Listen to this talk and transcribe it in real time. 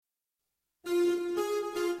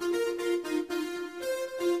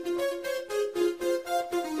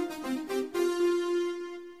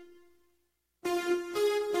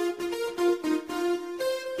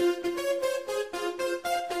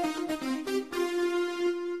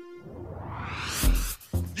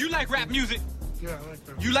like rap music? Yeah, I like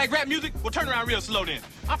that. You like rap music? Well, turn around real slow then.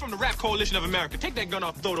 I'm from the Rap Coalition of America. Take that gun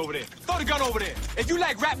off and throw it over there. Throw the gun over there. If you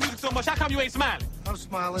like rap music so much, how come you ain't smiling? I'm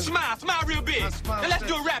smiling. Smile real big. I'm smiling. Now let's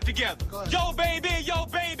do a rap together. Go ahead. Yo, baby, yo,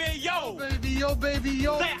 baby, yo. Baby, yo, baby,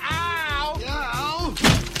 yo. Say ow. Yow.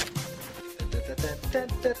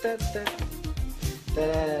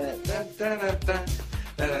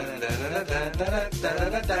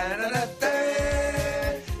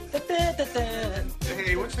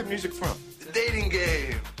 Hey, what's the music from? The dating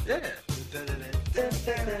game. Yeah.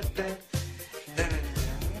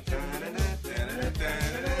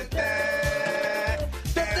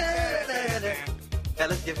 Yeah,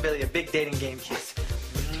 let's give Billy a big dating game kiss.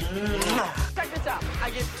 Check this out. I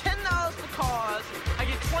get $10 for cars. I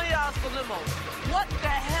get $20 for limos. What the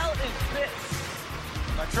hell is this?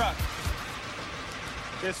 My truck.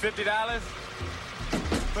 Here's $50.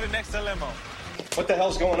 Put it next to the limo. What the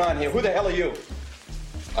hell's going on here? Who the hell are you?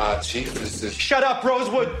 Chief, this is... Shut up,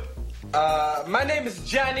 Rosewood! My name is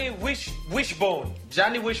Johnny Wishbone.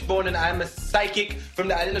 Johnny Wishbone, and I'm a psychic from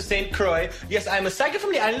the island of St. Croix. Yes, I'm a psychic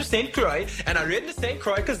from the island of St. Croix, and I read in the St.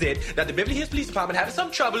 Croix Gazette that the Beverly Hills Police Department having some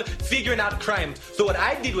trouble figuring out crimes. So what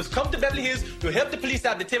I did was come to Beverly Hills to help the police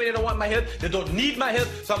out. They tell me they don't want my help, they don't need my help,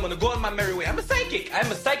 so I'm gonna go on my merry way. I'm a psychic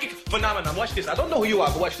phenomenon. Watch this. I don't know who you are,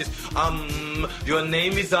 but watch this. Your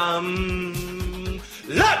name is,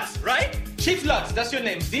 Lutz, right? Chief Lutz, that's your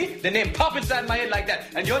name, see? The name pop inside my head like that.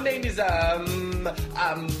 And your name is,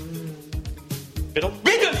 Biddle?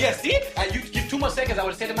 Riddle, yes, see? And you give 2 more seconds, I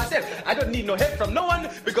would say to myself, I don't need no help from no one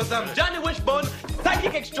because I'm Johnny Wishbone,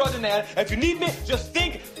 psychic extraordinaire. If you need me, just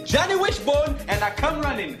think Johnny Wishbone and I come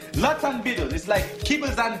running. Lutz and Biddle. It's like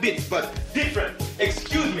kibbles and bits, but different.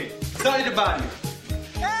 Excuse me. Sorry to bother you.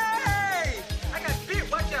 Hey! I got beer.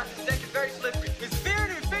 Watch out, this deck is very slippery. It's beer in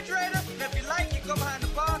the refrigerator, and if you like, you go behind the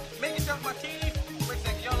bar, make yourself martinis. Wait a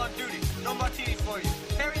second, y'all on duty. No martinis for you.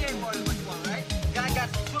 Perrier water is what you want, right? Guy got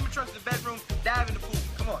some swimming trunks in the bedroom. Dive in the pool.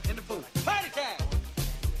 Come on, in the pool. Party time!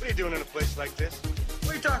 What are you doing in a place like this?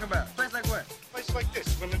 What are you talking about? Place like what? A place like this,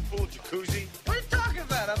 swimming pool, jacuzzi. What are you talking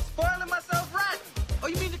about? I'm spoiling myself rotten. Oh,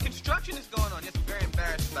 you mean the construction is going on? Yes, I'm very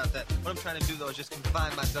embarrassed about that. What I'm trying to do, though, is just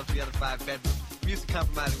confine myself to the other 5 bedrooms. I'm used to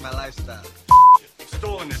compromising my lifestyle. You've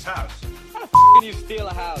stolen this house. How the can you steal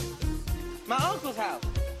a house? My uncle's house.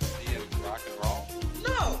 Are you rock and roll?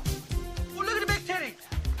 No! Well, look at the big titties.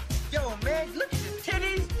 Yo, man, look at the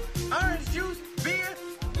titties, orange juice, beer.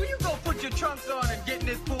 Will you go put your trunks on and get in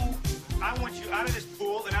this pool? I want you out of this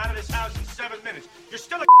pool and out of this house in 7 minutes. You're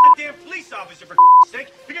still a damn police officer, for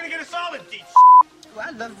sake. You're gonna get us all in deep Well,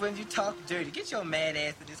 I love when you talk dirty. Get your mad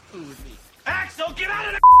ass in this pool with me. Axel, get out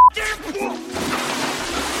of the damn pool!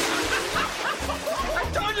 I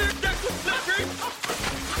told you the deck was slippery.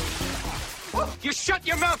 You shut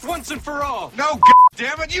your mouth once and for all. No,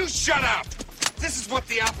 damn it, you shut up! This is what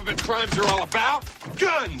the alphabet crimes are all about.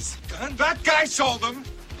 Guns. Guns? That guy sold them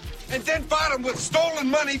and then bought them with stolen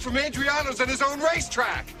money from Adriano's at his own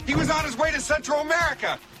racetrack. He was on his way to Central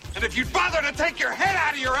America. And if you'd bother to take your head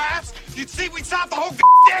out of your ass, you'd see we solved the whole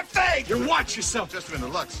damn thing. You watch yourself. Just a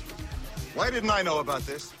minute, Lutz. Why didn't I know about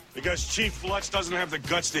this? Because Chief Lutz doesn't have the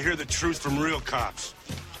guts to hear the truth from real cops.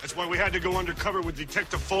 That's why we had to go undercover with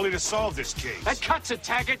Detective Foley to solve this case. That cuts it,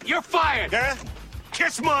 Taggart. You're fired. Yeah?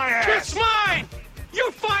 Kiss my ass! Kiss mine!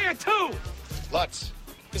 You're fired, too! Lutz,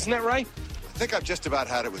 Isn't that right? I think I've just about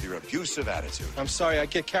had it with your abusive attitude. I'm sorry. I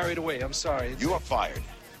get carried away. I'm sorry. You are fired.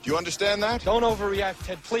 Do you understand that? Don't overreact,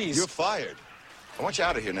 Ted, please. You're fired. I want you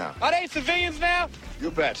out of here now. Are they civilians now?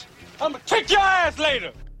 You bet. I'm gonna kick your ass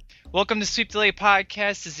later! Welcome to Sweep Delay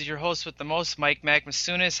Podcast. This is your host with the most, Mike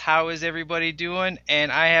Macmasunas. How is everybody doing?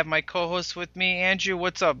 And I have my co-host with me, Andrew.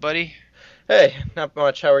 What's up, buddy? Hey, not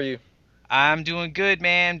much. How are you? I'm doing good,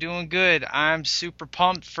 man. Doing good. I'm super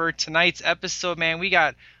pumped for tonight's episode, man. We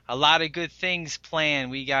got a lot of good things planned.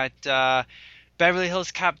 We got Beverly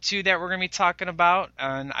Hills Cop 2 that we're going to be talking about,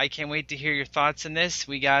 and I can't wait to hear your thoughts on this.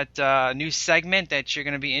 We got a new segment that you're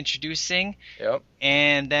going to be introducing. Yep.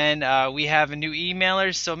 And then we have a new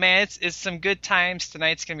emailer. So, man, it's some good times.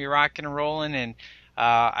 Tonight's going to be rocking and rolling, and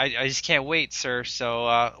I just can't wait, sir.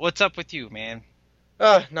 So what's up with you, man?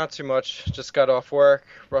 Not too much. Just got off work,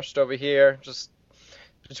 rushed over here. Just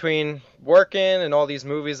between working and all these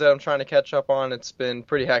movies that I'm trying to catch up on, it's been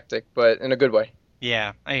pretty hectic, but in a good way.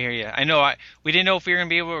 Yeah, I hear you. I know we didn't know if we were going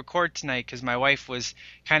to be able to record tonight because my wife was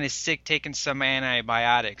kind of sick taking some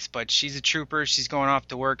antibiotics, but she's a trooper. She's going off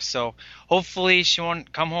to work, so hopefully she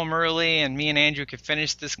won't come home early and me and Andrew can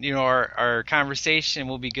finish this, our conversation and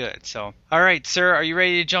we'll be good. So, all right, sir, are you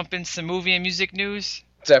ready to jump into some movie and music news?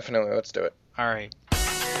 Definitely. Let's do it. All right.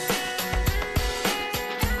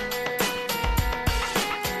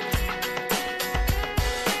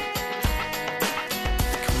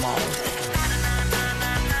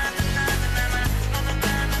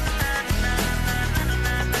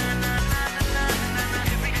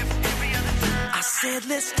 said,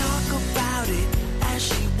 let's talk about it, as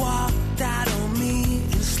she walked out on me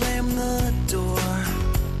and slammed the door.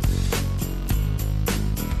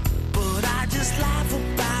 But I just laugh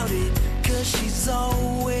about it, 'cause she's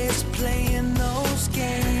always playing those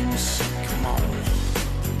games. Come on.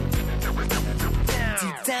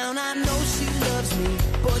 Deep down I know she loves me,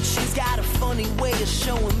 but she's got a funny way of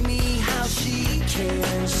showing me how she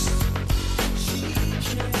cares.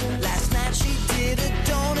 Last night she did a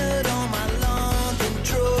donut on my lawn, then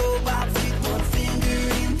drove out with one finger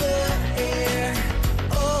in the air.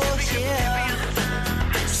 Oh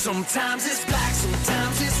yeah. Sometimes it's black,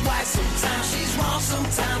 sometimes it's white, sometimes she's wrong,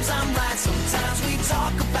 sometimes I'm right, sometimes we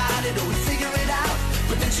talk about it or we figure it out,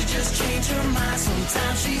 but then she just changed her mind.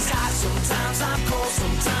 Sometimes she's hot, sometimes I'm cold,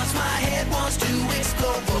 sometimes my head wants to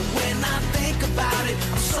explode, but when I think about it,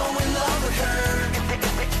 I'm so in love with her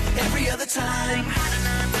every other time.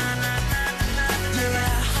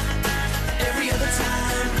 Yeah, every other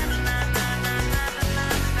time.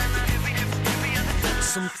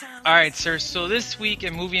 All right, sir. So this week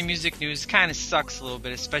in movie and music news kind of sucks a little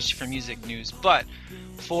bit, especially for music news. But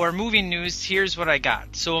for movie news, here's what I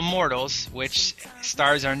got. So Immortals, which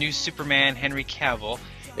stars our new Superman, Henry Cavill,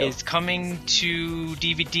 is coming to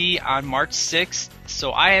DVD on March 6th.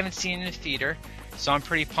 So I haven't seen it in the theater, so I'm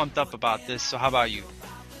pretty pumped up about this. So how about you?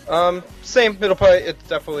 Same. It's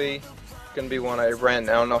definitely gonna be one I rent.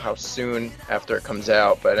 I don't know how soon after it comes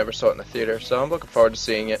out, but I never saw it in the theater, so I'm looking forward to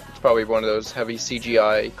seeing it. It's probably one of those heavy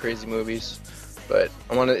CGI crazy movies, but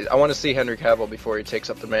I want to see Henry Cavill before he takes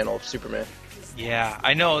up the mantle of Superman. Yeah,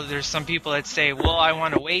 I know there's some people that say, well, I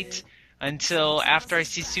want to wait until after I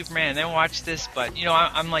see Superman and then watch this, but you know,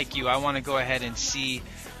 I'm like you. I want to go ahead and see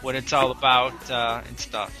what it's all about and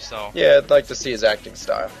stuff. So yeah, I'd like to see his acting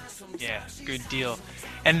style. Yeah, good deal.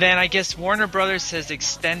 And then I guess Warner Brothers has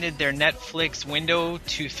extended their Netflix window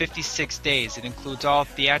to 56 days. It includes all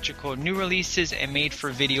theatrical new releases and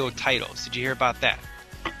made-for-video titles. Did you hear about that?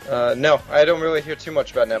 No, I don't really hear too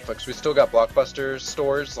much about Netflix. We still got Blockbuster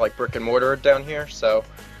stores, like brick and mortar down here, so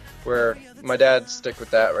my dad stick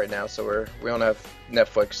with that right now, so we don't have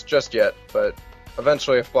Netflix just yet, but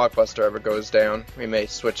eventually if Blockbuster ever goes down, we may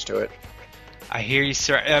switch to it. I hear you,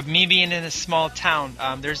 sir. Me being in a small town,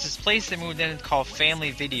 there's this place that moved in called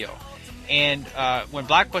Family Video. And when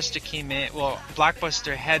Blockbuster came in, well,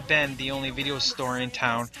 Blockbuster had been the only video store in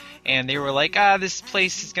town. And they were like, this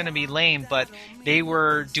place is going to be lame. But they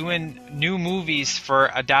were doing new movies for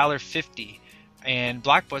 $1.50. And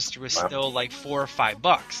Blockbuster was still like $4 or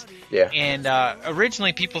 $5. Yeah. And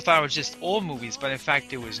originally people thought it was just old movies. But in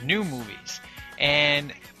fact, it was new movies.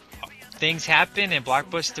 And things happened and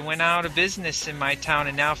Blockbuster went out of business in my town,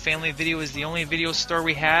 and now Family Video is the only video store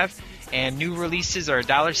we have, and new releases are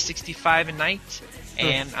 $1.65 a night,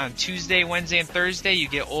 and on Tuesday, Wednesday, and Thursday you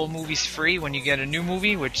get old movies free when you get a new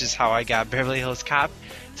movie, which is how I got Beverly Hills Cop.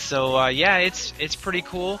 So yeah, it's pretty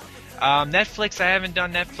cool. Netflix, I haven't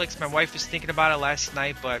done Netflix. My wife was thinking about it last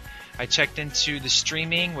night, but I checked into the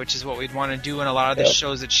streaming, which is what we'd want to do, and a lot of the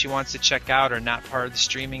shows that she wants to check out are not part of the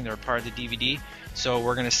streaming, they're part of the DVD. So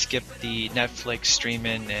we're going to skip the Netflix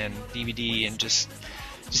streaming and DVD and just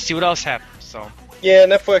see what else happens. So yeah,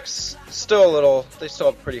 Netflix they still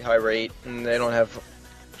have a pretty high rate, and they don't have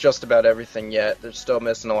just about everything yet. They're still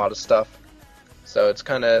missing a lot of stuff. So it's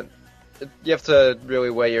kind of, you have to really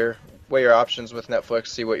weigh your options with Netflix,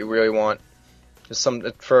 see what you really want.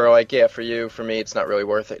 For you, for me, it's not really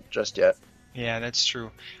worth it just yet. Yeah, that's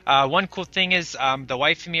true. One cool thing is the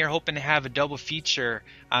wife and me are hoping to have a double feature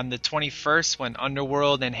on the 21st when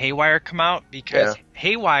Underworld and Haywire come out, because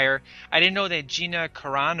Haywire, I didn't know that Gina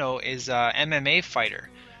Carano is a MMA fighter.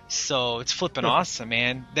 So it's flipping awesome,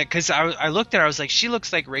 man. Because I looked at her, I was like, she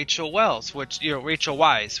looks like Rachel Wise, which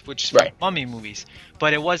is from Mummy movies.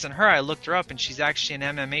 But it wasn't her. I looked her up, and she's actually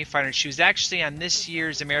an MMA fighter. She was actually on this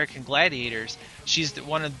year's American Gladiators. She's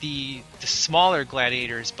one of the smaller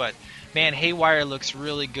gladiators, but man, Haywire looks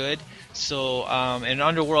really good. So, and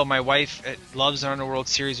Underworld, my wife loves the Underworld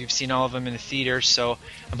series. We've seen all of them in the theater. So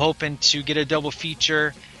I'm hoping to get a double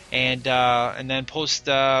feature and then post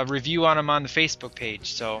a review on them on the Facebook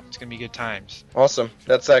page. So it's going to be good times. Awesome.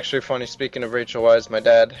 That's actually funny. Speaking of Rachel Wise, my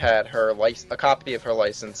dad had a copy of her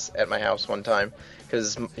license at my house one time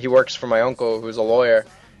because he works for my uncle who's a lawyer,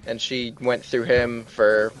 and she went through him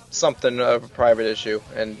for something of a private issue,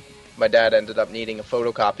 and my dad ended up needing a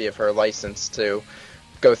photocopy of her license to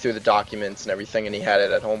go through the documents and everything, and he had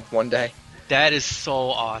it at home one day. That is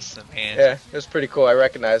so awesome, man. Yeah, it was pretty cool. I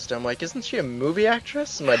recognized her. I'm like, isn't she a movie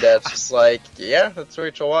actress? And my dad's just like, yeah, that's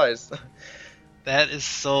Rachel Wise. That is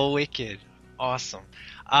so wicked. Awesome.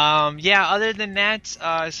 Yeah, other than that,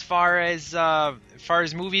 as far as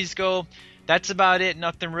movies go, that's about it.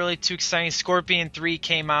 Nothing really too exciting. Scorpion 3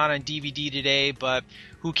 came out on DVD today, but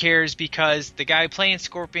who cares, because the guy playing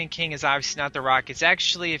Scorpion King is obviously not The Rock. It's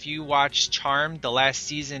actually, if you watch Charmed, the last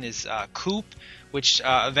season is Coop, which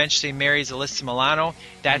eventually marries Alyssa Milano.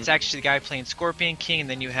 That's actually the guy playing Scorpion King, and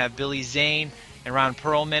then you have Billy Zane and Ron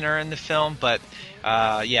Perlman are in the film. But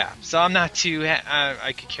yeah, so I'm not too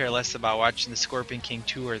I could care less about watching the Scorpion King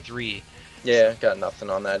 2 or 3. Yeah, got nothing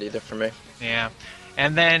on that either for me. Yeah.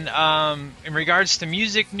 And then in regards to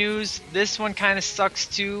music news, this one kind of sucks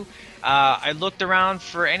too. I looked around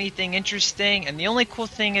for anything interesting, and the only cool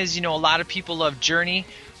thing is, a lot of people love Journey,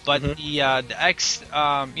 but the ex,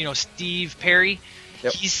 Steve Perry,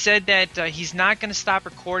 he said that he's not going to stop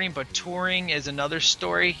recording, but touring is another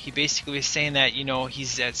story. He basically was saying that,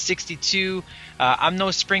 he's at 62. I'm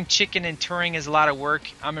no spring chicken, and touring is a lot of work.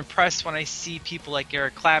 I'm impressed when I see people like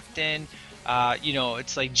Eric Clapton.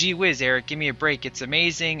 It's like, gee whiz, Eric, give me a break. It's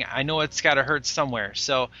amazing. I know it's got to hurt somewhere.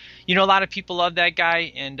 So, a lot of people love that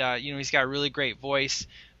guy, and, he's got a really great voice.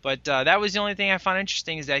 But that was the only thing I found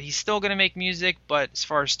interesting, is that he's still going to make music, but as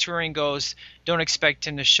far as touring goes, don't expect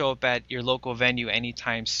him to show up at your local venue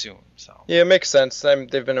anytime soon. So yeah, it makes sense.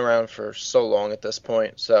 They've been around for so long at this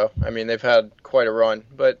point. So, they've had quite a run.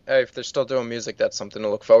 But hey, if they're still doing music, that's something to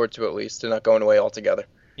look forward to at least. They're not going away altogether.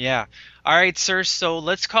 Yeah. All right, sir. So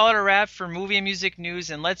let's call it a wrap for movie and music news,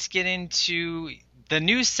 and let's get into the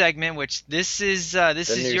news segment, which this is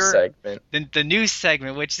your segment. The news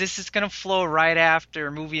segment, which this is going to flow right after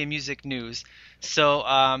movie and music news. So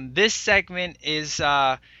this segment is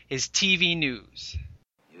TV news.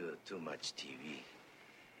 You're too much TV.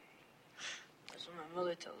 That's what my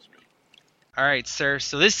mother tells me. All right, sir.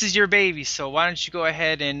 So this is your baby. So why don't you go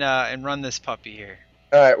ahead and run this puppy here?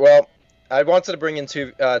 All right. Well, I wanted to bring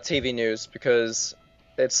into TV news because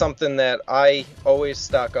it's something that I always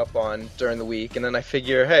stock up on during the week, and then I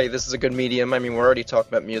figure, hey, this is a good medium. We're already talking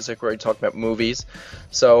about music, we're already talking about movies,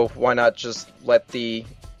 so why not just let the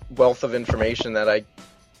wealth of information that I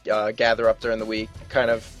gather up during the week kind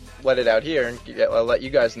of let it out here and let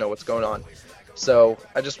you guys know what's going on. So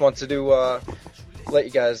I just wanted to let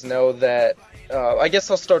you guys know that I guess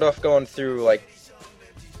I'll start off going through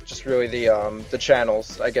just really the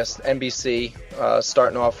channels. I guess NBC,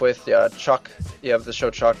 starting off with Chuck. You have the show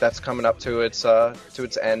Chuck. That's coming up to its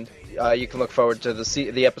end. You can look forward to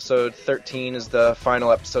the episode 13 is the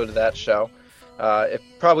final episode of that show. It's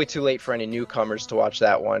probably too late for any newcomers to watch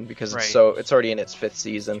that one because it's already in its 5th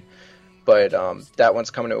season. But that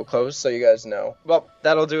one's coming to a close, so you guys know. Well,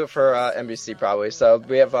 that'll do it for NBC probably. So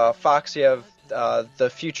we have Fox. You have the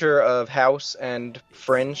future of House and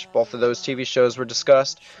Fringe. Both of those TV shows were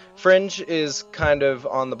discussed. Fringe is kind of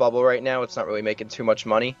on the bubble right now. It's not really making too much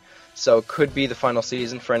money, so it could be the final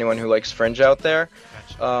season for anyone who likes Fringe out there.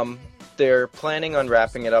 Gotcha. They're planning on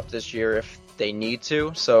wrapping it up this year if they need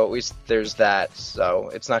to, so at least there's that.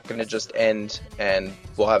 So it's not going to just end and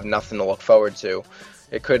we'll have nothing to look forward to.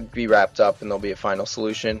 It could be wrapped up and there'll be a final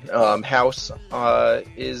solution. House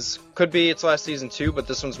could be its last season too, but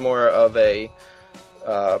this one's more of a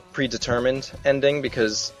predetermined ending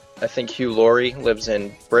because I think Hugh Laurie lives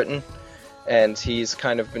in Britain and he's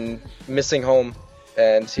kind of been missing home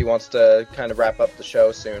and he wants to kind of wrap up the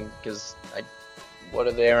show soon because what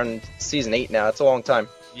are they on season 8 now? It's a long time.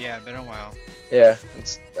 Yeah, been a while. Yeah,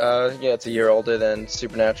 it's a year older than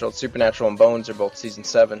Supernatural. Supernatural and Bones are both season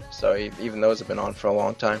 7, so even those have been on for a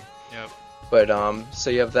long time. Yep. But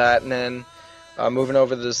so you have that, and then moving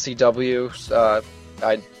over to the CW,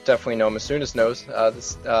 I definitely know Masunas knows.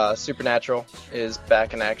 This Supernatural is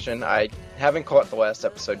back in action. I haven't caught the last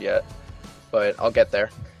episode yet, but I'll get there.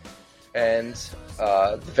 And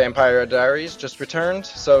the Vampire Diaries just returned,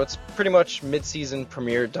 so it's pretty much mid-season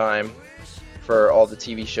premiere time for all the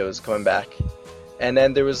TV shows coming back. And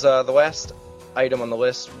then there was the last item on the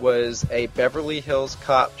list was a Beverly Hills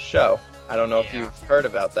Cop show. I don't know if you've heard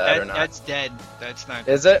about that or not. That's dead. That's not.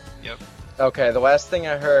 Is it? Yep. Okay, the last thing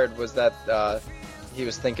I heard was that he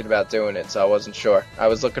was thinking about doing it, so I wasn't sure. I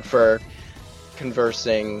was looking for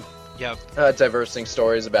diversing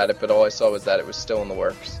stories about it, but all I saw was that it was still in the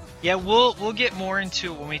works. Yeah, we'll get more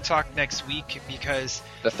into it when we talk next week because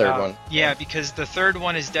the third one. Yeah, because the third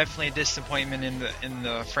one is definitely a disappointment in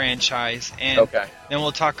the franchise, and then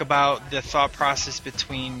we'll talk about the thought process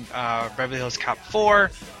between Beverly Hills Cop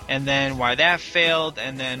 4, and then why that failed,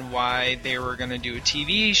 and then why they were going to do a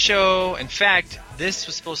TV show. In fact, this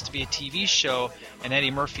was supposed to be a TV show, and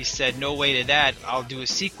Eddie Murphy said, "No way to that! I'll do a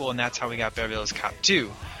sequel," and that's how we got Beverly Hills Cop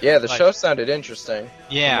 2. Yeah, the show sounded interesting.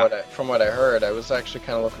 Yeah. From what I heard, I was actually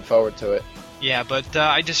kind of looking forward to it. Yeah, but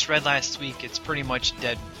I just read last week it's pretty much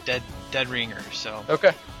dead ringer. So.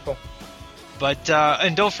 Okay, cool. But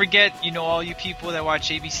and don't forget, all you people that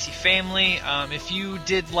watch ABC Family, if you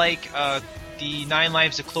did like the 9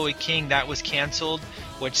 Lives of Chloe King, that was canceled,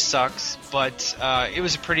 which sucks. But it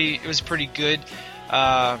was pretty good.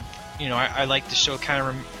 I like the show, kind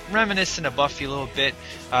of reminiscent of Buffy a little bit.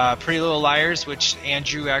 Pretty Little Liars, which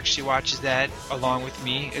Andrew actually watches that along with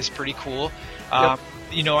me, is pretty cool. Yep.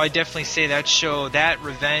 I definitely say that show, that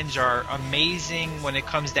Revenge, are amazing when it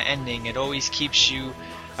comes to ending. It always keeps you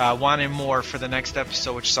wanting more for the next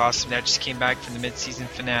episode, which is awesome. That just came back from the mid-season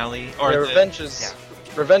finale. Revenge is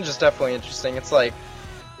definitely interesting. It's like,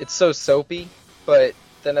 it's so soapy, but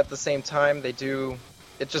then at the same time it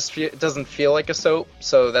doesn't feel like a soap,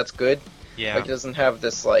 so that's good. Yeah. Like, it doesn't have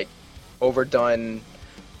this like overdone,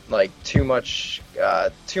 like too much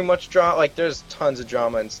drama. Like, there's tons of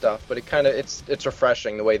drama and stuff, but it's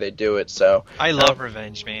refreshing the way they do it. So I love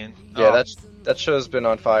Revenge, man. Yeah, that show's been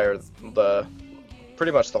on fire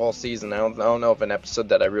pretty much the whole season. I don't know of an episode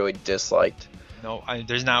that I really disliked. No,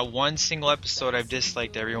 there's not one single episode I've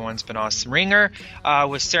disliked. Everyone's been awesome. Ringer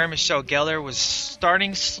with Sarah Michelle Gellar was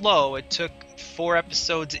starting slow. It took 4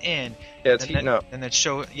 episodes in. Yeah, it's heating up. And that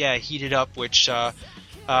show, heated up, which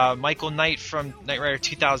Michael Knight from Knight Rider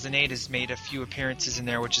 2008 has made a few appearances in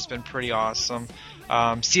there, which has been pretty awesome.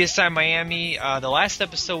 CSI Miami, the last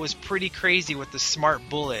episode was pretty crazy with the Smart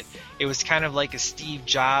Bullet. It was kind of like a Steve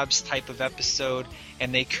Jobs type of episode,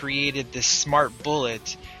 and they created this Smart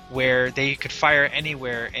Bullet where they could fire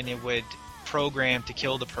anywhere and it would program to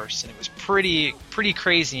kill the person. It was pretty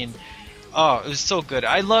crazy, and it was so good.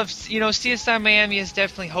 I love, CSI Miami is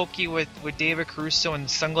definitely hokey with David Caruso and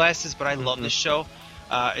sunglasses, but I love the show.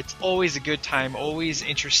 It's always a good time, always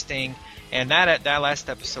interesting, and that last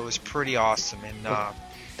episode was pretty awesome. And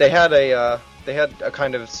they had a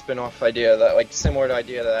kind of spin-off idea, that like similar to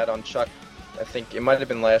idea to that on Chuck. I think it might have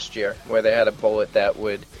been last year, where they had a bullet that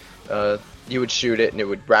would you would shoot it and it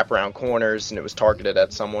would wrap around corners and it was targeted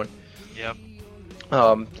at someone. Yep.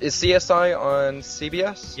 Is CSI on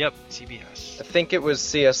CBS? Yep, CBS. I think it was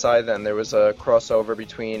CSI then. There was a crossover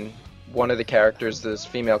between one of the characters, this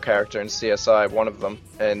female character in CSI, one of them,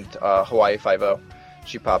 and Hawaii Five-0.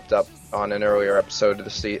 She popped up on an earlier episode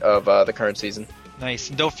of the current season. Nice.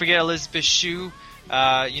 And don't forget Elizabeth Shue.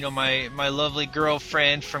 My lovely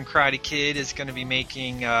girlfriend from Karate Kid is going to be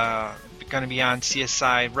going to be on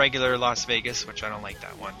CSI regular Las Vegas, which I don't like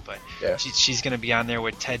that one, but yeah. she's going to be on there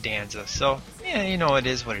with Ted Danza. So yeah, it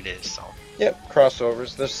is what it is. So yep,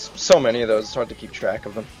 crossovers. There's so many of those. It's hard to keep track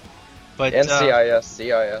of them. But and CIS.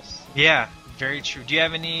 Yeah, very true. Do you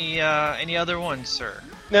have any other ones, sir?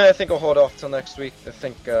 No, I think I'll hold off till next week. I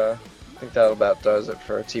think that about does it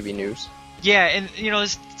for TV news. Yeah, and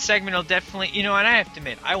this segment will definitely, and I have to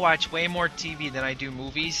admit, I watch way more TV than I do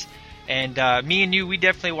movies. And me and you, we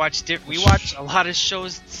definitely watch a lot of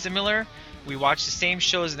shows similar. We watch the same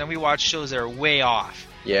shows, and then we watch shows that are way off.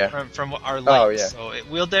 Yeah. From our likes. Oh, yeah. So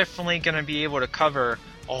we're definitely going to be able to cover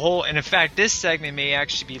a whole. And in fact, this segment may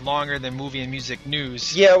actually be longer than movie and music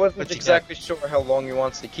news. Yeah, I wasn't exactly sure how long he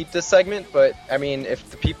wants to keep this segment, but I mean, if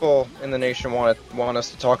the people in the nation want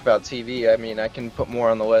us to talk about TV, I mean, I can put more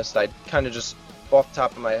on the list. I kind of just, off the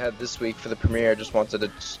top of my head this week for the premiere, just wanted to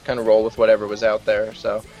just kind of roll with whatever was out there.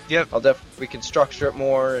 So yep, we can structure it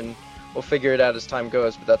more and we'll figure it out as time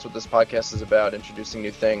goes. But that's what this podcast is about: introducing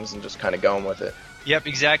new things and just kind of going with it. Yep,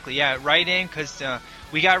 exactly. Yeah, write in because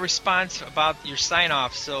we got response about your sign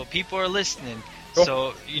off, so people are listening. Cool.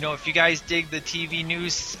 So if you guys dig the TV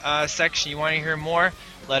news section, you want to hear more,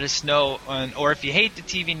 let us know. Or if you hate the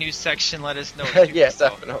TV news section, let us know. Yes,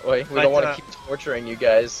 definitely. We don't want to keep torturing you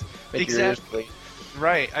guys. Exactly.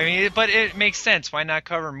 Right. I mean, but it makes sense. Why not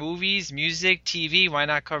cover movies, music, TV? Why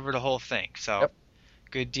not cover the whole thing? So, yep.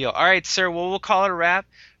 Good deal. All right, sir. Well, we'll call it a wrap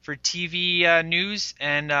for TV news,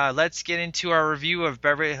 and let's get into our review of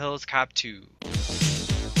Beverly Hills Cop 2.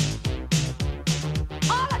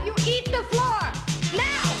 All of you eat the floor!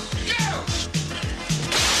 Now! Go!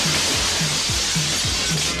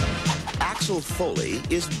 Axel Foley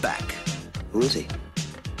is back. Who is he?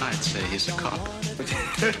 I'd say he's a cop.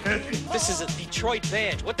 This is a Detroit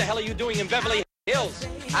badge. What the hell are you doing in Beverly Hills?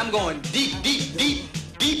 I'm going deep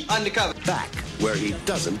undercover. Back where he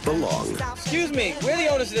doesn't belong. Excuse me, we're the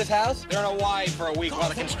owners of this house. They're in Hawaii for a week while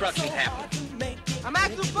the construction happens. I'm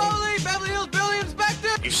Axel Foley, Beverly Hills Building Inspector.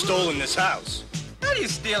 You've stolen this house. How do you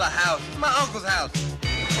steal a house? It's my uncle's house.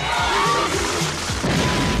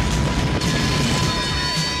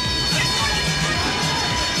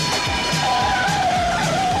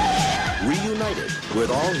 Reunited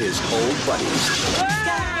with all his old buddies.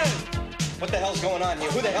 What the hell's going on here?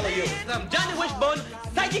 Who the hell are you? I'm Johnny Wishbone,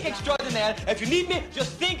 psychic extraordinaire. If you need me,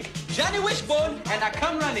 just think Johnny Wishbone, and I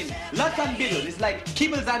come running. Lots and biddle. It's like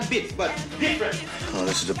kibbles and bits, but different. Oh,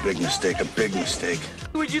 this is a big mistake, a big mistake.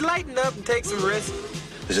 Would you lighten up and take some risks?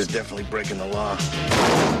 This is definitely breaking the law. So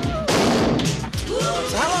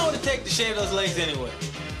how long would it take to shave those legs anyway?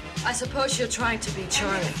 I suppose you're trying to be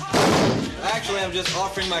charming. Actually, I'm just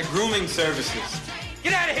offering my grooming services.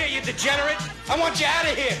 Get out of here, you degenerate! I want you out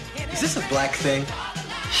of here! Is this a black thing?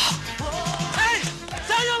 Hey!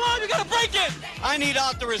 Sound your alarm! You gotta break it! I need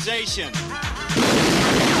authorization.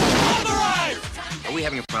 Authorized! Are we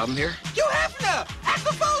having a problem here? You have to!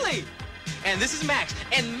 Axel Foley! And this is Max.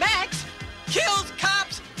 And Max kills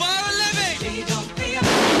cops for a living!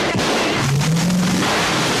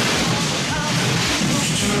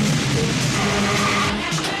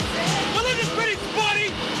 Well, it is pretty sporty!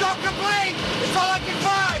 Don't complain! It's all I can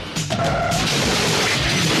find!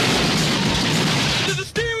 Does the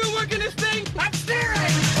steering wheel work in this thing? I'm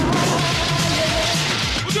steering!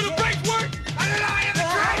 Well, do the brakes work? I don't know, I haven't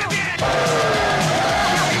tried them yet!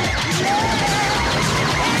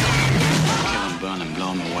 Kill him, burn him,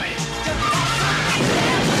 blow him away.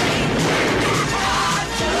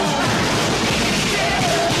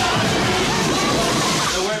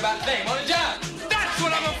 Don't worry about a thing. On the job. That's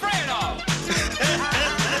what I'm afraid of!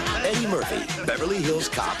 Eddie Murphy, Beverly Hills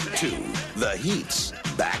Cop 2. The Heat's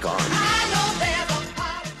back on.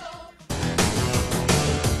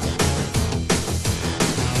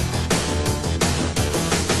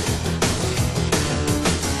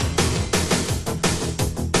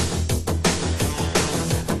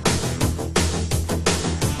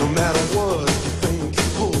 No matter what you think you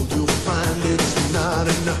pull, you'll find it's not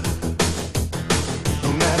enough.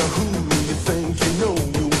 No matter who you think you know,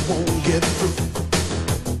 you won't get through.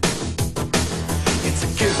 It's a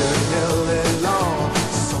given LA law.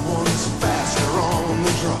 Someone's faster on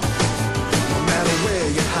the draw. No matter where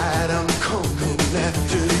you hide, I'm coming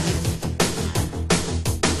after you.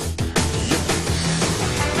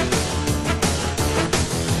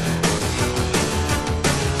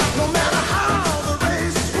 No matter how the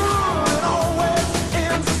race is run, it always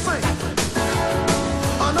ends the same.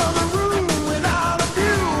 Another room without a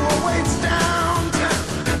view awaits downtown.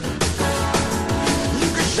 You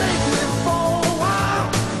can shake me for a while,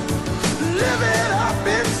 live it up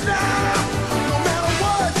in style. No matter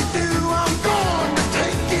what you do, I'm going to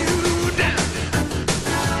take you down.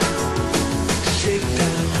 Shake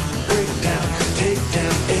down, break down, take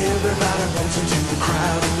down. Everybody runs into the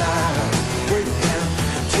crowd alive. Break down,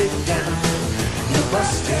 take down, you're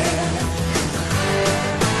busted.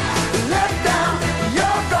 Let down,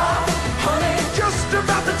 you're gone, honey. Just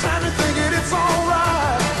about the time you're thinking it's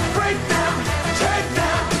alright. Break down, take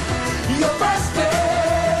down, you're busted.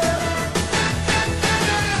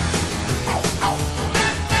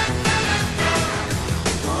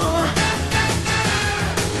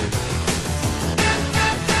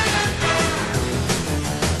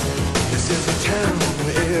 This is a town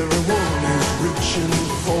where everyone is reaching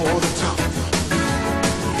for the top.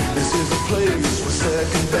 This is a place where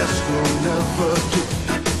second best will never do.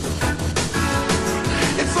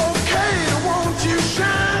 It's okay to want you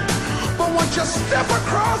shine, but once you step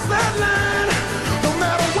across that line, no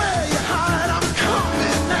matter where you hide, I'm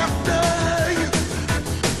coming after you.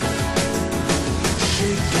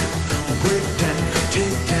 Shake down, break down,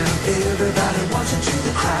 take down. Everybody wants into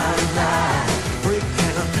the crowd alive. Break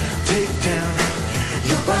down, take down,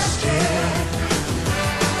 you're busted.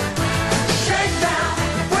 Shake down,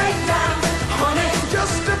 break down, honey.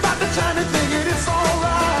 Just about the time you're thinking it's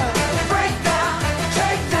alright. Break down,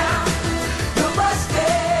 take down, you're busted.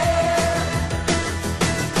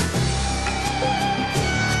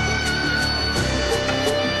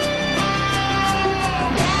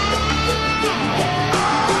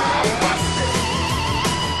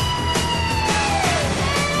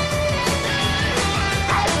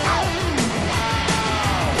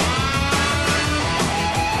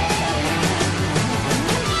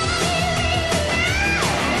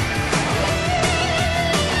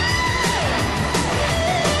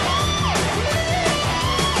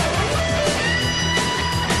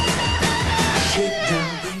 Shake down,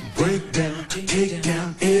 break down, take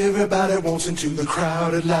down. Everybody wants into the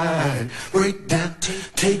crowded line. Break down,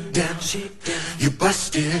 take down, you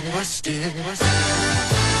busted, busted.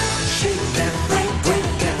 Shake down, break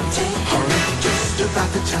down, hurry. Just about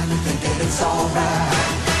the time you think that it's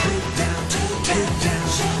alright. Break down, take down,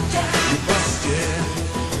 you busted.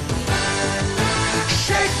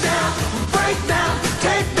 Shake down, break down,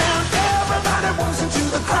 take down. Everybody wants into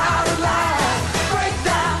the crowded line. Break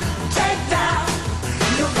down, take down,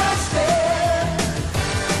 you're busted.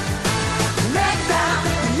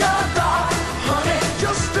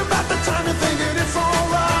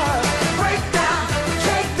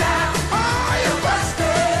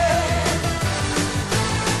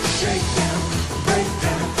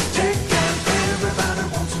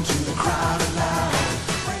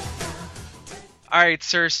 right,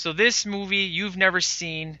 sir. So this movie you've never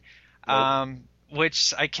seen,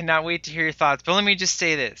 which I cannot wait to hear your thoughts. But let me just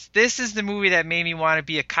say this. This is the movie that made me want to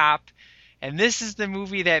be a cop. And this is the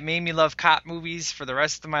movie that made me love cop movies for the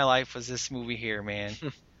rest of my life, was this movie here, man.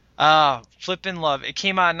 Flippin' love. It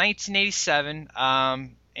came out in 1987,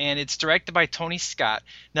 and it's directed by Tony Scott.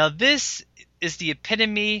 Now, this is the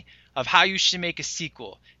epitome of how you should make a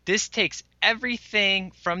sequel. This takes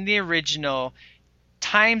everything from the original,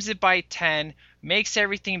 times it by 10, makes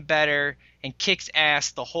everything better, and kicks ass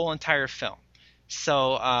the whole entire film.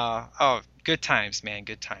 So, good times, man,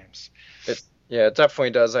 good times. Yeah, it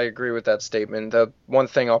definitely does. I agree with that statement. The one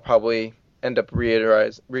thing I'll probably end up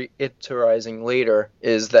reiterizing later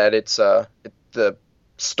is that it's the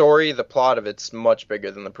story, the plot of it's much bigger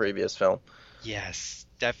than the previous film. Yes,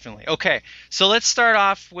 definitely. Okay, so let's start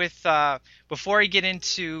off with before I get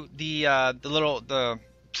into the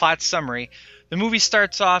plot summary. The movie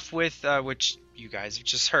starts off with which you guys have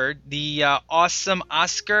just heard, the awesome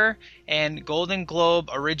Oscar and Golden Globe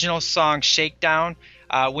original song "Shakedown."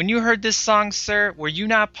 When you heard this song, sir, were you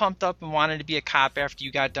not pumped up and wanted to be a cop after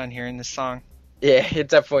you got done hearing this song? Yeah, it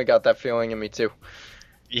definitely got that feeling in me too.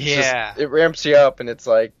 Yeah. It ramps you up, and it's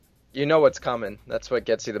like, you know what's coming. That's what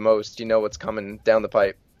gets you the most. You know what's coming down the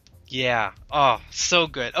pipe. Yeah. Oh, so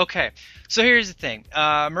good. Okay, so here's the thing.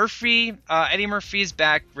 Eddie Murphy's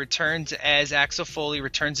back, returns as Axel Foley,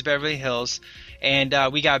 returns to Beverly Hills. And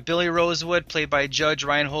we got Billy Rosewood, played by Judge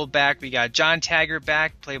Reinhold, back. We got John Taggart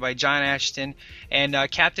back, played by John Ashton. And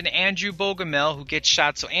Captain Andrew Bogomil, who gets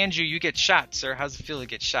shot. So, Andrew, you get shot, sir. How's it feel to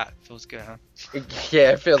get shot? Feels good, huh?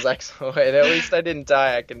 Yeah, it feels excellent. At least I didn't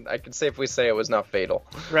die. I can safely say it was not fatal.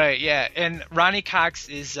 Right, yeah. And Ronnie Cox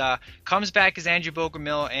comes back as Andrew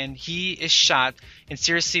Bogomil, and he is shot and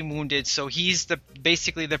seriously wounded. So he's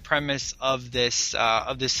basically the premise of this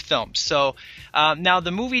film. So now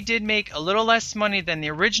the movie did make a little less money than the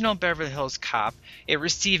original Beverly Hills Cop. It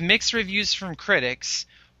received mixed reviews from critics,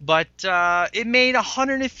 but it made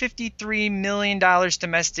 $153 million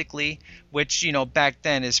domestically, which, back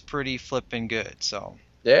then is pretty flippin' good. So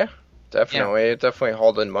yeah, definitely. Yeah. It definitely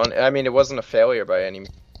hauled in money. I mean, it wasn't a failure by any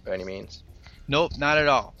means. Nope, not at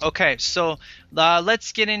all. Okay, so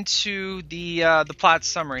let's get into the plot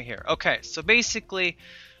summary here. Okay, so basically,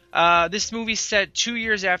 this movie's set 2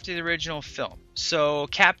 years after the original film. So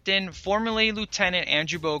Captain, formerly Lieutenant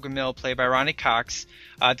Andrew Bogomil, played by Ronnie Cox,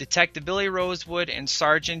 Detective Billy Rosewood, and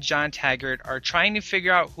Sergeant John Taggart are trying to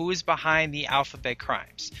figure out who is behind the Alphabet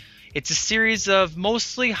crimes. It's a series of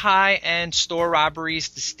mostly high-end store robberies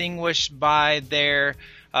distinguished by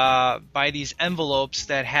these envelopes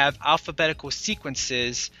that have alphabetical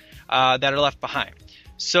sequences that are left behind.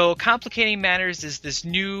 So complicating matters is this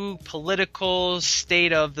new political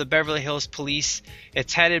state of the Beverly Hills Police.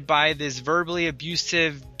 It's headed by this verbally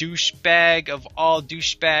abusive douchebag of all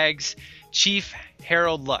douchebags, Chief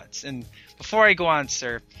Harold Lutz. And before I go on,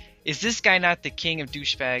 sir, is this guy not the king of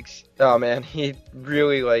douchebags? Oh man, he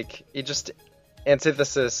really he just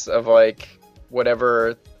antithesis of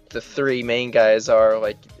whatever the three main guys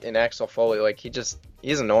are in Axel Foley.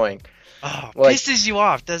 He's annoying. Oh, pisses you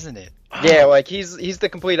off, doesn't it? Yeah, he's the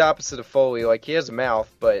complete opposite of Foley. He has a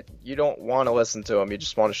mouth, but you don't want to listen to him. You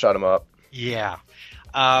just want to shut him up. Yeah.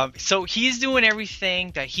 So he's doing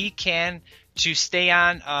everything that he can to stay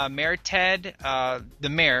on Mayor Ted, the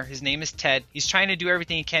mayor. His name is Ted. He's trying to do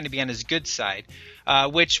everything he can to be on his good side,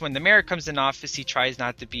 which when the mayor comes in office, he tries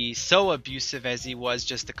not to be so abusive as he was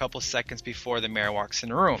just a couple seconds before the mayor walks in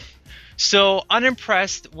the room. So,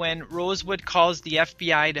 unimpressed when Rosewood calls the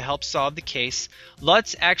FBI to help solve the case,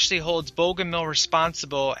 Lutz actually holds Bogomil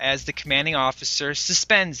responsible as the commanding officer,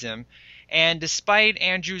 suspends him, and despite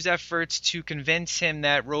Andrew's efforts to convince him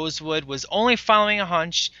that Rosewood was only following a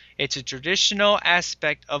hunch, it's a traditional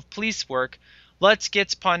aspect of police work, Lutz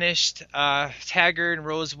gets punished. Taggart and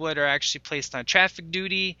Rosewood are actually placed on traffic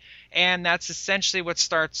duty, and that's essentially what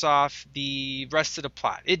starts off the rest of the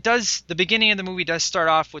plot. The beginning of the movie does start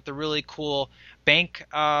off with a really cool bank,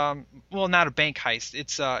 not a bank heist.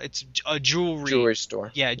 It's a jewelry store.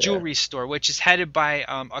 Yeah, jewelry store, which is headed by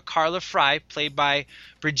a Carla Fry, played by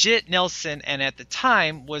Brigitte Nielsen, and at the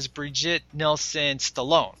time was Brigitte Nielsen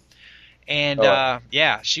Stallone. And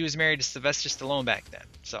she was married to Sylvester Stallone back then.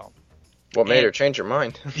 So. What made her change her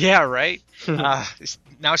mind? Yeah, right?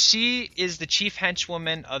 Now, she is the chief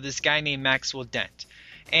henchwoman of this guy named Maxwell Dent.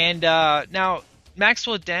 And now,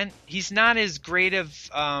 Maxwell Dent, he's not as great as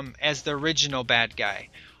the original bad guy.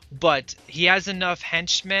 But he has enough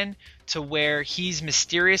henchmen to where he's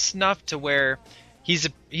mysterious enough to where he's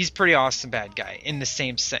pretty awesome bad guy in the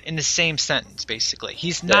same sentence, basically.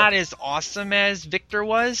 He's not as awesome as Victor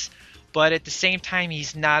was, but at the same time,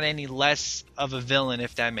 he's not any less of a villain,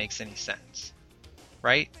 if that makes any sense.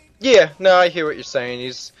 Right? Yeah, no, I hear what you're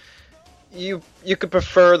saying. You could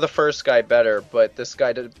prefer the first guy better, but this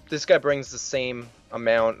guy brings the same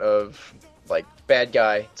amount of like bad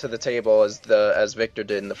guy to the table as Victor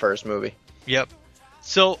did in the first movie. Yep.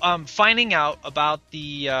 So, finding out about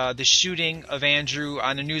the shooting of Andrew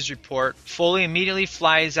on a news report, Foley immediately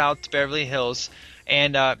flies out to Beverly Hills,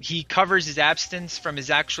 and he covers his absence from his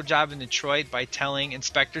actual job in Detroit by telling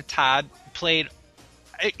Inspector Todd, played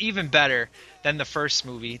even better than the first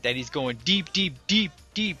movie, that he's going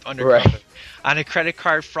deep undercover on a credit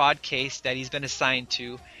card fraud case that he's been assigned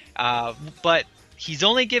to. But he's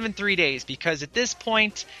only given 3 days because at this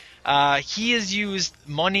point he has used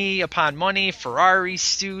money upon money, Ferrari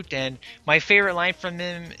suit, and my favorite line from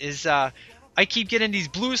him is, I keep getting these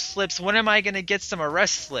blue slips. When am I going to get some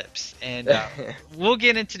arrest slips? And we'll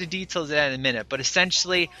get into the details of that in a minute. But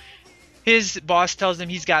essentially, his boss tells him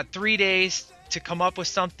he's got 3 days to come up with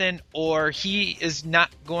something, or he is not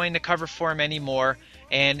going to cover for him anymore.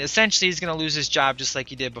 And essentially, he's going to lose his job just like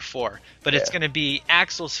he did before. But it's going to be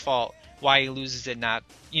Axel's fault why he loses it, not,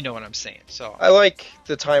 you know what I'm saying. So I like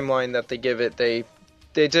the timeline that they give it. They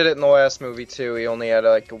did it in the last movie too. He only had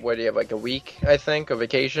a week, I think, of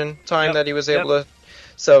vacation time that he was able to.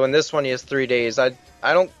 So in this one, he has 3 days. I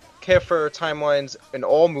don't care for timelines in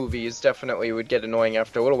all movies. Definitely would get annoying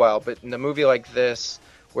after a little while. But in a movie like this,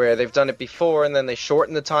 where they've done it before and then they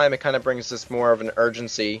shorten the time, it kind of brings this more of an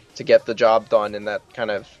urgency to get the job done, and that kind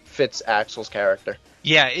of fits Axel's character.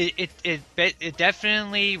 Yeah, it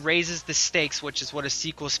definitely raises the stakes, which is what a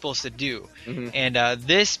sequel is supposed to do. Mm-hmm. And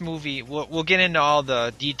this movie, we'll get into all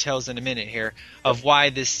the details in a minute here of why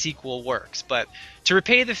this sequel works. But to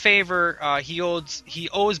repay the favor, he owes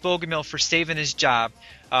Bogomil for saving his job.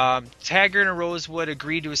 Taggart and Rosewood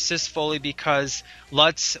agreed to assist Foley because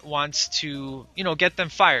Lutz wants to, get them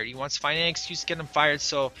fired. He wants to find an excuse to get them fired.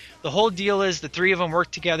 So the whole deal is the three of them work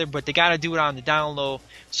together, but they got to do it on the down low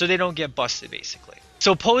so they don't get busted, basically.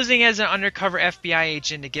 So posing as an undercover FBI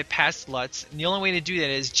agent to get past Lutz, and the only way to do that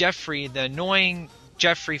is Jeffrey, the annoying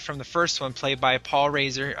Jeffrey from the first one, played by Paul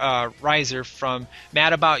Reiser from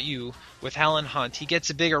Mad About You with Helen Hunt. He gets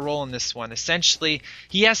a bigger role in this one. Essentially,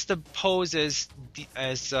 he has to pose as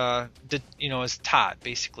Todd,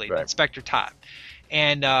 basically, right. Inspector Todd.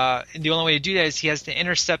 And the only way to do that is he has to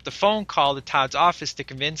intercept the phone call to Todd's office to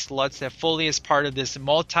convince Lutz that Foley is part of this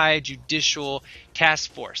multi-judicial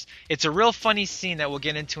task force. It's a real funny scene that we'll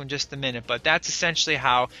get into in just a minute, but that's essentially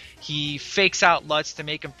how he fakes out Lutz to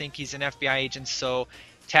make him think he's an FBI agent so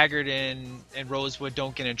Taggart and Rosewood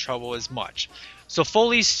don't get in trouble as much. So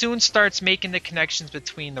Foley soon starts making the connections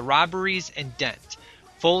between the robberies and Dent.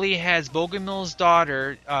 Foley has Bogomil's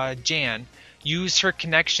daughter, Jan, use her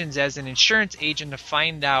connections as an insurance agent to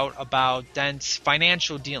find out about Dent's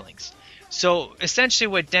financial dealings. So essentially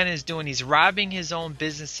what Dent is doing, he's robbing his own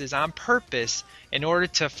businesses on purpose in order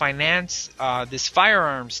to finance this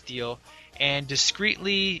firearms deal, and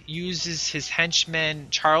discreetly uses his henchman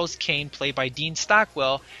Charles Kane, played by Dean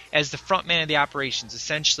Stockwell, as the front man of the operations.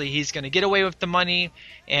 Essentially, he's going to get away with the money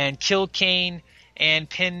and kill Kane and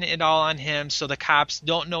pin it all on him so the cops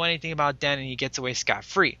don't know anything about Dent and he gets away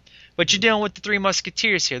scot-free. But you're dealing with the Three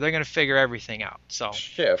Musketeers here. They're going to figure everything out. So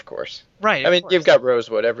yeah, of course. Right. I mean, you've got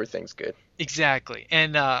Rosewood. Everything's good. Exactly.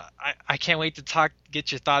 And I can't wait to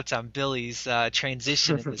get your thoughts on Billy's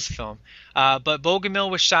transition in this film. But Bogomil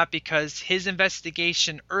was shot because his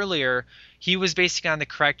investigation earlier, he was basically on the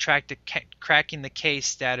correct track to cracking the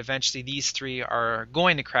case that eventually these three are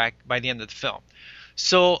going to crack by the end of the film.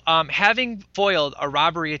 So having foiled a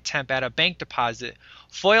robbery attempt at a bank deposit,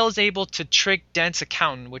 Foyle is able to trick Dent's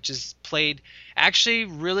accountant, which is played actually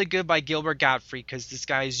really good by Gilbert Gottfried, because this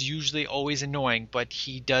guy is usually always annoying, but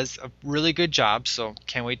he does a really good job, so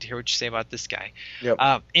can't wait to hear what you say about this guy.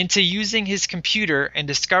 Yep. Into using his computer, and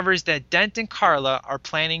discovers that Dent and Carla are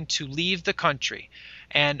planning to leave the country.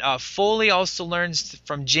 And Foley also learns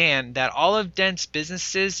from Jan that all of Dent's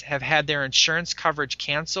businesses have had their insurance coverage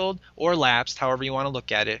canceled or lapsed, however you want to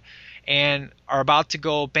look at it, and are about to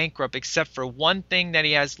go bankrupt except for one thing that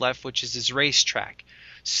he has left, which is his racetrack.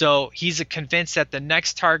 So he's convinced that the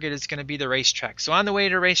next target is going to be the racetrack. So on the way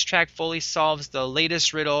to the racetrack, Foley solves the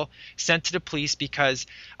latest riddle sent to the police because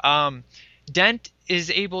Dent is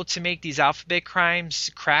able to make these alphabet crimes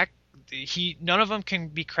crack. None of them can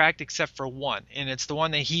be cracked except for one, and it's the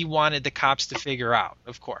one that he wanted the cops to figure out,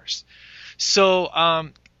 of course.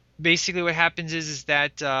 So basically what happens is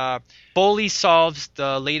that Foley solves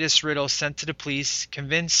the latest riddle sent to the police,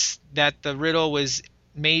 convinced that the riddle was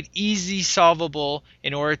made easy solvable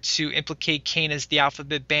in order to implicate Kane as the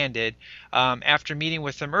Alphabet Bandit. After meeting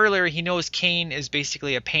with him earlier, he knows Kane is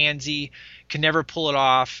basically a pansy, can never pull it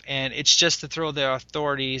off, and it's just to throw the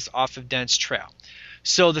authorities off of Dent's trail.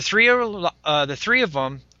 So the three of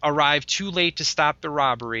them arrive too late to stop the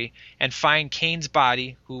robbery and find Kane's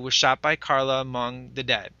body, who was shot by Carla, among the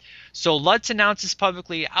dead. So Lutz announces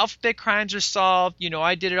publicly, Alphabet crimes are solved,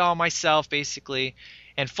 I did it all myself, basically.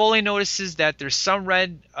 And Foley notices that there's some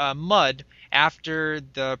red mud after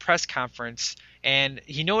the press conference, and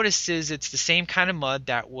he notices it's the same kind of mud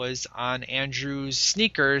that was on Andrew's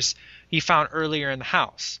sneakers he found earlier in the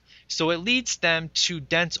house. So it leads them to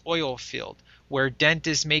Dent's oil field, where Dent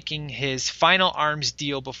is making his final arms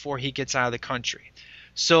deal before he gets out of the country.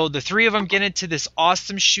 So the three of them get into this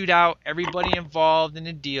awesome shootout, everybody involved in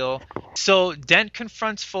the deal. So Dent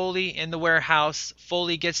confronts Foley in the warehouse.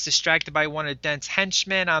 Foley gets distracted by one of Dent's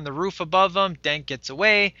henchmen on the roof above him. Dent gets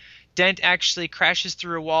away. Dent actually crashes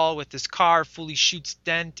through a wall with his car. Foley shoots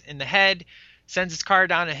Dent in the head, sends his car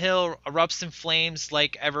down a hill, erupts in flames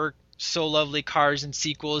like ever so lovely cars in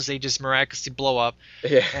sequels. They just miraculously blow up.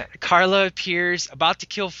 Yeah. Carla appears, about to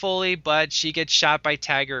kill Foley, but she gets shot by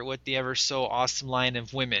Taggart with the ever so awesome line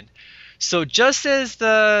of women. So just as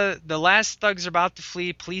the last thugs are about to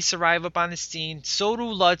flee, police arrive up on the scene. So do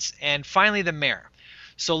Lutz and finally the mayor.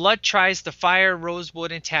 So Lutz tries to fire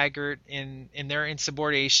Rosewood and Taggart in their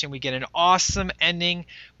insubordination. We get an awesome ending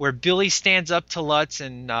where Billy stands up to Lutz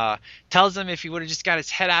and tells him if he would have just got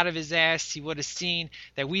his head out of his ass, he would have seen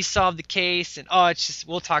that we solved the case. And it's just,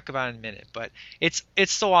 we'll talk about it in a minute. But it's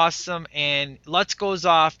so awesome. And Lutz goes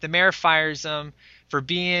off. The mayor fires him for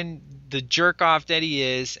being the jerk off that he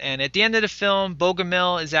is. And at the end of the film,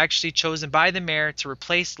 Bogomil is actually chosen by the mayor to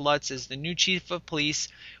replace Lutz as the new chief of police.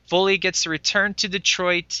 Foley gets to return to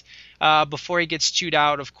Detroit before he gets chewed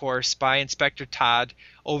out, of course, by Inspector Todd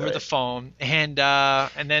over the phone. And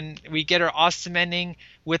then we get our awesome ending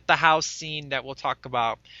with the house scene that we'll talk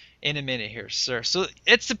about in a minute here, sir. So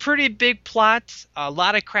it's a pretty big plot. A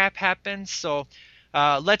lot of crap happens. So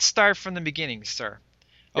let's start from the beginning, sir.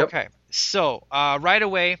 Yep. Okay. So right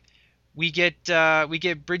away, we get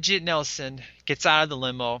Bridget Nelson gets out of the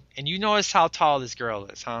limo, and you notice how tall this girl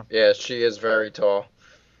is, huh? Yeah, she is very tall.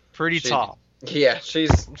 Pretty tall. Yeah,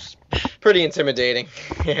 she's pretty intimidating.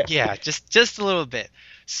 Yeah, just a little bit.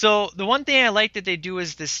 So the one thing I like that they do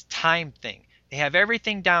is this time thing. They have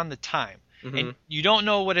everything down to time, and you don't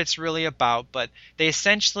know what it's really about, but they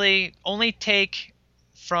essentially only take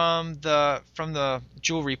from the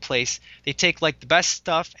jewelry place, they take like the best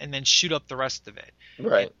stuff and then shoot up the rest of it.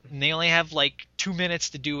 Right. And they only have like 2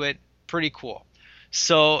 minutes to do it. Pretty cool.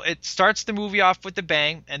 So it starts the movie off with a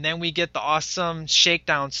bang, and then we get the awesome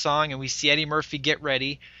Shakedown song, and we see Eddie Murphy get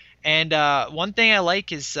ready. And one thing I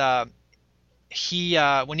like is he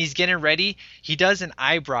when he's getting ready, he does an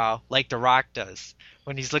eyebrow like The Rock does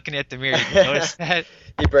when he's looking at the mirror. You notice that?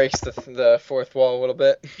 He breaks the fourth wall a little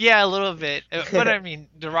bit. Yeah, a little bit. But I mean,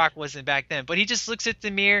 The Rock wasn't back then. But he just looks at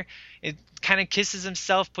the mirror, it kind of kisses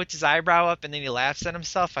himself, puts his eyebrow up, and then he laughs at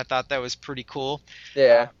himself. I thought that was pretty cool.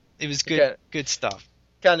 Yeah. It was good stuff.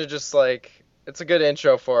 Kind of just like, it's a good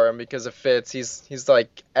intro for him because it fits. He's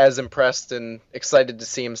like as impressed and excited to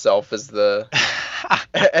see himself as the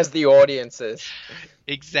as the audience is.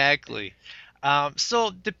 Exactly.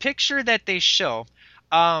 So the picture that they show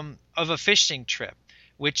of a fishing trip,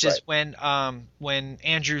 which is when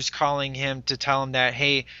Andrew's calling him to tell him that,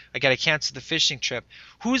 hey, I got to cancel the fishing trip.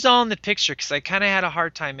 Who's all in the picture? Because I kind of had a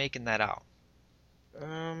hard time making that out.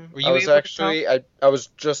 I was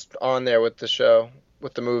just on there with the show,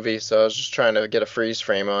 with the movie, so I was just trying to get a freeze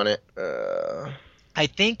frame on it. I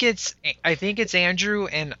think it's Andrew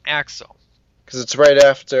and Axel. Because it's right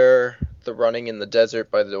after the running in the desert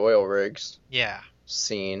by the oil rigs. Yeah.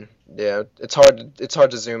 Scene. Yeah, it's hard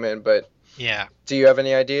to zoom in, but yeah. Do you have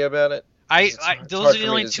any idea about it? Those are the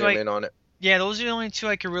only two Yeah, those are the only two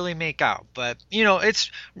I could really make out. But,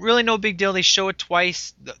 it's really no big deal. They show it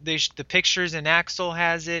twice. The pictures, and Axel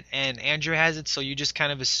has it, and Andrew has it, so you just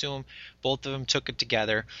kind of assume both of them took it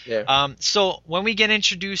together. Yeah. So when we get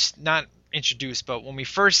but when we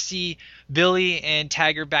first see Billy and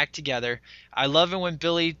Taggart back together, I love it when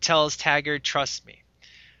Billy tells Taggart, trust me.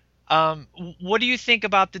 What do you think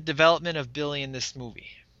about the development of Billy in this movie?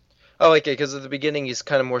 I like it because at the beginning he's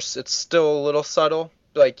kind of more, it's still a little subtle.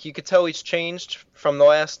 Like, you could tell he's changed from the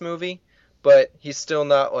last movie, but he's still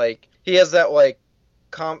not, like, he has that, like,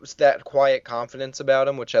 that quiet confidence about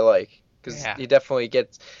him, which I like. Because he definitely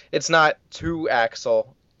gets, it's not too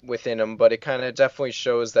Axel within him, but it kind of definitely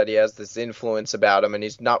shows that he has this influence about him, and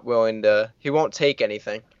he's not willing to, he won't take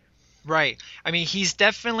anything. Right. I mean, he's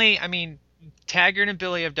definitely, Taggart and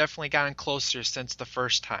Billy have definitely gotten closer since the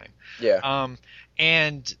first time. Yeah.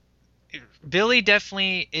 And Billy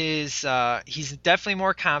definitely is he's definitely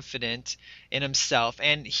more confident in himself,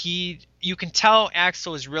 and you can tell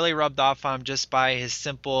Axel is really rubbed off on him just by his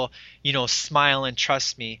simple, smile and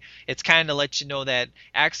trust me. It's kind of let you know that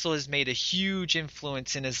Axel has made a huge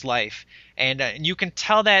influence in his life, and you can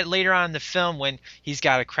tell that later on in the film when he's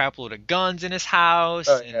got a crap load of guns in his house.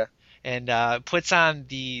 And puts on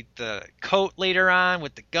the coat later on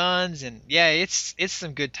with the guns, and it's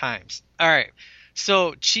some good times. All right.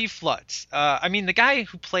 So Chief Lutz, the guy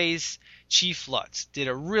who plays Chief Lutz did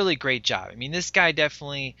a really great job. I mean, this guy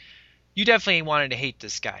you definitely wanted to hate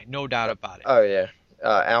this guy, no doubt about it. Oh yeah,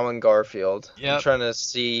 Alan Garfield. Yep. I'm trying to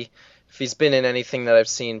see if he's been in anything that I've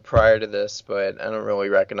seen prior to this, but I don't really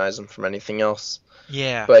recognize him from anything else.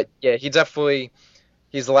 Yeah. But yeah,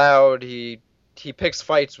 he's loud. He picks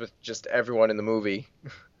fights with just everyone in the movie.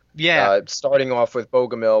 Yeah. Starting off with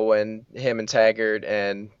Bogomil when him and Taggart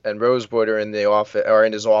and Rosewood are in the office or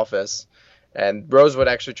in his office, and Rosewood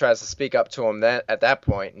actually tries to speak up to him at that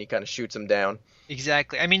point, and he kind of shoots him down.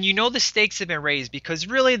 Exactly. I mean, the stakes have been raised because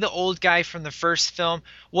really the old guy from the first film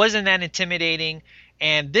wasn't that intimidating,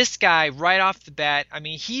 and this guy right off the bat, I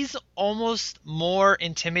mean, he's almost more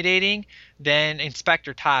intimidating than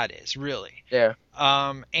Inspector Todd is, really. Yeah.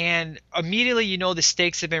 And immediately the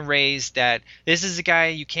stakes have been raised that this is a guy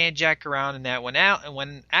you can't jack around, and that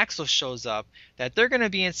when Axel shows up, that they're going to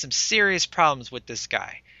be in some serious problems with this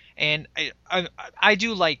guy. And I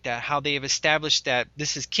do like that, how they have established that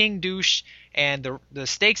this is King Douche, and the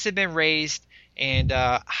stakes have been raised, and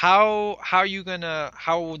how are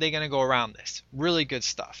they gonna go around this? Really good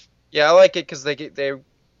stuff. Yeah, I like it because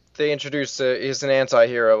they introduce he's an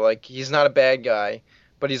anti-hero. Like, he's not a bad guy,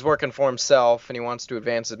 but he's working for himself and he wants to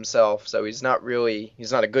advance himself. So he's not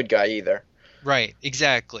a good guy either. Right,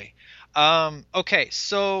 exactly. Okay,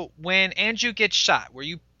 so when Andrew gets shot, were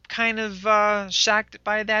you kind of shocked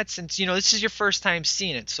by that, since this is your first time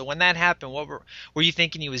seeing it? So when that happened, what were you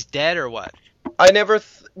thinking, he was dead or what? I never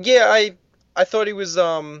I thought he was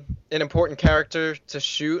an important character to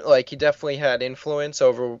shoot. Like, he definitely had influence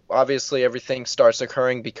over, obviously everything starts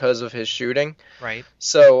occurring because of his shooting. Right.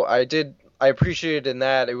 So I appreciated in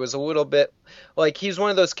that. It was a little bit like, he's one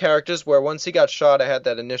of those characters where once he got shot, I had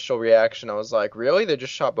that initial reaction. I was like, really? They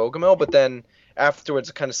just shot Bogomil? But then afterwards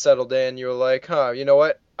it kind of settled in. You were like, you know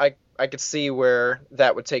what? I could see where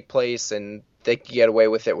that would take place and they could get away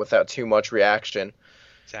with it without too much reaction.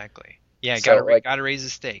 Exactly. Yeah, So, gotta raise the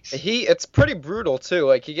stakes. It's pretty brutal too.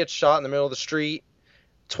 Like, he gets shot in the middle of the street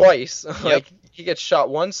twice. Yep. Like, he gets shot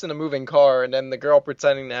once in a moving car, and then the girl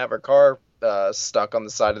pretending to have her car stuck on the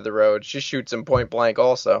side of the road, she shoots him point blank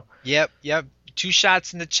also. Yep. 2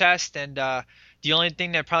 shots in the chest, and the only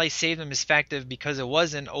thing that probably saved him is fact of, because it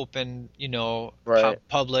wasn't open, Right.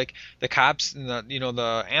 public, the cops and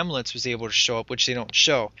the ambulance was able to show up, which they don't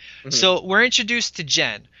show. Mm-hmm. So we're introduced to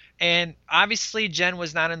Jen, and obviously Jen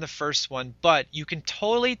was not in the first one, but you can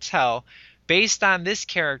totally tell based on this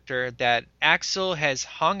character that Axel has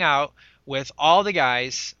hung out with all the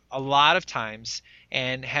guys a lot of times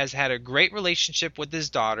and has had a great relationship with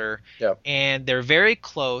his daughter. Yeah. And they're very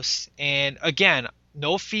close, and again,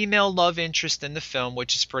 no female love interest in the film,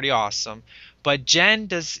 which is pretty awesome. But Jen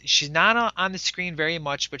she's not on the screen very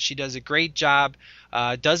much, but she does a great job,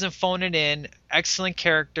 doesn't phone it in, excellent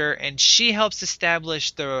character, and she helps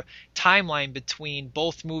establish the timeline between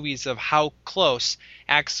both movies of how close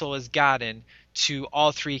Axel has gotten to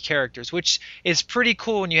all 3 characters, which is pretty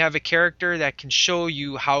cool when you have a character that can show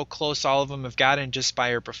you how close all of them have gotten just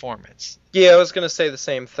by her performance. Yeah, I was going to say the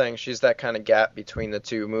same thing. She's that kind of gap between the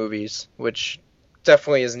 2 movies, which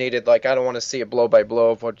definitely is needed. Like, I don't want to see a blow by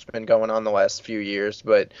blow of what's been going on the last few years,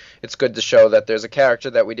 but it's good to show that there's a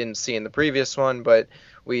character that we didn't see in the previous one, but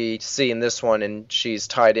we see in this one, and she's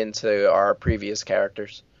tied into our previous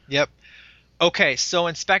characters. Yep. Okay, so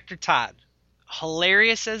Inspector Todd,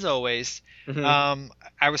 hilarious as always. Mm-hmm.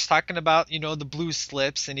 I was talking about, the blue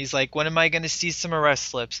slips, and he's like, when am I going to see some arrest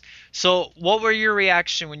slips? So what were your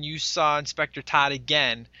reaction when you saw Inspector Todd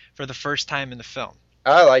again for the first time in the film?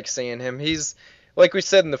 I like seeing him. He's, like we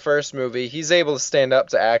said in the first movie, he's able to stand up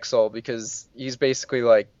to Axel because he's basically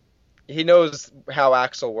like, he knows how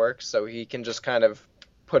Axel works, so he can just kind of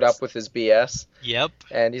put up with his BS. Yep.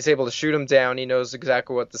 And he's able to shoot him down. He knows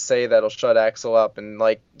exactly what to say that'll shut Axel up. And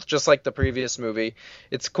like, just like the previous movie,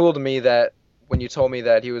 it's cool to me that when you told me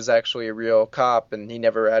that he was actually a real cop and he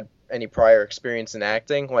never had any prior experience in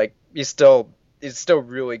acting, like, he's still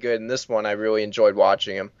really good in this one. I really enjoyed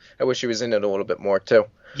watching him. I wish he was in it a little bit more too.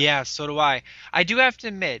 Yeah, so do I. I do have to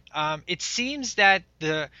admit, it seems that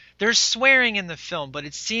there's swearing in the film, but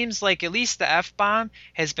it seems like at least the F-bomb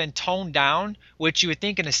has been toned down, which you would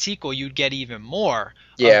think in a sequel you'd get even more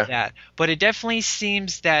of that. But it definitely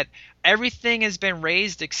seems that everything has been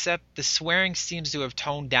raised except the swearing seems to have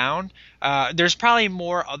toned down. There's probably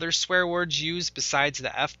more other swear words used besides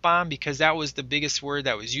the F-bomb because that was the biggest word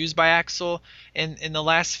that was used by Axel in the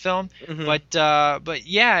last film. But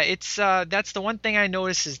yeah, it's that's the one thing I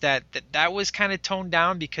noticed is that was kind of toned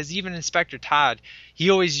down because even Inspector Todd, he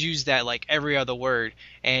always used that like every other word,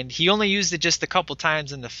 and he only used it just a couple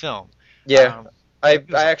times in the film. Yeah, I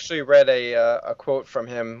actually read a quote from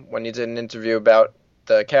him when he did an interview about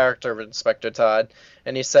the character of Inspector Todd,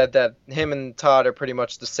 and he said that him and Todd are pretty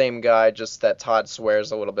much the same guy, just that Todd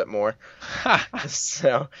swears a little bit more.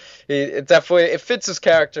 So it definitely fits his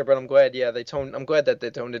character, but I'm glad that they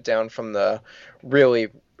toned it down from the really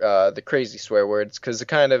the crazy swear words, because it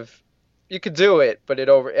kind of, you could do it, but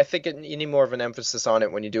I think you need more of an emphasis on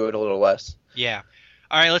it when you do it a little less. Yeah.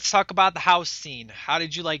 All right, let's talk about the house scene. How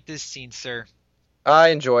did you like this scene, sir? I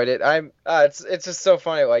enjoyed it. It's just so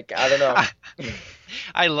funny. Like, I don't know.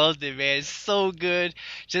 I loved it, man. It's so good.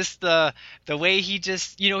 Just the way he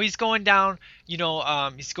just, he's going down,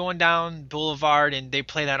 he's going down Boulevard, and they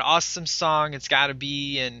play that awesome song, It's Gotta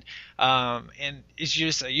Be, and it's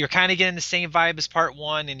just, you're kind of getting the same vibe as part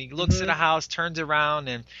one, and he looks at a house, turns around,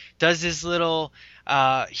 and does his little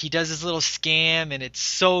scam, and it's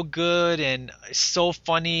so good and so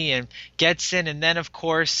funny, and gets in, and then of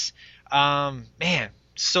course, man,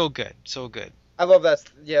 so good. I love that.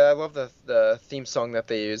 Yeah, I love the theme song that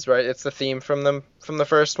they use. Right, it's the theme from the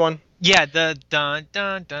first one. Yeah, the dun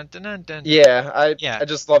dun dun dun dun dun. Yeah, I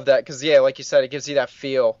just love that because like you said, it gives you that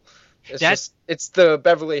feel. It's the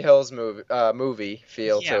Beverly Hills movie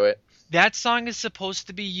feel to it. That song is supposed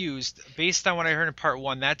to be used, based on what I heard in part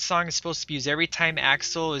one, that song is supposed to be used every time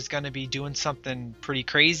Axel is going to be doing something pretty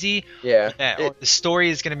crazy. Yeah. Or the story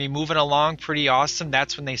is going to be moving along pretty awesome.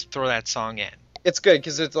 That's when they throw that song in. It's good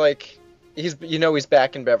because it's like, he's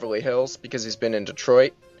back in Beverly Hills because he's been in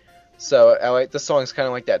Detroit. So I like the song's kind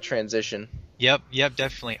of like that transition. Yep,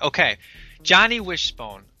 definitely. Okay, Johnny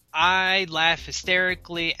Wishbone. I laugh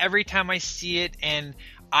hysterically every time I see it, and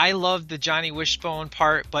I love the Johnny Wishbone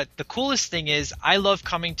part, but the coolest thing is I love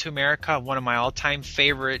Coming to America, one of my all-time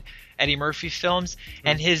favorite Eddie Murphy films,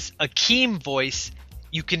 and his Akeem voice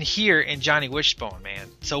you can hear in Johnny Wishbone, man.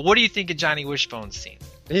 So what do you think of Johnny Wishbone's scene?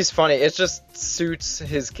 He's funny. It just suits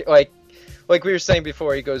his, like we were saying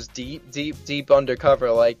before, he goes deep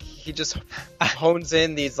undercover. Like, he just hones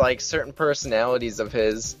in these, like, certain personalities of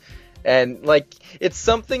his. And, like, it's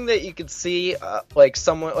something that you could see, like,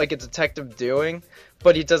 someone, like a detective doing,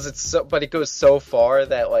 but he does it but it goes so far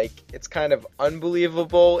that, like, it's kind of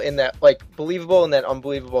unbelievable in that, like, believable in that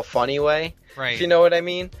unbelievable funny way. Right. If you know what I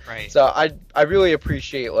mean? Right. So I really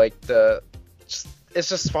appreciate, like, it's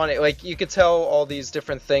just funny. Like, you could tell all these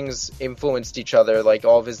different things influenced each other, like,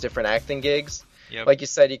 all of his different acting gigs. Yep. Like you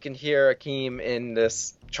said, you can hear Akeem in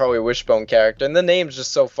this Charlie Wishbone character, and the name's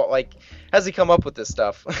just so fun. Like, how's he come up with this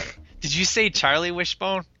stuff? Did you say Charlie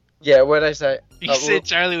Wishbone? Yeah, what did I say? You said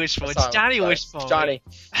Charlie Wishbone. It's Johnny Wishbone. It's Johnny.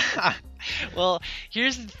 Well,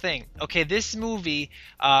 here's the thing. Okay, this movie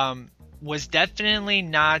was definitely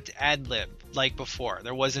not ad-lib like before.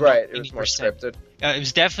 There wasn't right. It was more scripted. It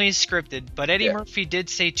was definitely scripted, but Eddie Murphy did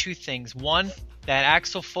say two things. One, that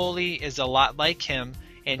Axel Foley is a lot like him,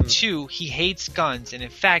 and two, he hates guns. And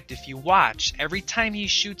in fact, if you watch, every time he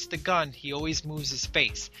shoots the gun, he always moves his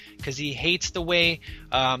face because he hates the way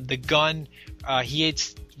the gun. He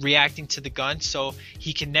hates reacting to the gun, so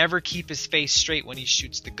he can never keep his face straight when he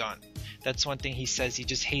shoots the gun. That's one thing he says. He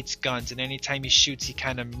just hates guns, and anytime he shoots, he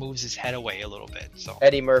kind of moves his head away a little bit. So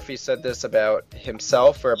Eddie Murphy said this about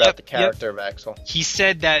himself or about the character of Axel? He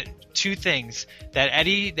said that two things: that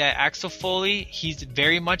Axel Foley, he's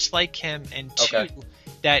very much like him, and two,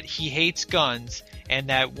 that he hates guns, and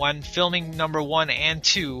that when filming number 1 and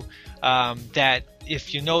 2, that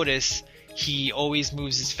if you notice, he always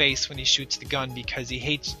moves his face when he shoots the gun because he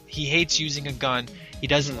hates using a gun. He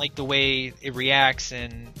doesn't like the way it reacts,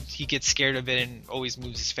 and he gets scared of it and always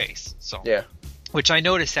moves his face. So yeah, which I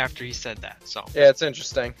noticed after he said that. So yeah, it's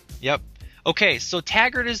interesting. Yep. Okay, so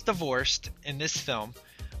Taggart is divorced in this film.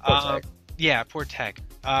 Poor Tag. Yeah, poor Tag.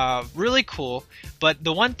 Really cool. But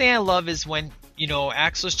the one thing I love is when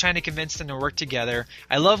Axel's trying to convince them to work together.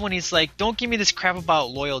 I love when he's like, "Don't give me this crap about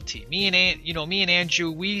loyalty. Me and Andrew,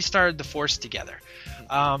 we started the force together."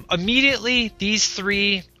 Immediately, these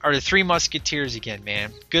three are the Three Musketeers again,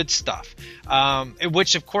 man. Good stuff.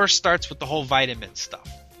 Which of course starts with the whole vitamin stuff.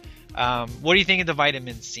 What do you think of the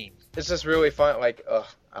vitamin scene? It's just really fun. Like,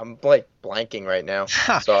 I'm like blanking right now.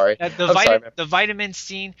 Sorry. The vitamin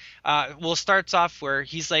scene starts off where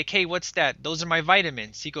he's like, hey, what's that? Those are my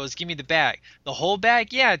vitamins. He goes, give me the bag. The whole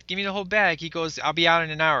bag? Yeah, give me the whole bag. He goes, I'll be out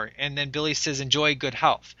in an hour. And then Billy says, enjoy good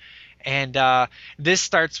health. And this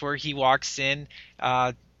starts where he walks in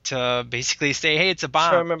to basically say, hey, it's a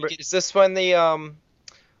bomb. I remember. Is this when the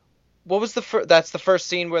what was that's the first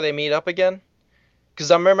scene where they meet up again? Because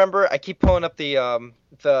I keep pulling up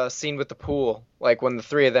the scene with the pool, like when the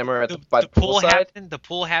three of them are by the pool side. The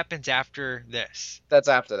pool happens after this. That's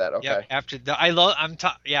after that, okay. Yep, after I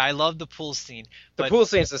love the pool scene. The pool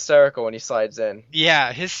scene's hysterical when he slides in.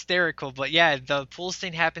 Yeah, hysterical. But yeah, the pool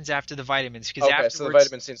scene happens after the vitamins. Okay, so the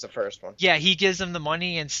vitamin scene's the first one. Yeah, he gives him the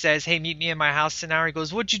money and says, hey, meet me in my house in an hour. He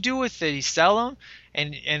goes, what'd you do with it? He sell them?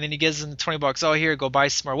 And then he gives him the $20. Oh, here, go buy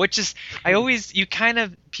some more. Which is,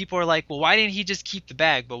 people are like, well, why didn't he just keep the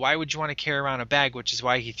bag? But why would you want to carry around a bag? Which is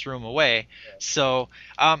why he threw them away. Yeah. So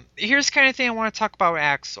here's the kind of thing I want to talk about with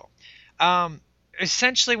Axel.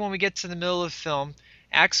 Essentially, when we get to the middle of the film,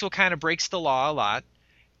 Axel kind of breaks the law a lot.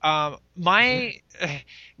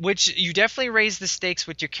 Which you definitely raise the stakes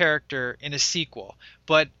with your character in a sequel,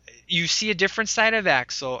 but you see a different side of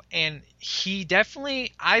Axel, and he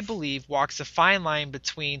definitely, I believe, walks a fine line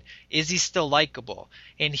between is he still likable?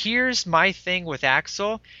 And here's my thing with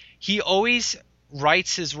Axel. He always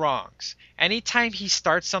rights his wrongs. Anytime he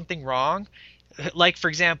starts something wrong, like for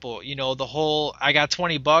example, the whole I got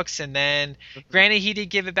 $20 and then granted he did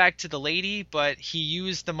give it back to the lady, but he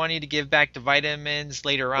used the money to give back the vitamins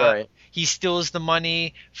later on. Right. He steals the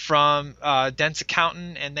money from Dent's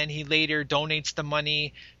accountant, and then he later donates the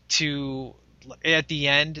money to at the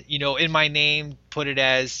end, in my name, put it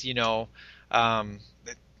as,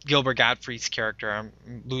 Gilbert Gottfried's character. I'm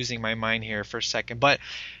losing my mind here for a second, but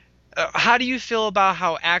how do you feel about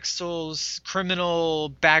how Axel's criminal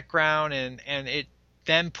background and it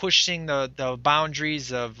them pushing the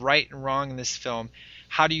boundaries of right and wrong in this film?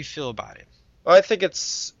 How do you feel about it? Well, I think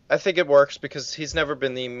it works because he's never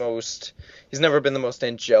been the most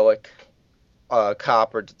angelic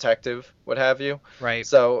cop or detective, what have you. Right.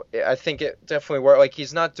 So I think it definitely works. Like,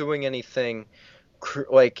 he's not doing anything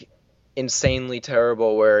like insanely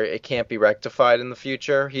terrible where it can't be rectified in the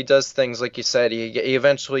future. He does things like you said. He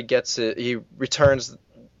eventually gets it. He returns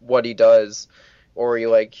what he does, or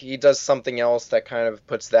he does something else that kind of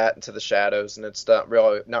puts that into the shadows, and it's not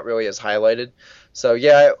really as highlighted. So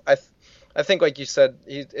yeah, I think like you said,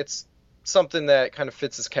 it's something that kind of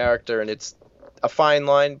fits his character, and it's a fine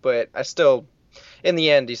line. But in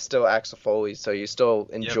the end, he's still Axel Foley, so you still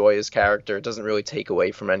enjoy his character. It doesn't really take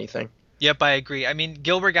away from anything. Yep, I agree. I mean,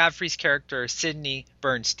 Gilbert Gottfried's character is Sidney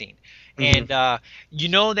Bernstein. Mm-hmm.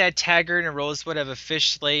 And that Taggart and Rosewood have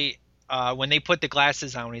officially, when they put the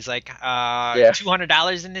glasses on, he's like,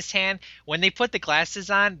 $200 in his hand. When they put the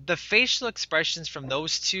glasses on, the facial expressions from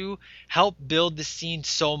those two help build the scene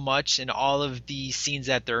so much in all of the scenes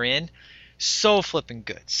that they're in. So flipping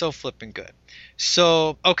good.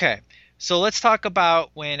 So, okay. So let's talk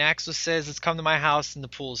about when Axel says, let's come to my house in the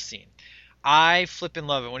pool scene. I flipping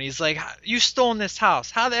love it when he's like, you stolen this house.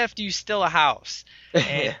 How the F do you steal a house?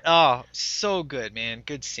 And, oh, so good, man.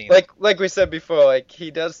 Good scene. Like we said before, he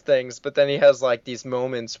does things, but then he has these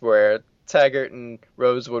moments where Taggart and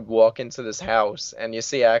Rosewood walk into this house, and you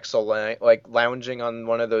see Axel lounging on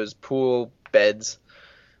one of those pool beds,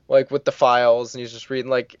 with the files, and he's just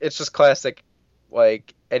reading. It's just classic,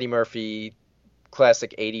 Eddie Murphy,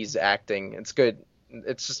 classic 80s acting. It's good.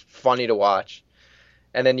 It's just funny to watch.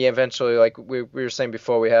 And then you eventually, we were saying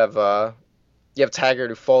before, you have Taggart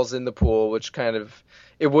who falls in the pool, which kind of,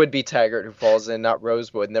 it would be Taggart who falls in, not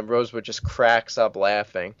Rosewood, and then Rosewood just cracks up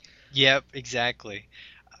laughing. Yep, exactly.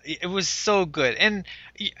 It was so good. And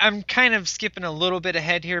I'm kind of skipping a little bit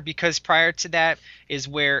ahead here because prior to that is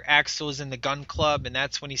where Axel's in the gun club, and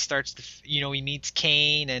that's when he starts to, he meets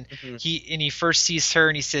Kane, and he first sees her,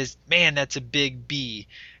 and he says, man, that's a big B.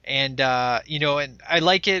 And and I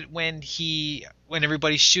like it when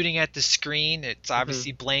everybody's shooting at the screen, it's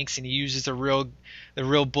obviously blanks, and he uses the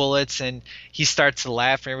real bullets, and he starts to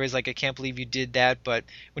laugh, and everybody's like, I can't believe you did that. But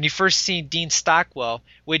when you first see Dean Stockwell,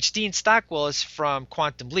 which Dean Stockwell is from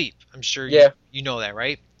Quantum Leap, I'm sure you know that,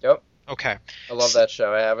 right? Yep. Okay. I love that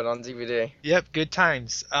show. I have it on DVD. Yep, good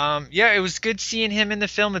times. It was good seeing him in the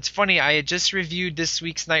film. It's funny, I had just reviewed this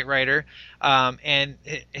week's Knight Rider, and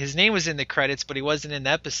his name was in the credits, but he wasn't in the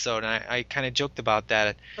episode, and I kind of joked about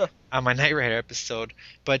that on my Knight Rider episode.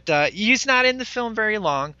 But he's not in the film very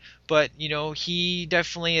long, but, he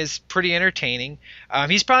definitely is pretty entertaining.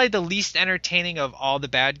 He's probably the least entertaining of all the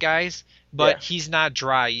bad guys, but he's not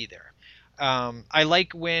dry either. I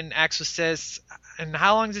like when Axel says, "And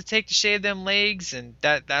how long does it take to shave them legs?" And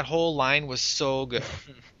that whole line was so good.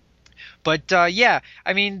 But yeah,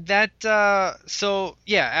 I mean so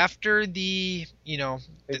yeah, after the we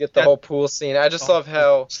get the whole pool scene. I just love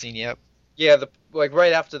how scene. Yep. Yeah,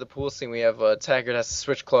 right after the pool scene, we have Taggart has to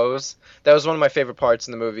switch clothes. That was one of my favorite parts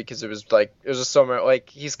in the movie because it was just so much, like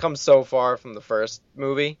he's come so far from the first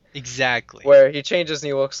movie. Exactly. Where he changes and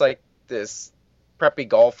he looks like this preppy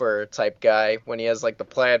golfer type guy when he has like the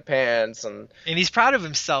plaid pants and he's proud of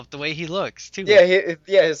himself the way he looks too. Yeah,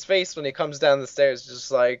 his face when he comes down the stairs just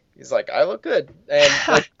like he's like, I look good. And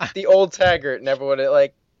like the old Taggart never would have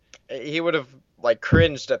he would have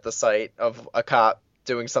cringed at the sight of a cop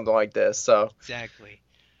doing something like this. So exactly.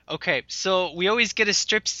 Okay, so we always get a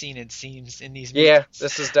strip scene, it seems, in these movies. Yeah,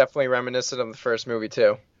 this is definitely reminiscent of the first movie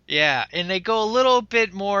too. Yeah, and they go a little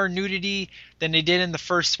bit more nudity than they did in the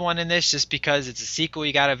first one in this, just because it's a sequel,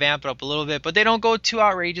 you gotta vamp it up a little bit, but they don't go too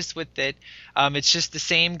outrageous with it. It's just the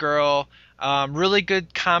same girl. Really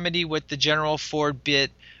good comedy with the General Ford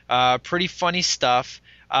bit. Pretty funny stuff.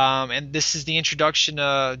 And this is the introduction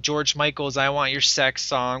to George Michael's "I Want Your Sex"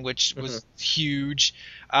 song, which was huge.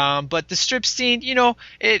 But the strip scene,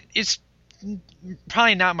 it's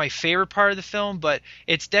probably not my favorite part of the film, but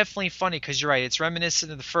it's definitely funny because you're right. It's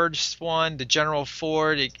reminiscent of the first one, the General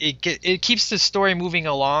Ford. It keeps the story moving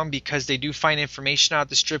along because they do find information out at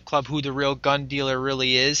the strip club who the real gun dealer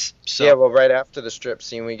really is. So. Yeah, well, right after the strip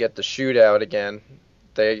scene, we get the shootout again.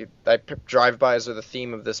 Drive-bys are the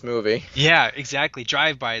theme of this movie. Yeah, exactly.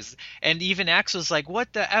 Drive-bys. And even Axel's like,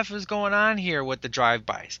 what the F is going on here with the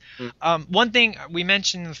drive-bys? One thing we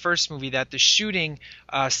mentioned in the first movie, that the shooting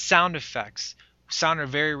sound effects sounded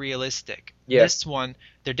very realistic. Yeah. This one,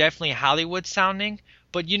 they're definitely Hollywood sounding.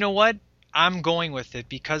 But you know what? I'm going with it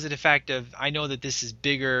because of the fact of I know that this is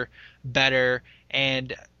bigger, better,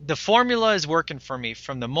 and the formula is working for me.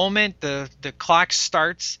 From the moment the clock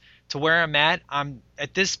starts to where I'm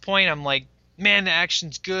at this point I'm like, man, the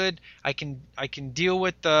action's good. I can deal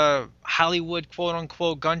with the Hollywood quote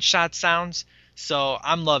unquote gunshot sounds. So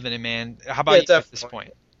I'm loving it, man. How about you definitely. At this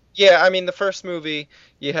point? Yeah, I mean the first movie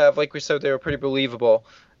you have, like we said, they were pretty believable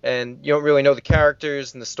and you don't really know the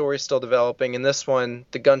characters and the story's still developing. In this one,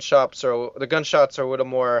 the gunshots are a little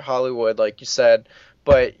more Hollywood, like you said.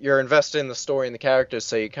 But you're invested in the story and the characters,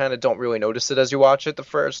 so you kind of don't really notice it as you watch it the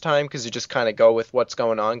first time because you just kind of go with what's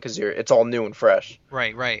going on because it's all new and fresh.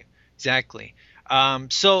 Right, exactly.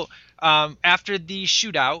 So after the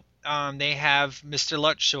shootout, they have Mr.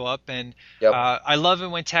 Lutz show up, and I love it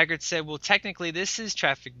when Taggart said, well, technically this is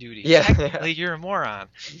traffic duty. Yeah. Technically you're a moron.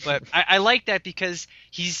 But I like that because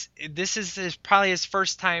this is probably his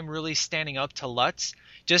first time really standing up to Lutz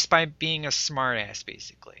just by being a smartass,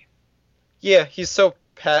 basically. Yeah, he's so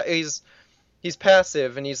he's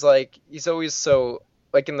passive, and he's always so,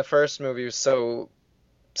 like in the first movie, he was so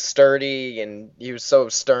sturdy and he was so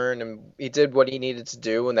stern and he did what he needed to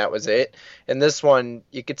do and that was it. In this one,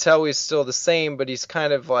 you could tell he's still the same, but he's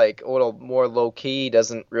kind of like a little more low key. He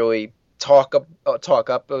doesn't really talk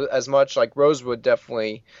up as much. Like Rosewood,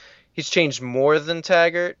 definitely, he's changed more than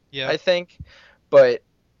Taggart, I think, but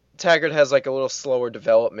Taggart has like a little slower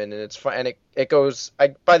development, and it's fun. And it goes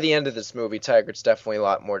by the end of this movie, Taggart's definitely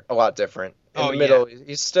a lot different. In the middle,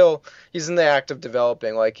 he's in the act of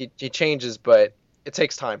developing. Like he changes, but it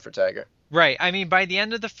takes time for Taggart. Right. I mean, by the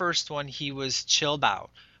end of the first one, he was chilled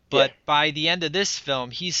out. But by the end of this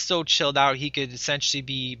film, he's so chilled out he could essentially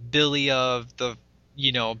be Billy of the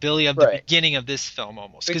beginning of this film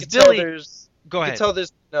almost. Because Billy, go ahead. You could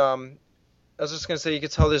tell I was just gonna say you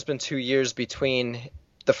could tell there's been 2 years between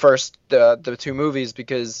the two movies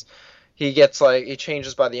because he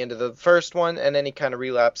changes by the end of the first one and then he kind of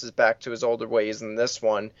relapses back to his older ways in this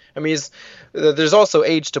one. I mean, there's also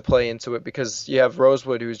age to play into it because you have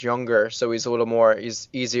Rosewood who's younger, so he's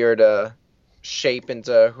easier to shape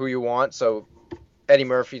into who you want. So Eddie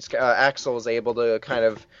Murphy's Axel is able to kind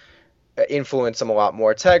of influence him a lot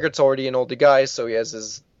more. Taggart's already an older guy, so he has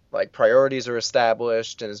his priorities are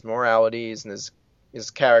established and his moralities and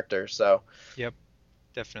his character. So yep.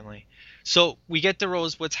 Definitely. So we get to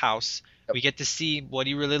Rosewood's house. Yep. We get to see what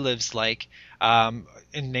he really lives like. And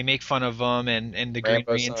they make fun of him and the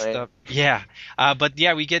greenery and stuff. Yeah. But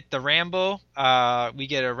yeah, we get the Rambo. We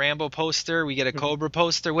get a Rambo poster. We get a Cobra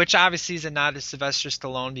poster, which obviously is a nod to Sylvester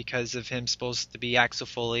Stallone because of him supposed to be Axel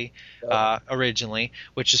Foley originally,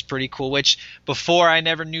 which is pretty cool. Which before I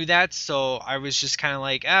never knew that, so I was just kind of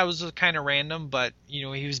like, it was kind of random, but he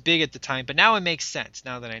was big at the time. But now it makes sense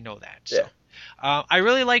now that I know that. So. Yeah. I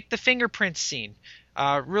really like the fingerprint scene.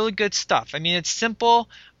 Really good stuff. I mean, it's simple,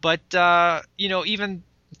 but even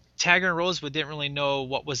Taggart and Rosewood didn't really know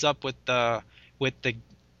what was up with the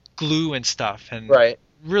glue and stuff, and Right.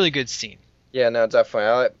 really good scene. Yeah, no,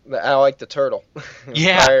 definitely. I like the turtle.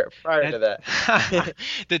 Yeah. prior to that.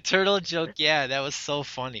 The turtle joke, yeah, that was so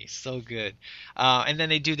funny, so good. And then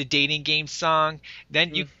they do the dating game song.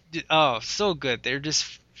 Then so good. They're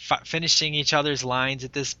just finishing each other's lines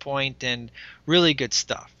at this point, and really good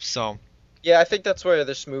stuff. So. Yeah, I think that's where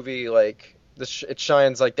this movie, like, it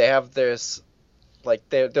shines. Like, they have this, like,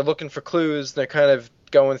 they're looking for clues. They're kind of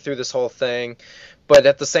going through this whole thing, but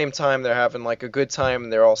at the same time, they're having, like, a good time,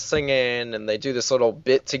 and they're all singing, and they do this little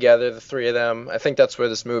bit together, the three of them. I think that's where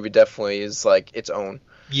this movie definitely is, like, its own.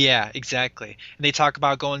 Yeah, exactly. And they talk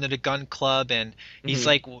about going to the gun club, and he's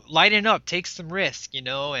like, lighten up, take some risk, you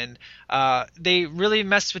know. And they really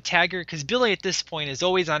mess with Taggart because Billy at this point is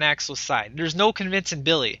always on Axel's side. There's no convincing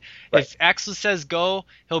Billy. Right. If Axel says go,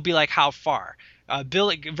 he'll be like, how far?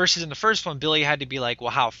 Billy versus in the first one, Billy had to be like, well,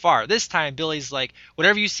 how far? This time, Billy's like,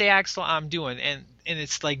 whatever you say, Axel, I'm doing. And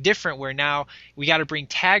it's like different where now we got to bring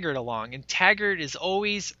Taggart along, and Taggart is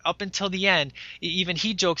always up until the end. Even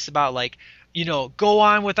he jokes about like, you know, go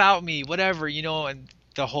on without me, whatever, you know, and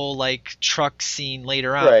the whole like truck scene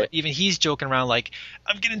later on. Right. But even he's joking around like,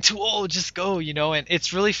 I'm getting too old, just go, you know. And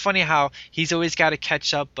it's really funny how he's always got to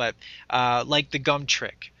catch up, but like the gum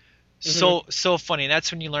trick. So funny. And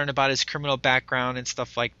that's when you learn about his criminal background and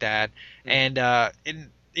stuff like that. And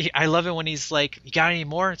I love it when he's like, you got any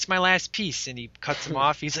more? It's my last piece. And he cuts him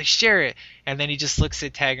off. He's like, share it. And then he just looks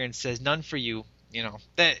at Taggart and says, none for you. You know,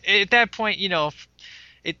 that at that point, you know,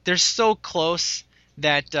 they're so close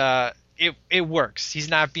that it works. He's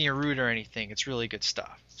not being rude or anything. It's really good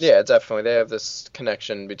stuff. Yeah, definitely. They have this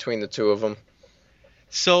connection between the two of them.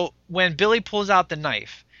 So when Billy pulls out the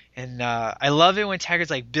knife, and I love it when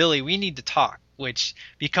Taggart's like, Billy, we need to talk, which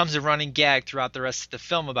becomes a running gag throughout the rest of the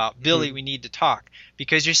film about Billy, we need to talk.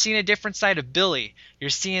 Because you're seeing a different side of Billy. You're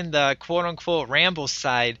seeing the quote-unquote Rambo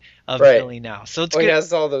side of Billy now. So it's good. He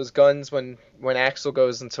has all those guns. When Axel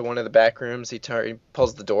goes into one of the back rooms, he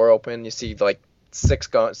pulls the door open. You see like 6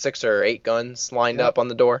 or 8 guns lined up on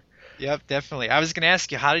the door. Yep, definitely. I was going to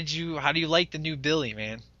ask you, how do you like the new Billy,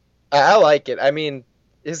 man? I like it. I mean,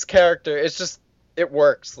 his character, it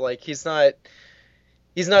works. Like, he's not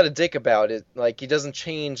a dick about it. Like, he doesn't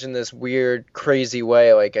change in this weird, crazy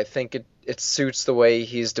way. Like, I think it suits the way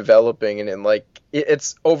he's developing, and like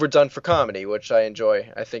it's overdone for comedy, which I enjoy.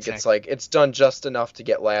 I think it's like it's done just enough to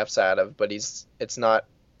get laughs out of, but it's not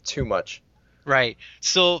too much. Right.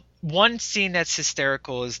 So one scene that's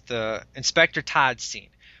hysterical is the Inspector Todd scene,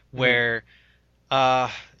 where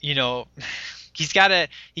you know, he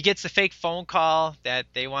gets a fake phone call that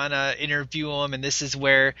they want to interview him, and this is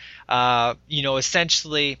where you know,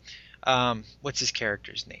 essentially what's his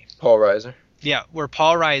character's name? Paul Reiser. Yeah, where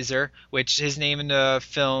Paul Reiser, which his name in the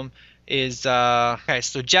film is okay,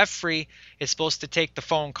 so Jeffrey is supposed to take the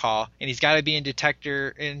phone call, and he's got to be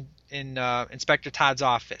in Inspector Todd's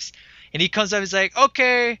office. And he comes up, he's like,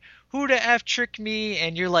 okay, who the F tricked me?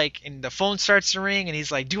 And you're like, and the phone starts to ring, and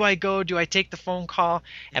he's like, do I go? Do I take the phone call?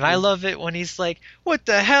 And I love it when he's like, what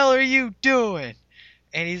the hell are you doing?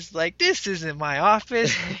 And he's like, this isn't my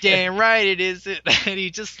office. Damn right it isn't. And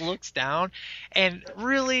he just looks down. And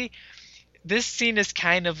really, this scene is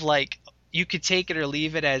kind of like, you could take it or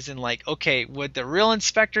leave it as in like, okay, would the real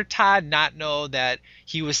Inspector Todd not know that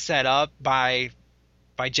he was set up by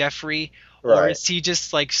Jeffrey? Right. Or is he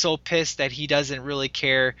just like so pissed that he doesn't really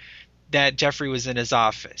care that Jeffrey was in his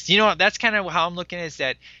office? You know, that's kind of how I'm looking at it, is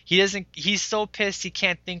that he's so pissed he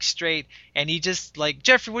can't think straight, and he just like,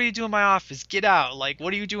 Jeffrey, what are you doing in my office? Get out. Like,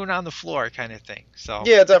 what are you doing on the floor, kind of thing. So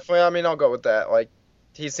yeah, definitely. I mean, I'll go with that. Like,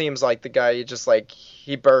 he seems like the guy,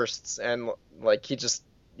 he bursts, and like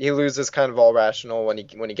he loses kind of all rational when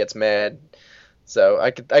he gets mad. So I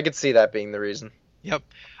could see that being the reason. Yep.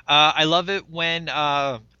 I love it when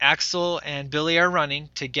Axel and Billy are running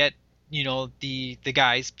to get, you know, the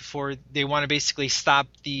guys before they want to basically stop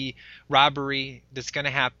the robbery that's going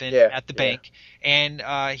to happen at the bank. And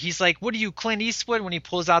he's like, what are you, Clint Eastwood? When he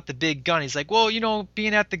pulls out the big gun, he's like, well, you know,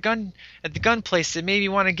 being at the gun place, it made me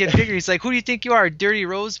want to get bigger. He's like, who do you think you are, Dirty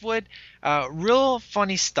Rosewood? Real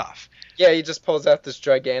funny stuff. Yeah, he just pulls out this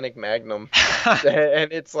gigantic Magnum,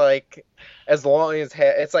 and it's like as long as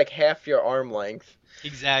it's like half your arm length.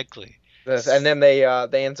 Exactly. And then they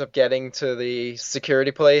end up getting to the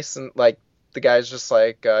security place, and like the guy's just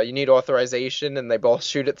like, you need authorization, and they both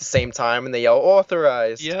shoot at the same time, and they yell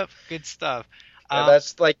authorized. Yep, good stuff.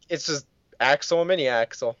 That's like, it's just Axel and Mini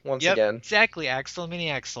Axel once again. Exactly, Axel and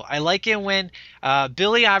Mini Axel. I like it when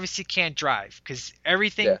Billy obviously can't drive, because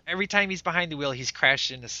every time he's behind the wheel, he's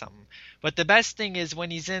crashed into something. But the best thing is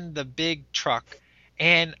when he's in the big truck,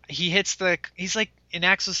 and he hits the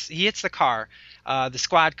car, the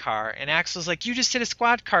squad car, and Axel's like, you just hit a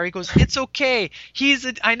squad car. He goes, it's okay.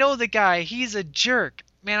 I know the guy. He's a jerk.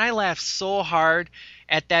 Man, I laughed so hard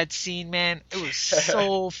at that scene, man. It was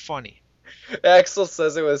so funny. Axel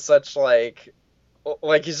says it was such like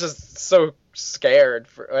he's just so scared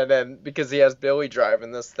and then because he has Billy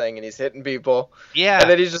driving this thing and he's hitting people. Yeah. And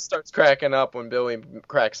then he just starts cracking up when Billy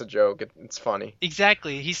cracks a joke. It's funny.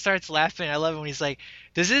 Exactly. He starts laughing. I love it when he's like,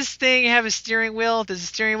 does this thing have a steering wheel? Does the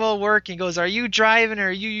steering wheel work? And he goes, are you driving or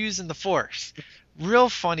are you using the force? Real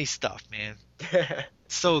funny stuff, man.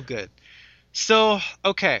 So good. So,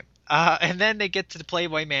 okay. And then they get to the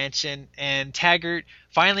Playboy Mansion, and Taggart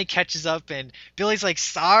finally catches up, and Billy's like,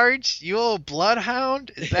 Sarge, you old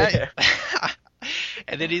bloodhound? Is that...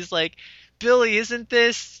 And then he's like, Billy, isn't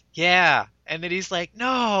this? Yeah. And then he's like,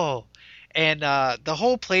 no. And the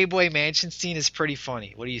whole Playboy Mansion scene is pretty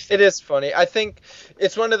funny. What do you think? It is funny. I think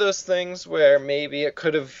it's one of those things where maybe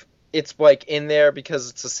it's like in there because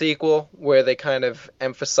it's a sequel, where they kind of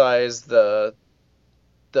emphasize the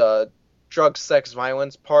drug, sex,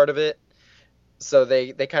 violence part of it. So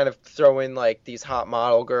they kind of throw in like these hot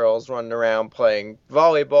model girls running around playing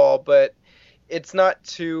volleyball, but it's not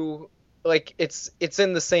too like it's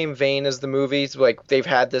in the same vein as the movies. Like they've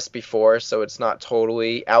had this before, so it's not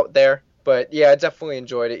totally out there. But yeah, I definitely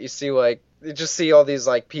enjoyed it. You just see all these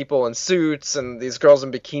like people in suits and these girls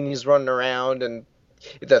in bikinis running around, and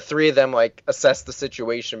the three of them like assess the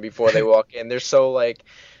situation before they walk in. They're so like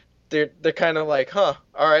they're kind of like, huh,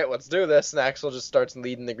 all right, let's do this. And Axel just starts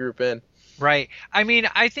leading the group in. Right. I mean,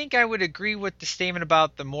 I think I would agree with the statement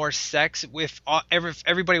about the more sex if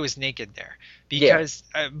everybody was naked there. Because,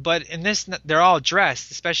 but in this, they're all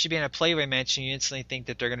dressed, especially being a Playboy Mansion, you instantly think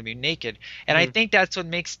that they're going to be naked. And I think that's what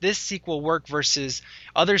makes this sequel work versus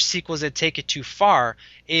other sequels that take it too far,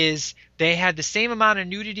 is they had the same amount of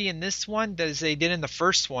nudity in this one as they did in the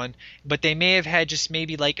first one, but they may have had just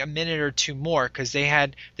maybe like a minute or two more because they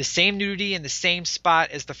had the same nudity in the same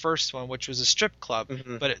spot as the first one, which was a strip club.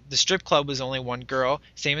 But the strip club was only one girl,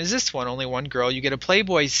 same as this one, only one girl. You get a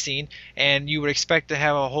Playboy scene, and you would expect to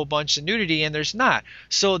have a whole bunch of nudity, and there's not.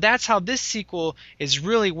 So that's how this sequel is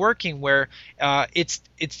really working, where it's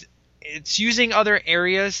using other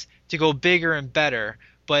areas to go bigger and better,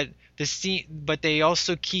 but they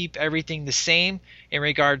also keep everything the same in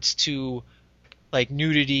regards to like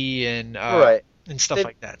nudity and and stuff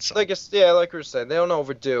like that. So like we were saying, they don't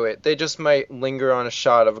overdo it. They just might linger on a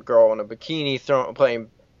shot of a girl in a bikini playing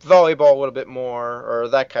volleyball a little bit more, or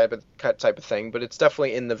that type of thing. But it's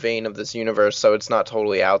definitely in the vein of this universe, so it's not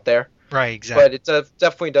totally out there. Right, exactly. But it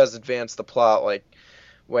definitely does advance the plot, like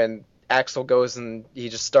when Axel goes and he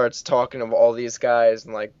just starts talking of all these guys,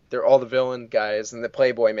 and like they're all the villain guys in the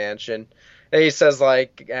Playboy Mansion. And he says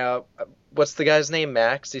like, what's the guy's name?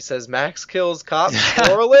 Max. He says Max kills cops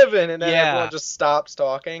for a living, and then everyone just stops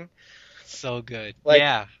talking. So good.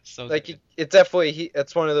 So good. It definitely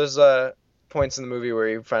it's one of those points in the movie where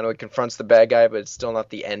he finally confronts the bad guy, but it's still not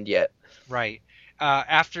the end yet. Right.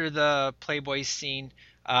 After the Playboy scene,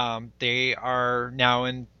 they are now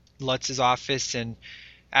in Lutz's office, and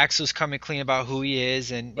Axel's coming clean about who he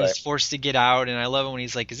is, and he's forced to get out. And I love it when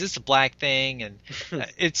he's like, "Is this a black thing?" And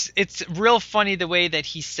it's real funny the way that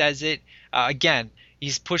he says it. Again,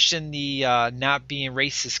 he's pushing the not being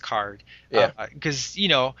racist card. Because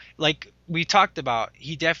like we talked about,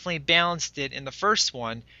 he definitely balanced it in the first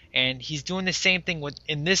one, and he's doing the same thing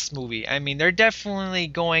in this movie. I mean, they're definitely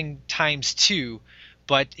going ×2.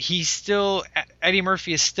 But Eddie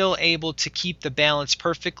Murphy is still able to keep the balance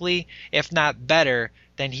perfectly, if not better,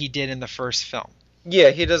 than he did in the first film. Yeah,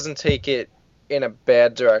 he doesn't take it in a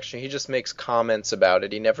bad direction. He just makes comments about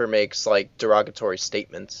it. He never makes like derogatory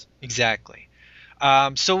statements. Exactly.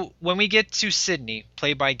 So when we get to Sidney,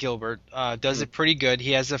 played by Gilbert, does it pretty good.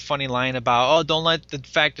 He has a funny line about, don't let the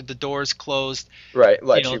fact that the door is closed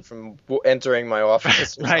you from entering my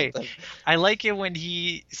office or something. I like it when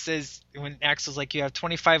he says, when Axel's like, you have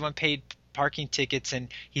 25 unpaid parking tickets, and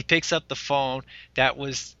he picks up the phone that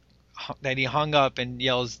he hung up and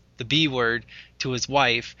yells the B word to his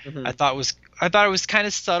wife. I thought it was kind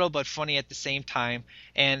of subtle but funny at the same time.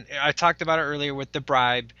 And I talked about it earlier with the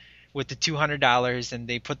bribe, with the $200, and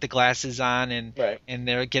they put the glasses on and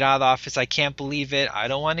they get out of the office. I can't believe it. I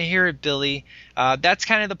don't want to hear it, Billy. That's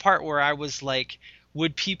kind of the part where I was like,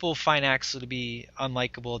 would people find Axel to be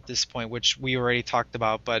unlikable at this point, which we already talked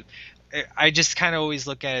about. But I just kind of always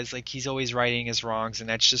look at it as like he's always righting his wrongs, and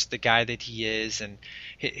that's just the guy that he is. And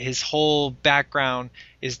his whole background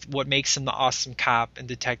is what makes him the awesome cop and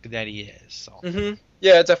detective that he is. So.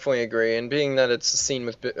 Yeah, I definitely agree. And being that it's a scene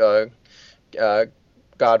with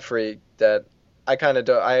Godfrey that I kind of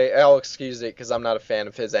do. I'll excuse it because I'm not a fan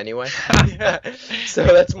of his anyway. So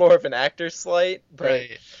that's more of an actor's slight. But,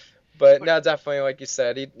 Right. But no, definitely, like you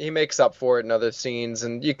said, he makes up for it in other scenes,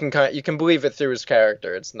 and you can believe it through his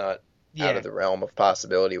character. It's not out of the realm of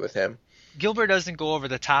possibility with him. Gilbert doesn't go over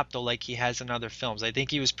the top though, like he has in other films. I think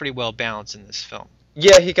he was pretty well balanced in this film.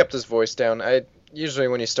 Yeah, he kept his voice down. Usually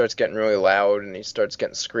when he starts getting really loud and he starts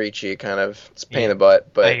getting screechy, it's a pain in the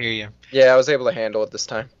butt. But I hear you. Yeah, I was able to handle it this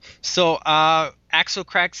time. So Axel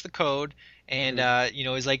cracks the code, and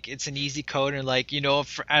he's like, it's an easy code, and like,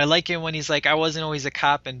 I like it when he's like, I wasn't always a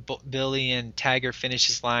cop, and Billy and Taggart finish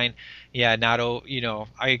his line, yeah,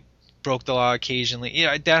 I broke the law occasionally.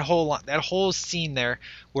 That whole scene there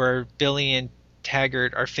where Billy and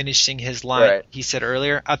Taggart are finishing his line he said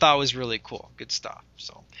earlier, I thought was really cool. Good stuff.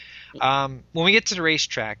 So when we get to the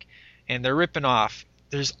racetrack and they're ripping off,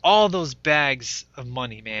 there's all those bags of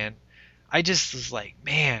money, man. I just was like,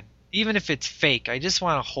 man, even if it's fake, I just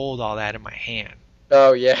want to hold all that in my hand.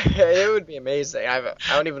 Oh yeah, it would be amazing. I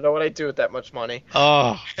don't even know what I'd do with that much money.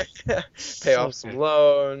 Oh, pay off some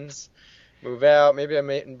loans, move out. Maybe I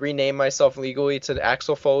may rename myself legally to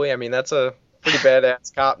Axel Foley. I mean, that's a pretty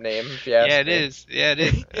badass cop name, if you ask me. It is. Yeah, it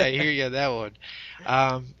is. I hear you on that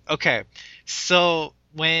one. Okay, so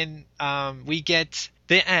when we get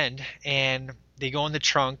the end and they go in the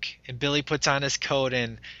trunk and Billy puts on his coat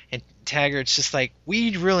and Taggart's just like,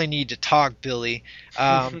 we really need to talk, Billy.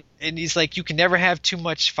 And he's like, you can never have too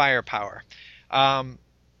much firepower.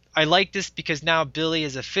 I like this because now Billy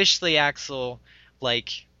is officially Axel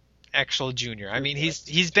Jr. I mean,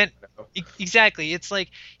 he's been exactly. It's like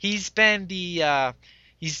he's been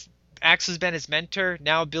Axel's been his mentor.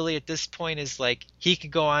 Now Billy at this point is like he can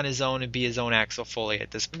go on his own and be his own Axel Foley at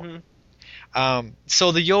this point.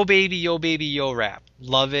 So the Yo Baby, Yo Baby, Yo rap.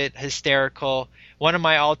 Love it. Hysterical. One of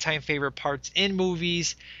my all-time favorite parts in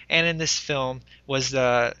movies and in this film was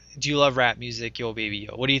the Do You Love Rap Music, Yo Baby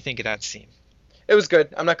Yo. What do you think of that scene? It was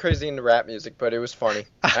good. I'm not crazy into rap music, but it was funny.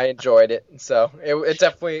 I enjoyed it. So it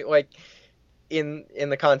definitely, in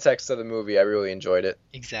the context of the movie, I really enjoyed it.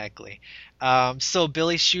 Exactly. So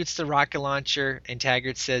Billy shoots the rocket launcher and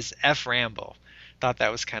Taggart says, F Rambo. Thought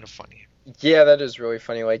that was kind of funny. Yeah, that is really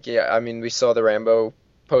funny. I mean, we saw the Rambo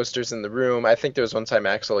posters in the room. I think there was one time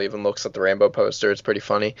Axel even looks at the Rambo poster. It's pretty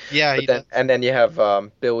funny. Yeah, and then you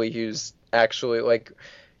have Billy, who's actually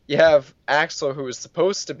you have Axel, who is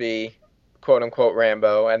supposed to be quote unquote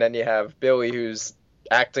Rambo, and then you have Billy, who's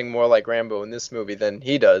acting more like Rambo in this movie than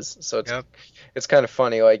he does. So it's kind of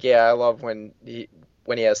funny. I love when he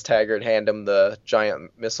has Taggart hand him the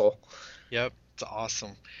giant missile. Yep, it's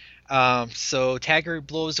awesome. So Taggart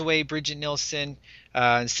blows away Bridget Nielsen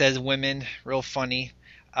and says women, real funny.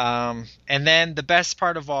 And then the best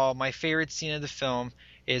part of all, my favorite scene of the film,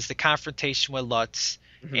 is the confrontation with Lutz.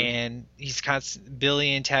 Mm-hmm. And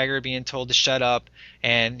Billy and Taggart being told to shut up,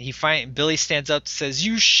 and Billy stands up and says,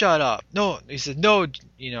 "You shut up." No, he says, "No,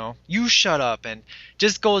 you shut up," and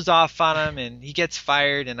just goes off on him, and he gets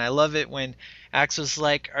fired. And I love it when Axel's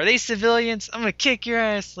like, "Are they civilians? I'm gonna kick your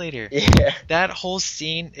ass later." Yeah. That whole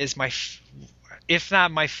scene is if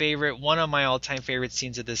not my favorite, one of my all-time favorite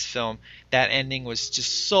scenes of this film. That ending was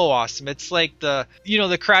just so awesome. It's like the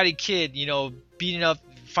Karate Kid, beating up,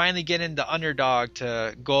 finally getting the underdog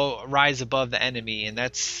to rise above the enemy, and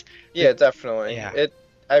that's definitely. Yeah.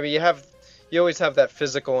 You always have that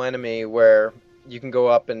physical enemy where you can go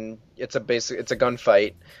up and it's a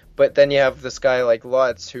gunfight, but then you have this guy like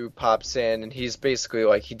Lutz who pops in and he's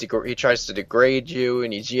basically he tries to degrade you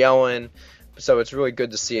and he's yelling. So it's really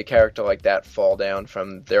good to see a character like that fall down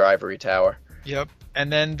from their ivory tower. Yep.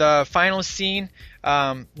 And then the final scene,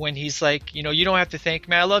 when he's like, you don't have to thank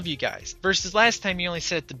me, I love you guys. Versus last time he only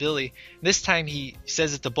said it to Billy. This time he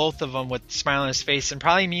says it to both of them with a smile on his face, and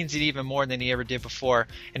probably means it even more than he ever did before.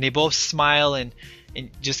 And they both smile and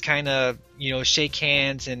just kind of, shake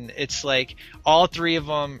hands. And it's like all three of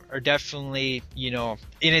them are definitely, in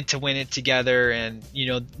it to win it together. And,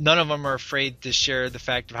 none of them are afraid to share the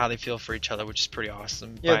fact of how they feel for each other, which is pretty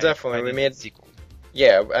awesome. Yeah, definitely. We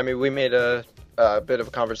made a bit of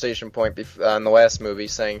a conversation point on the last movie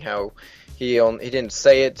saying how he didn't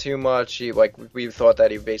say it too much. We thought that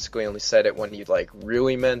he basically only said it when he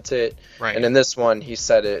really meant it. Right. And in this one, he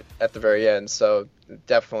said it at the very end. So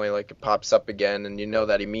definitely it pops up again, and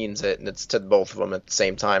that he means it, and it's to both of them at the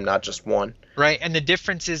same time, not just one. Right. And the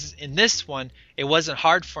difference is in this one, it wasn't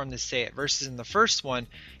hard for him to say it versus in the first one,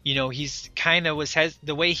 he's kind of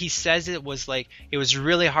the way he says it was it was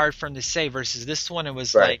really hard for him to say versus this one. It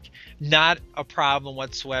was not a problem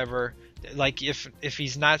whatsoever. If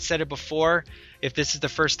he's not said it before, if this is the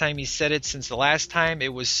first time he said it since the last time,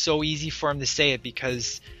 it was so easy for him to say it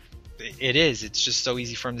because it is. It's just so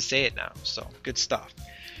easy for him to say it now. So good stuff.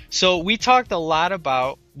 So we talked a lot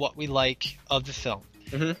about what we like of the film.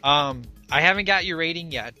 Mm-hmm. I haven't got your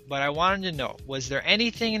rating yet, but I wanted to know, was there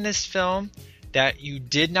anything in this film that you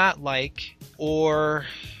did not like, or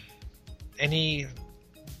any,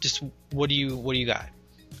 just what do you got?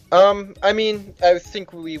 I mean, I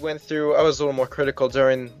think we went through, I was a little more critical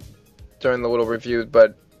during the little review,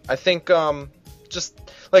 but I think, just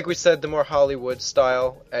like we said, the more Hollywood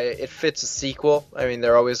style, it fits a sequel. I mean,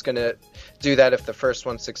 they're always going to do that. If the first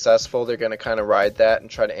one's successful, they're going to kind of ride that and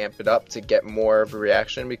try to amp it up to get more of a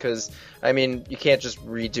reaction, because, I mean, you can't just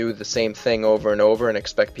redo the same thing over and over and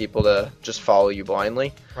expect people to just follow you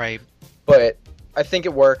blindly. Right. But I think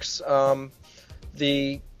it works.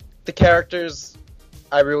 The characters,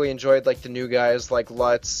 I really enjoyed, like the new guys, like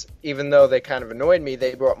Lutz. Even though they kind of annoyed me,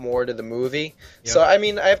 they brought more to the movie. Yep. So I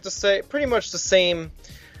mean, I have to say, pretty much the same.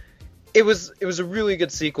 It was a really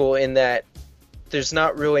good sequel in that there's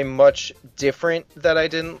not really much different that I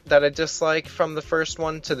dislike from the first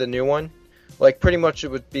one to the new one. Like pretty much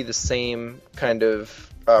it would be the same kind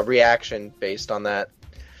of reaction based on that.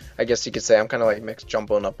 I guess you could say I'm kind of like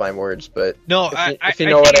jumbling up my words, but no, if you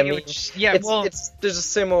know what I mean. There's a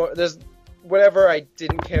similar. There's whatever I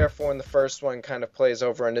didn't care for in the first one kind of plays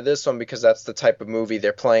over into this one because that's the type of movie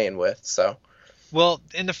they're playing with. So, well,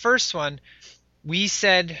 in the first one, we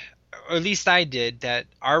said, or at least I did, that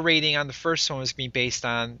our rating on the first one was going to be based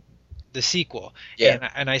on the sequel. Yeah.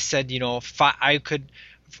 And I said, I could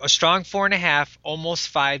a strong 4.5, almost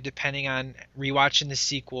 5, depending on rewatching the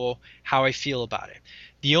sequel, how I feel about it.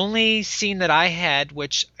 The only scene that I had,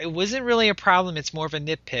 which it wasn't really a problem, it's more of a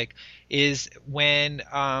nitpick, is when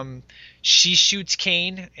she shoots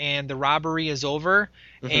Kane and the robbery is over,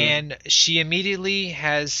 and she immediately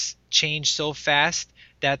has changed so fast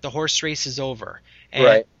that the horse race is over. And,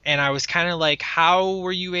 right. And I was kind of like, how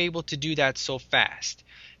were you able to do that so fast?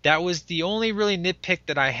 That was the only really nitpick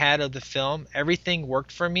that I had of the film. Everything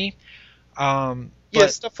worked for me. Yeah,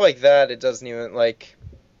 stuff like that, it doesn't even, like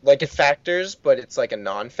it factors, but it's like a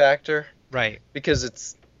non-factor. Right. Because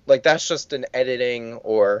it's, like, that's just an editing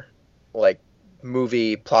or, like,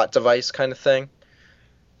 movie plot device kind of thing.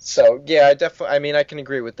 So, yeah, I can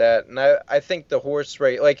agree with that. And I think the horse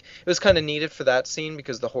race, like, it was kind of needed for that scene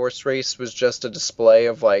because the horse race was just a display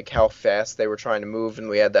of, like, how fast they were trying to move, and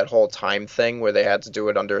we had that whole time thing where they had to do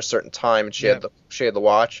it under a certain time, and she had the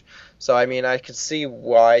watch. So, I mean, I could see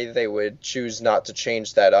why they would choose not to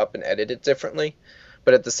change that up and edit it differently.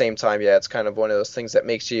 But at the same time, yeah, it's kind of one of those things that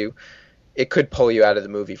makes you, it could pull you out of the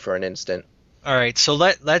movie for an instant. All right, so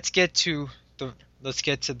let's get to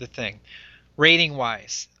the thing. Rating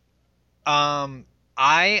wise,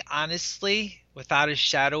 I honestly, without a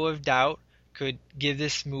shadow of doubt, could give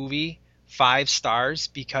this movie 5 stars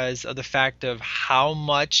because of the fact of how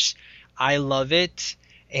much I love it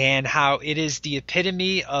and how it is the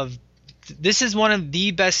epitome of. This is one of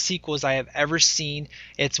the best sequels I have ever seen.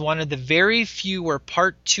 It's one of the very few where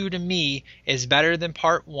Part 2 to me is better than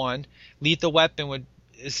Part 1. Lethal Weapon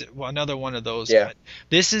is another one of those. Yeah. But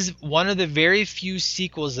this is one of the very few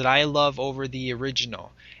sequels that I love over the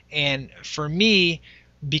original. And for me,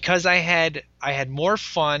 because I had more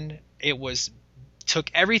fun,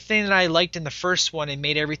 took everything that I liked in the first one and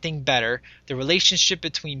made everything better. The relationship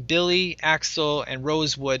between Billy, Axel, and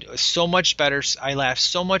Rosewood was so much better. I laughed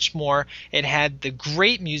so much more. It had the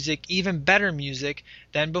great music, even better music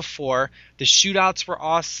than before. The shootouts were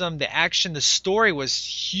awesome. The action, the story was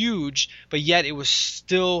huge, but yet it was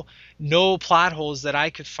still no plot holes that I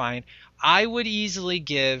could find. I would easily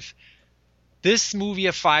give this movie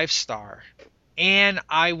a 5-star, and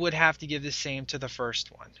I would have to give the same to the first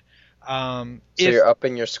one. So you're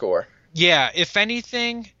upping your score. Yeah, if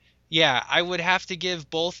anything, I would have to give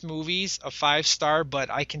both movies a 5-star, but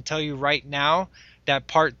I can tell you right now that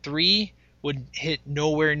Part 3 would hit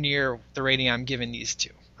nowhere near the rating I'm giving these two.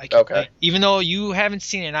 Okay. Even though you haven't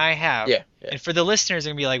seen it and I have. Yeah. And for the listeners,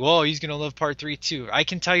 they're going to be like, whoa, he's going to love Part 3 too. I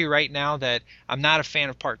can tell you right now that I'm not a fan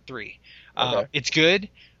of Part 3. Okay. It's good,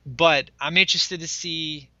 but I'm interested to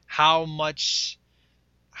see how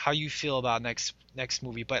you feel about next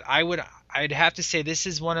movie. But I'd have to say this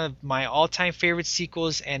is one of my all-time favorite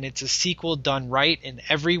sequels, and it's a sequel done right in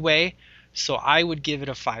every way, so I would give it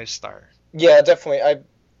a 5-star. Yeah, definitely.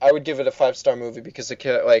 I would give it a 5-star movie because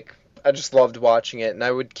I just loved watching it, and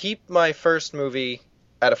I would keep my first movie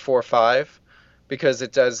at a 4.5 because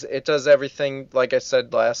it does everything like I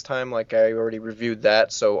said last time. Like I already reviewed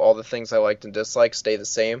that, so all the things I liked and disliked stay the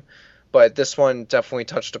same. But this one definitely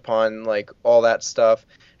touched upon like all that stuff.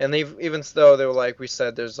 And even though they were like we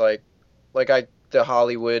said, there's like I the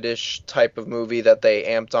Hollywood-ish type of movie that they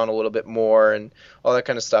amped on a little bit more and all that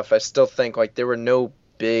kind of stuff, I still think like there were no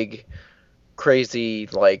big crazy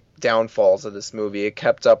like downfalls of this movie. It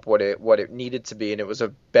kept up what it needed to be, and it was a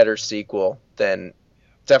better sequel than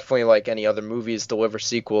definitely like any other movies deliver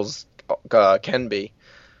sequels can be.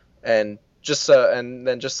 And just so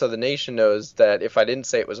the nation knows that if I didn't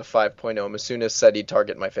say it was a 5.0, Masuna said he'd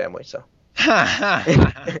target my family. So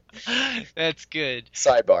that's good.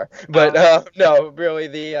 Sidebar, but no, really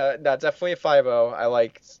definitely a 5.0. I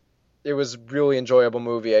liked. It was a really enjoyable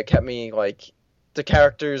movie. It kept me like. The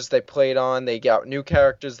characters they played on, they got new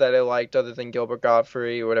characters that I liked other than Gilbert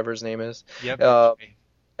Godfrey or whatever his name is. Yep.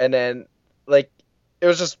 And then, like, it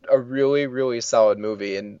was just a really, really solid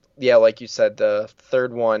movie. And, yeah, like you said, the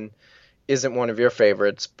third one isn't one of your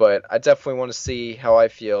favorites, but I definitely want to see how I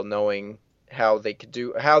feel knowing how they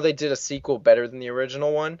did a sequel better than the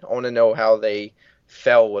original one. I want to know how they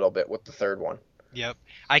fell a little bit with the third one. Yep.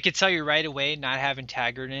 I could tell you right away, not having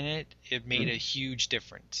Taggart in it made a huge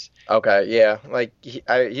difference. Okay, yeah. Like,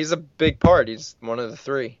 he's a big part. He's one of the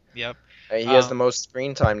three. Yep. He has the most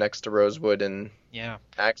screen time next to Rosewood and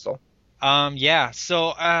Axel. Yeah.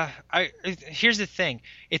 So here's the thing.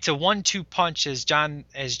 It's a 1-2 punch, as John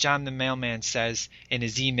the mailman says in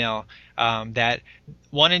his email, that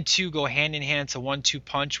 1 and 2 go hand in hand. It's a 1-2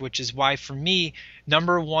 punch, which is why for me,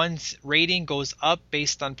 number 1's rating goes up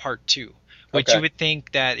based on part 2. Which you would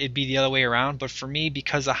think that it'd be the other way around, but for me,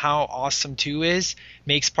 because of how awesome 2 is,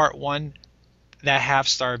 makes part 1 that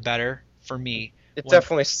half-star better for me. It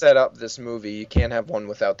definitely set up this movie. You can't have one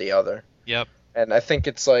without the other. Yep. And I think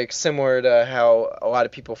it's like similar to how a lot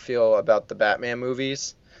of people feel about the Batman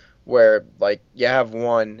movies, where like you have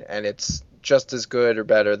one and it's just as good or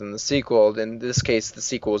better than the sequel. In this case, the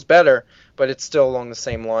sequel is better, but it's still along the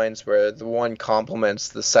same lines where the one complements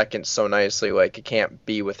the second so nicely, like it can't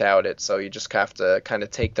be without it. So you just have to kind of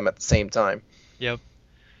take them at the same time. Yep.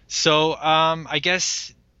 So I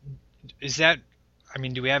guess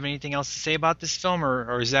do we have anything else to say about this film,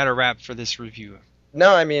 or is that a wrap for this review?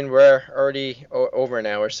 No, I mean, we're already over an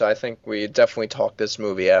hour, so I think we definitely talked this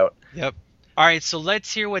movie out. Yep. All right, so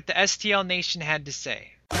let's hear what the STL Nation had to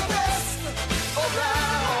say.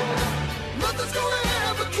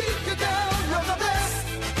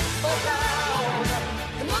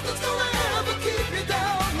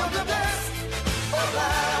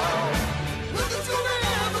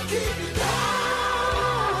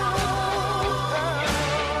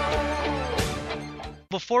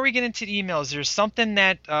 Before we get into the emails, there's something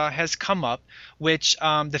that has come up, which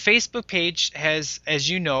the Facebook page has, as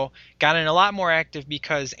you know, gotten a lot more active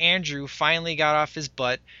because Andrew finally got off his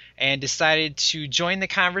butt and decided to join the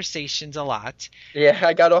conversations a lot. Yeah,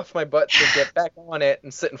 I got off my butt to get back on it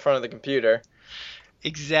and sit in front of the computer.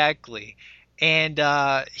 Exactly. And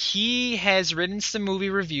he has written some movie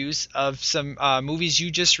reviews of some movies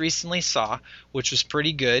you just recently saw, which was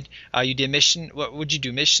pretty good. You did what would you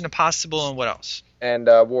do? Mission Impossible and what else? And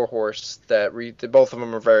War Horse. Both of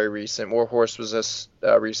them are very recent. War Horse was as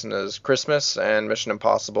recent as Christmas, and Mission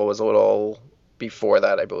Impossible was a little before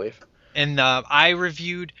that, I believe. And I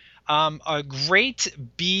reviewed a great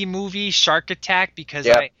B movie, Shark Attack, because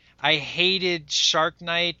I hated Shark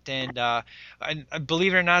Night, and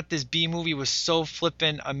believe it or not, this B movie was so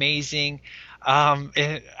flippin' amazing.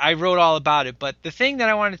 I wrote all about it, but the thing that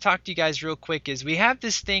I wanted to talk to you guys real quick is we have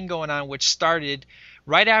this thing going on which started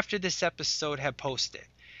right after this episode had posted,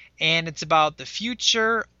 and it's about the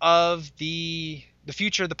future of the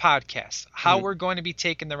podcast, how we're going to be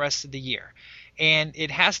taking the rest of the year, and it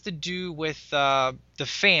has to do with the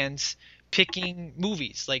fans picking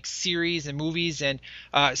movies, like series and movies, and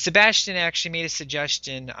Sebastian actually made a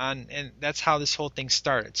suggestion and that's how this whole thing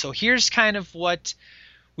started. So here's kind of what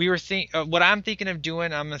we were what I'm thinking of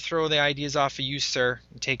doing. I'm gonna throw the ideas off of you, sir,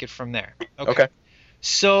 and take it from there. Okay.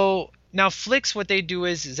 So now Flix, what they do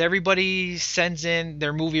is everybody sends in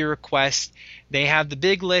their movie request. They have the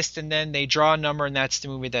big list, and then they draw a number, and that's the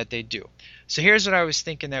movie that they do. So here's what I was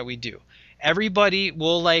thinking that we do. Everybody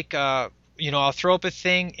will I'll throw up a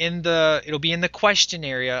thing it'll be in the question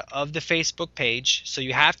area of the Facebook page. So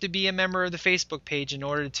you have to be a member of the Facebook page in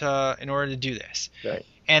order to do this. Right.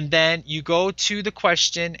 And then you go to the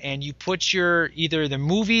question and you put either the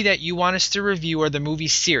movie that you want us to review or the movie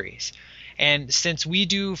series. And since we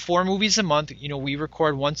do 4 movies a month, we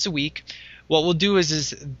record once a week. What we'll do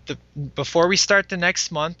is before we start the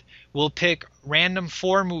next month, we'll pick random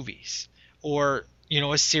 4 movies or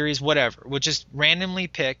a series, whatever. We'll just randomly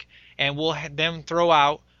pick. And we'll then throw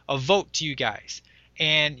out a vote to you guys.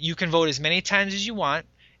 And you can vote as many times as you want.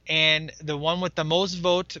 And the one with the most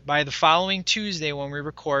vote by the following Tuesday when we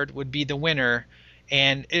record would be the winner.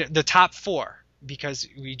 And the top 4 because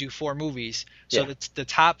we do 4 movies. So Yeah. the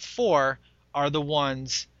top 4 are the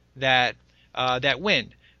ones that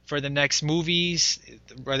win for the next movies,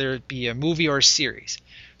 whether it be a movie or a series.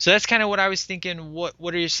 So that's kind of what I was thinking.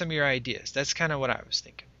 What are some of your ideas? That's kind of what I was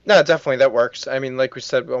thinking. No, definitely that works. I mean, like we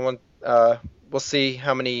said, we'll see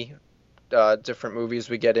how many different movies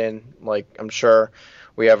we get in. Like, I'm sure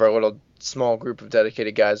we have our little small group of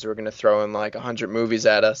dedicated guys who are going to throw in like 100 movies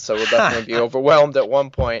at us, so we'll definitely be overwhelmed at one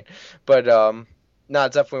point. But no,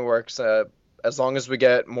 it definitely works. As long as we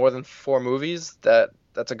get more than 4 movies,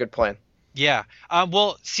 that's a good plan. Yeah.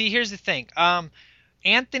 Well, see, here's the thing.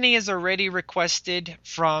 Anthony has already requested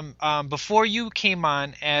from before you came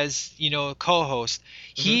on as co-host.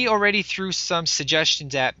 He already threw some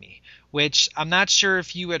suggestions at me, which I'm not sure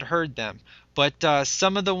if you had heard them, but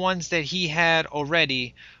some of the ones that he had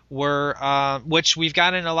already were, which we've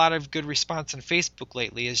gotten a lot of good response on Facebook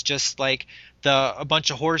lately, is just like a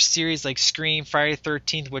bunch of horror series like Scream, Friday the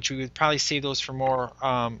 13th, which we would probably save those for more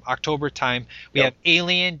October time. We have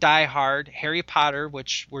Alien, Die Hard, Harry Potter,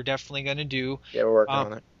 which we're definitely going to do. Yeah, we're working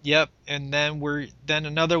on it. Yep, and then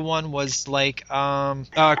another one was like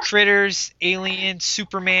Critters, Alien,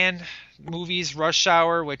 Superman movies, Rush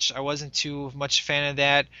Hour, which I wasn't too much a fan of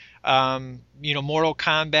that. Mortal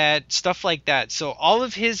Kombat, stuff like that. So all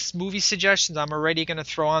of his movie suggestions I'm already going to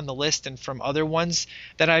throw on the list, and from other ones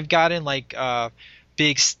that I've gotten, like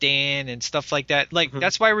Big Stan and stuff like that. Like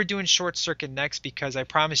that's why we're doing Short Circuit next, because I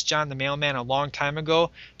promised John the Mailman a long time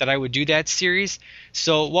ago that I would do that series.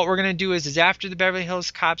 So what we're going to do is after the Beverly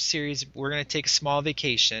Hills Cop series, we're going to take a small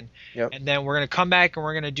vacation, and then we're going to come back and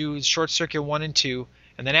we're going to do Short Circuit 1 and 2,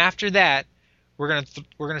 and then after that we're going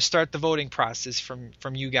to start the voting process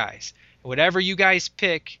from you guys. Whatever you guys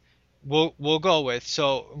pick, we'll go with.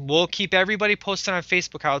 So we'll keep everybody posted on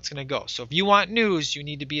Facebook how it's going to go. So if you want news, you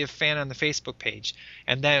need to be a fan on the Facebook page.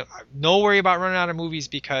 And then no worry about running out of movies,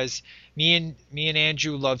 because me and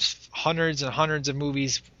Andrew loves hundreds and hundreds of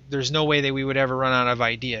movies. There's no way that we would ever run out of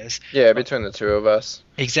ideas. Yeah, between the two of us.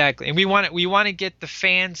 Exactly. And we want to get the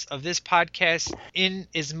fans of this podcast in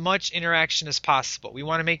as much interaction as possible. We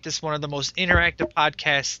want to make this one of the most interactive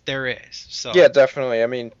podcasts there is. So yeah, definitely. I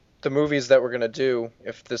mean, the movies that we're going to do,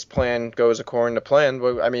 if this plan goes according to plan,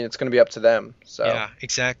 I mean, it's going to be up to them. So yeah,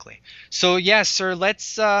 exactly. So yeah, sir,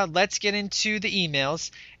 let's get into the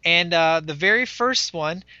emails. And the very first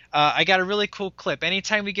one, I got a really cool clip.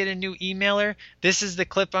 Anytime we get a new emailer, this is the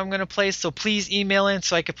clip I'm going to play. So please email in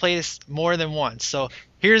so I can play this more than once. So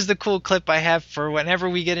here's the cool clip I have for whenever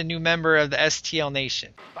we get a new member of the STL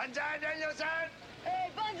Nation. Banzai, Danielson!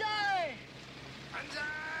 Hey, Banzai!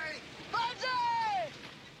 Banzai! Banzai!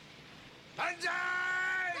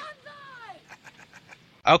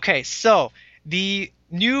 Banzai! Okay, so the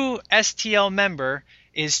new STL member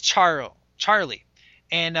is Charlie.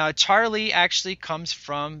 And Charlie actually comes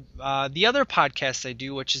from the other podcast I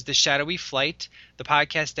do, which is The Shadowy Flight, the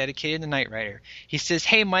podcast dedicated to Knight Rider. He says,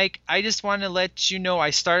 "Hey, Mike, I just want to let you know I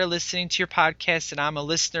started listening to your podcast, and I'm a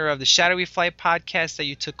listener of the Shadowy Flight podcast that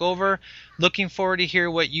you took over. Looking forward to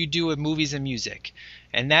hear what you do with movies and music."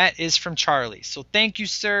 And that is from Charlie. So thank you,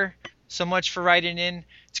 sir, so much for writing in.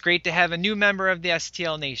 It's great to have a new member of the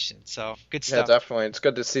STL Nation. So good stuff. Yeah, definitely. It's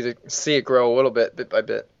good to see it grow a little bit by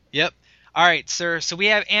bit. Yep. All right, sir. So we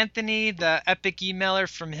have Anthony, the epic emailer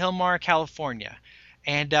from Hillmar, California.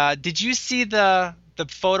 And did you see the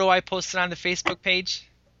photo I posted on the Facebook page?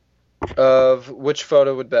 Of which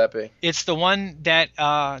photo would that be? It's the one that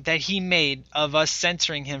he made of us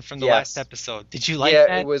censoring him from the last episode. Did you like that?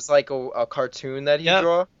 Yeah, it was like a cartoon that he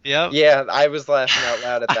drew. Yep. Yeah, I was laughing out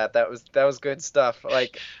loud at that. That was good stuff.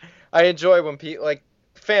 Like, I enjoy when people like.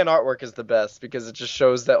 Fan artwork is the best because it just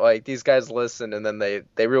shows that like these guys listen and then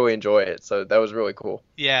they really enjoy it. So that was really cool.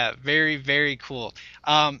 Yeah, very, very cool.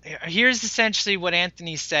 Here's essentially what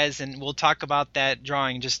Anthony says, and we'll talk about that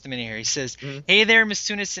drawing in just a minute here. He says, "Hey there,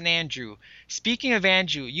 Masunis and Andrew. Speaking of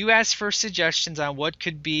Andrew, you asked for suggestions on what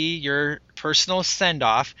could be your personal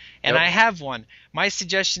send-off, and I have one. My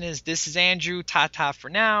suggestion is this is Andrew, ta-ta for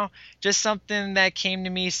now. Just something that came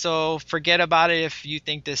to me, so forget about it if you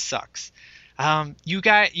think this sucks. You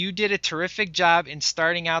did a terrific job in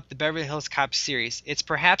starting out the Beverly Hills Cop series. It's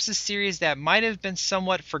perhaps a series that might have been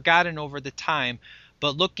somewhat forgotten over the time,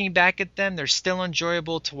 but looking back at them, they're still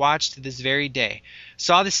enjoyable to watch to this very day.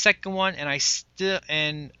 Saw the second one,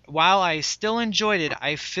 and while I still enjoyed it,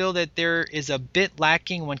 I feel that there is a bit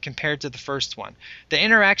lacking when compared to the first one. The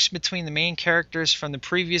interaction between the main characters from the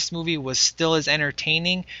previous movie was still as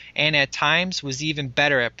entertaining, and at times was even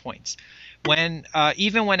better at points.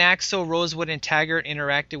 Even when Axel, Rosewood, and Taggart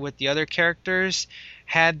interacted with the other characters,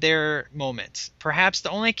 had their moments. Perhaps the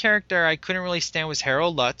only character I couldn't really stand was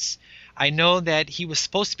Harold Lutz. I know that he was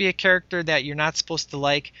supposed to be a character that you're not supposed to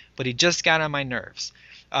like, but he just got on my nerves.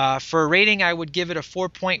 For a rating, I would give it a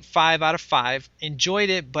 4.5 out of 5.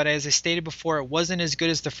 Enjoyed it, but as I stated before, it wasn't as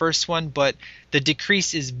good as the first one, but the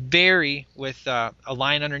decrease is very, with a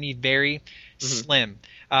line underneath, very slim.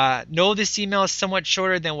 Know this email is somewhat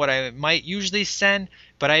shorter than what I might usually send,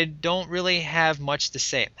 but I don't really have much to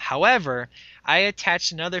say. However, I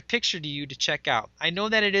attached another picture to you to check out. I know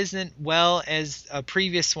that it isn't well as a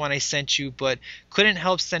previous one I sent you, but couldn't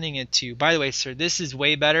help sending it to you. By the way, sir, this is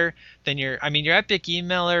way better than your Epic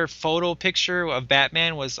Emailer photo picture of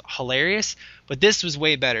Batman was hilarious, but this was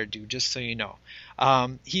way better, dude, just so you know.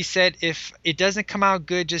 He said, if it doesn't come out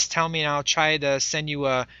good, just tell me and I'll try to send you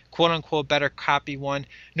a quote-unquote better copy one.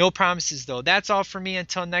 No promises, though. That's all for me.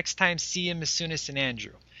 Until next time, see you, Masunas and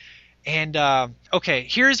Andrew. And, okay,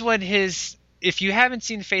 here's what his... If you haven't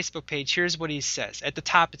seen the Facebook page, here's what he says. At the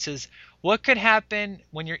top, it says, what could happen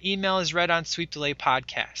when your email is read on Sweep Delay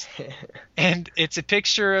Podcast? And it's a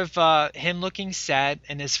picture of him looking sad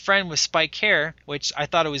and his friend with spike hair, which I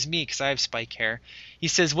thought it was me because I have spike hair. He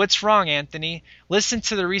says, what's wrong, Anthony? Listen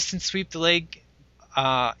to the recent Sweep Delay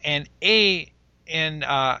and A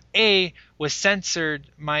was censored.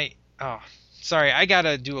 Sorry, I got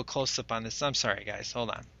to do a close-up on this. I'm sorry, guys.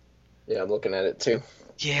 Hold on. Yeah, I'm looking at it too.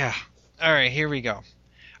 Yeah. All right, here we go.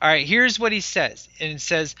 All right, here's what he says. And it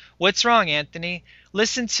says, what's wrong, Anthony?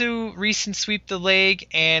 Listen to recent Sweep the Leg,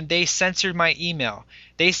 and they censored my email.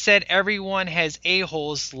 They said everyone has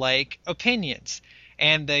a-holes like opinions.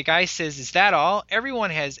 And the guy says, is that all?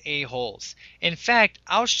 Everyone has a-holes. In fact,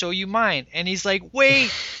 I'll show you mine. And he's like,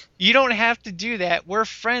 wait, you don't have to do that. We're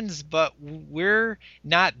friends, but we're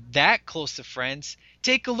not that close of friends.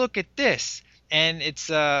 Take a look at this. And it's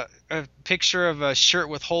a picture of a shirt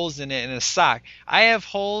with holes in it and a sock. I have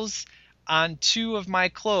holes on 2 of my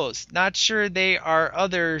clothes. Not sure they are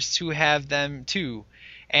others who have them too.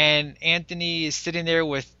 And Anthony is sitting there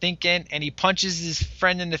with thinking, and he punches his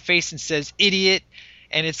friend in the face and says, idiot.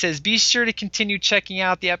 And it says, be sure to continue checking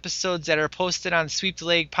out the episodes that are posted on Sweep the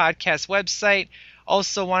Leg podcast website.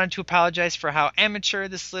 Also wanted to apologize for how amateur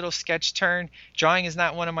this little sketch turned. Drawing is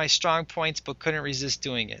not one of my strong points, but couldn't resist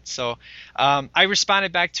doing it. So I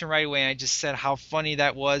responded back to him right away, and I just said how funny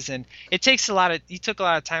that was. And it takes he took a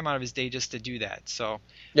lot of time out of his day just to do that. So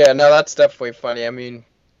yeah, no, that's definitely funny. I mean,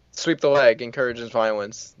 Sweep the Leg encourages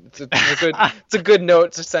violence. It's a good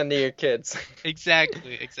note to send to your kids.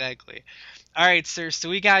 Exactly. All right, sir. So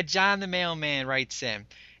we got John the Mailman writes in.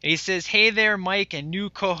 And he says, hey there, Mike, and new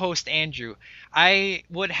co-host Andrew. I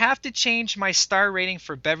would have to change my star rating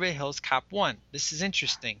for Beverly Hills Cop 1. This is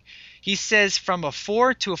interesting. He says from a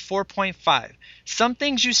 4 to a 4.5. Some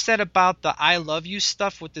things you said about the I love you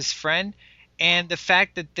stuff with this friend and the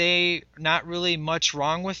fact that they not really much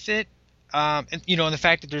wrong with it, and the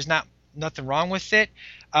fact that there's nothing wrong with it.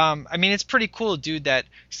 I mean, it's pretty cool, dude, that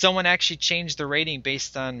someone actually changed the rating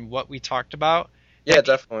based on what we talked about. Yeah,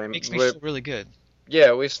 definitely. Makes me feel really good. Yeah,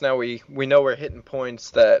 at least now we know we're hitting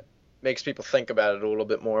points that makes people think about it a little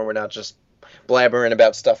bit more. We're not just blabbering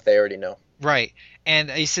about stuff they already know. Right. And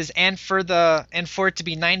he says, and for it to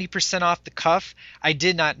be 90% off the cuff, I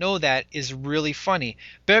did not know that, is really funny.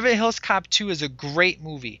 Beverly Hills Cop 2 is a great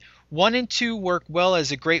movie. 1 and 2 work well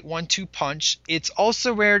as a great 1-2 punch. It's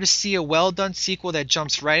also rare to see a well-done sequel that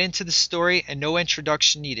jumps right into the story and no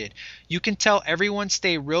introduction needed. You can tell everyone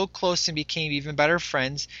stayed real close and became even better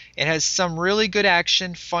friends. It has some really good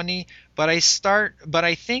action, funny, but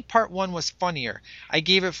I think part 1 was funnier. I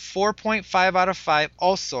gave it 4.5 out of 5.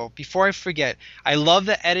 Also, before I forget, I love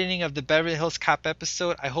the editing of the Beverly Hills Cop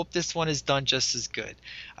episode. I hope this one is done just as good.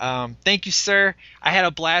 Thank you, sir. I had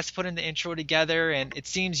a blast putting the intro together, and it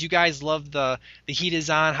seems you guys love the Heat Is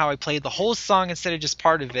On, how I played the whole song instead of just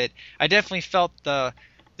part of it. I definitely felt the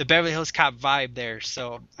Beverly Hills Cop vibe there.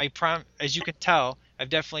 So as you can tell, I've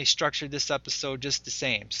definitely structured this episode just the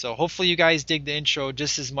same. So hopefully you guys dig the intro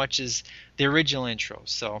just as much as the original intro.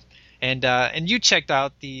 So and you checked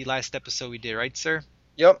out the last episode we did, right, sir?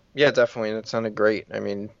 Yep. Yeah, definitely. It sounded great. I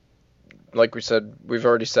mean, like we've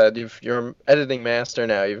already said, you're an editing master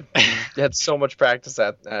now. You've had so much practice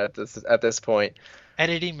at this point.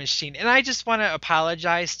 Editing machine. And I just want to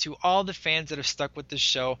apologize to all the fans that have stuck with this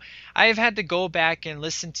show. I've had to go back and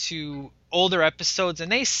listen to older episodes, and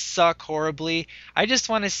they suck horribly. I just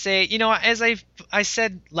want to say, as I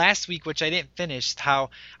said last week, which I didn't finish,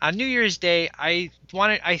 how on New Year's Day I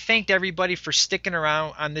thanked everybody for sticking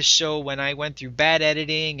around on this show when I went through bad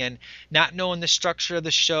editing and not knowing the structure of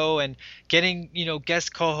the show and getting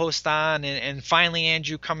guest co-host on and finally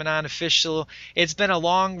Andrew coming on official. It's been a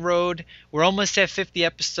long road. We're almost at 50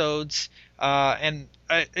 episodes. And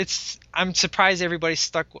I'm surprised everybody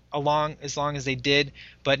stuck along as long as they did.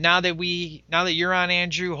 But now that you're on,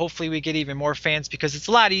 Andrew, hopefully we get even more fans, because it's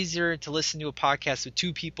a lot easier to listen to a podcast with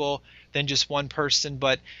two people than just one person.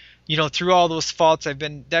 But through all those faults, I've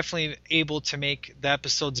been definitely able to make the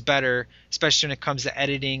episodes better, especially when it comes to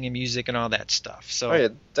editing and music and all that stuff. So yeah,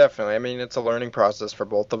 definitely. I mean, it's a learning process for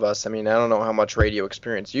both of us. I mean, I don't know how much radio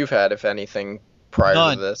experience you've had, if anything,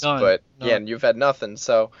 prior to this, but yeah, and you've had nothing.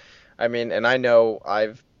 So, I mean, and I know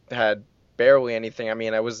I've had barely anything. I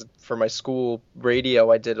mean, for my school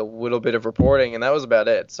radio, I did a little bit of reporting, and that was about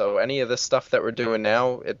it. So any of this stuff that we're doing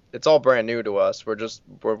now, it's all brand new to us.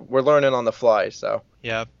 We're learning on the fly. So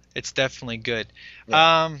yeah, it's definitely good.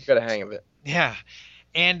 Yeah, got a hang of it. Yeah.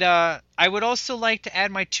 And I would also like to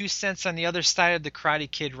add my 2 cents on the other side of the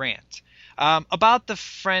Karate Kid rant about the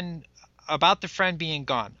friend being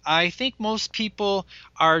gone. I think most people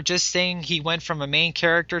are just saying he went from a main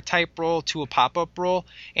character type role to a pop-up role.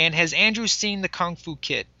 And has Andrew seen the Kung Fu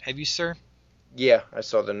Kid? Have you, sir? Yeah, I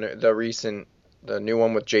saw the new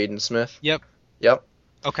one with Jaden Smith. Yep.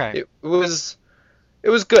 Okay. It was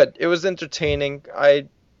good. It was entertaining. I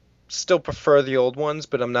still prefer the old ones,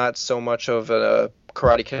 but I'm not so much of a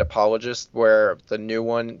Karate Kid apologist, where the new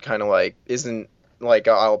one kind of like isn't like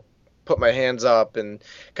I'll put my hands up and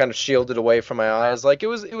kind of shield it away from my eyes. Like it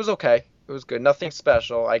was okay. It was good. Nothing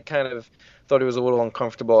special. I kind of thought it was a little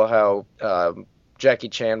uncomfortable how Jackie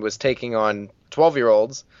Chan was taking on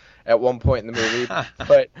 12-year-olds at one point in the movie.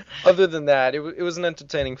 But other than that, it was an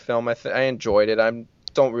entertaining film. I enjoyed it. I'm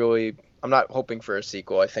not hoping for a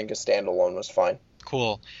sequel. I think a standalone was fine.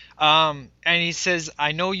 Cool. And he says,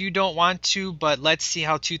 I know you don't want to, but let's see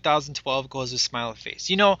how 2012 goes with Smiley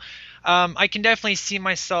Face. I can definitely see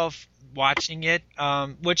myself watching it,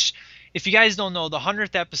 which, if you guys don't know, the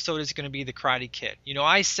 100th episode is going to be the Karate Kid.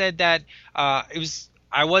 I said that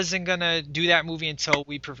I wasn't going to do that movie until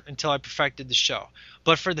I perfected the show.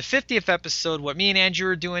 But for the 50th episode, what me and Andrew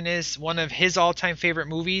are doing is one of his all-time favorite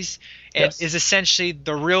movies, and is essentially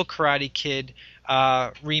the real Karate Kid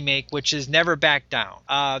remake, which is Never Back Down.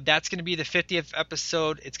 That's going to be the 50th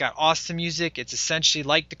episode. It's got awesome music. It's essentially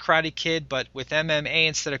like the Karate Kid, but with MMA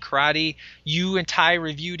instead of karate. You and Ty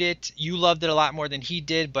reviewed it. You loved it a lot more than he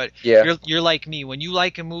did, but you're like me. When you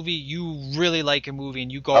like a movie, you really like a movie,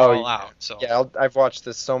 and you go all out. So yeah, I've watched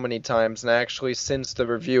this so many times, and actually since the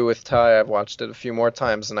review with Ty, I've watched it a few more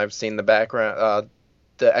times, and I've seen the background,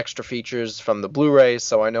 the extra features from the Blu-ray,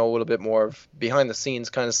 so I know a little bit more of behind the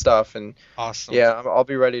scenes kind of stuff. And awesome. Yeah, I'll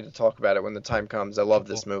be ready to talk about it when the time comes. I love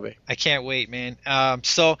this movie. I can't wait, man.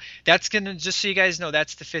 So that's gonna, just so you guys know,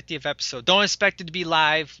 that's the 50th episode. Don't expect it to be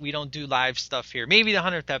live. We don't do live stuff here. Maybe the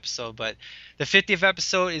 100th episode, but the 50th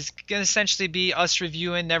episode is gonna essentially be us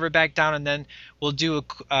reviewing Never Back Down, and then we'll do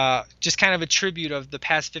just kind of a tribute of the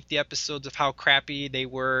past 50 episodes of how crappy they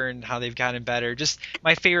were and how they've gotten better. Just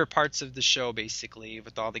my favorite parts of the show, basically,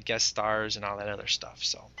 with all the guest stars and all that other stuff.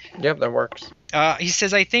 So yep, that works. He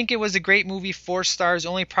says, I think it was a great movie, 4 stars.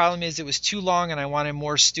 Only problem is it was too long and I wanted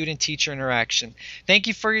more student-teacher interaction. Thank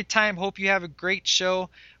you for your time. Hope you have a great show.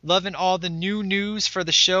 Loving all the new news for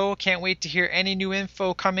the show. Can't wait to hear any new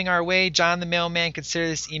info coming our way. John the Mailman, consider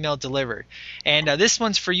this email delivered. And this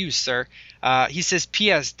one's for you, sir. He says,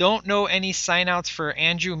 P.S. Don't know any sign-outs for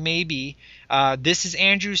Andrew, maybe. This is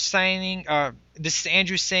Andrew signing. This is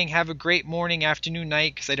Andrew saying, have a great morning, afternoon,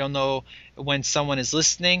 night, because I don't know when someone is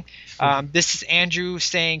listening. This is Andrew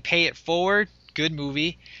saying, pay it forward. Good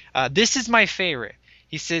movie. This is my favorite.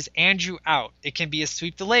 He says, Andrew out. It can be a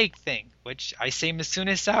sweep the leg thing, which I say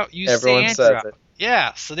Masunis out. You Everyone say Andrew says out. it.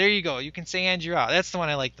 Yeah, so there you go. You can say Andrew out. That's the one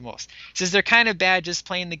I like the most. He says, they're kind of bad just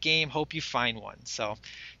playing the game. Hope you find one. So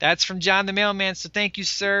that's from John the Mailman. So thank you,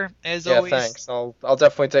 sir. As always. Yeah, thanks. I'll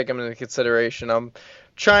definitely take them into consideration. I'm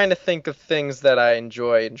trying to think of things that I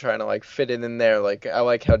enjoy and trying to like fit it in there. Like I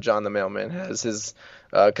like how John the Mailman has his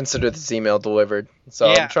consider this email delivered.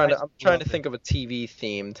 So yeah, I'm trying to think of a TV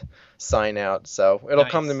themed sign out. So it'll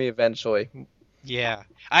come to me eventually. Yeah,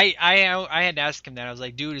 I had to ask him that. I was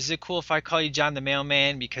like, dude, is it cool if I call you John the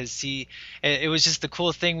Mailman? Because it was just the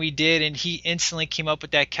cool thing we did, and he instantly came up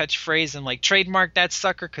with that catchphrase and like trademark that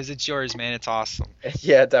sucker because it's yours, man. It's awesome.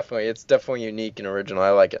 Yeah, definitely. It's definitely unique and original. I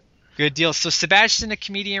like it. Good deal. So Sebastian, the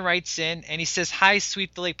comedian, writes in and he says, "Hi,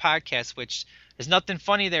 Sweep the Leg podcast," which there's nothing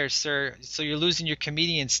funny there, sir. So you're losing your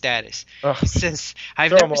comedian status. Oh, he says,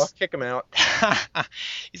 kick him out.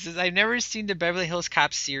 He says, I've never seen the Beverly Hills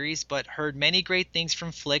Cop series, but heard many great things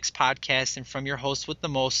from Flicks podcast and from your host with the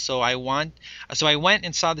most. So I went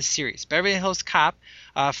and saw the series. Beverly Hills Cop,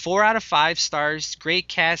 4 out of 5 stars. Great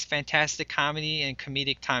cast, fantastic comedy, and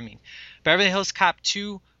comedic timing. Beverly Hills Cop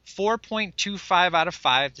 2, 4.25 out of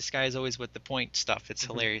 5. This guy is always with the point stuff. It's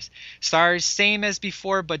hilarious. Stars, same as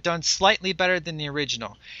before, but done slightly better than the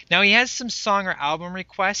original. Now, he has some song or album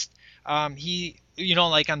requests. He,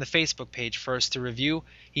 like on the Facebook page for us to review,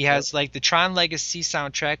 he has like the Tron Legacy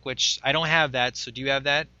soundtrack, which I don't have that. So do you have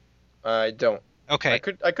that? I don't. Okay.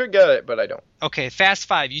 I could get it, but I don't. Okay, Fast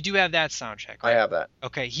 5. You do have that soundtrack, right? I have that.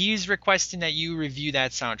 Okay, he's requesting that you review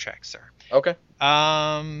that soundtrack, sir. Okay.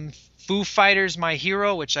 Foo Fighters, My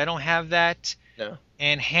Hero, which I don't have that. No.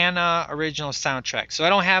 And Hannah original soundtrack. So I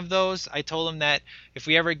don't have those. I told him that if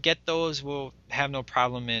we ever get those, we'll have no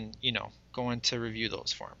problem in, going to review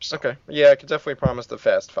those for him. So. Okay. Yeah, I could definitely promise the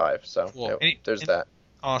Fast 5. So Cool. there's that.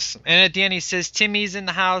 Awesome. And at the end he says, Timmy's in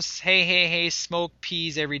the house. Hey, hey, hey, smoke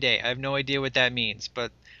peas every day. I have no idea what that means,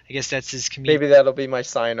 but I guess that's his comedian. Maybe that'll be my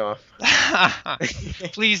sign off.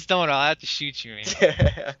 Please don't. I'll have to shoot you,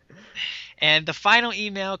 man. And the final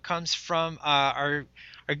email comes from our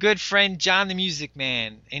good friend John the Music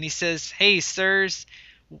Man. And he says, hey, sirs,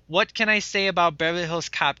 what can I say about Beverly Hills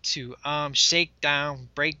Cop 2? Shake down,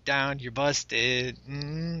 break down, you're busted.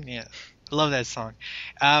 Yeah. I love that song.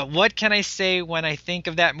 What can I say when I think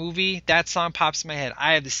of that movie? That song pops in my head.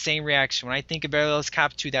 I have the same reaction. When I think of Beverly Hills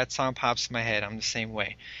Cop 2, that song pops in my head. I'm the same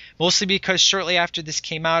way. Mostly because shortly after this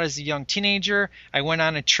came out as a young teenager, I went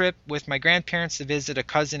on a trip with my grandparents to visit a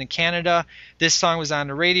cousin in Canada. This song was on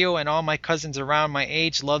the radio, and all my cousins around my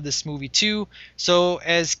age loved this movie too. So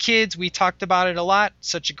as kids, we talked about it a lot.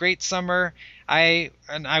 Such a great summer. I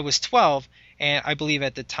was 12. And I believe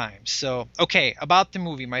at the time. So, okay, about the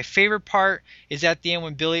movie. My favorite part is at the end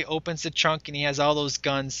when Billy opens the trunk and he has all those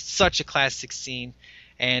guns. Such a classic scene.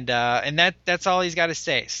 And that's all he's got to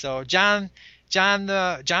say. So, John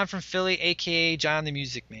from Philly, a.k.a. John the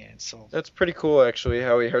Music Man. So that's pretty cool, actually,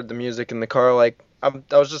 how he heard the music in the car. Like, I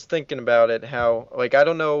was just thinking about it, how, like, I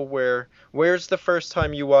don't know where's the first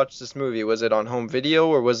time you watched this movie? Was it on home video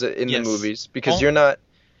or was it in the movies? Because you're not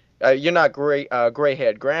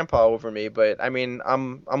gray-haired grandpa over me, but I mean,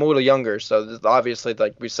 I'm a little younger, so obviously,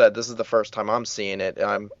 like we said, this is the first time I'm seeing it.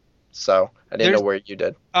 So I didn't know where you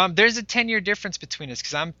did. There's a 10-year difference between us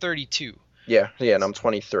because I'm 32. Yeah, and I'm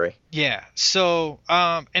 23. Yeah, so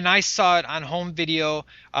and I saw it on home video,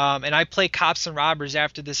 and I play Cops and Robbers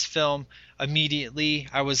after this film immediately.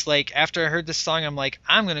 I was like, after I heard this song, I'm like,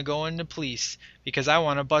 I'm gonna go into police because I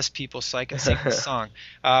want to bust people so I can sing the song.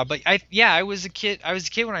 But I was a kid. I was a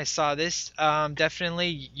kid when I saw this.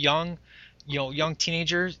 Definitely young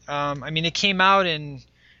teenager. I mean, it came out in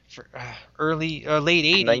late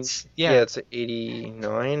 80s. Yeah, it's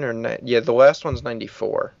 89 or the last one's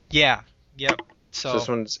 94. Yeah. Yep. So this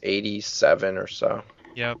one's 87 or so.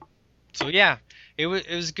 Yep. So yeah, it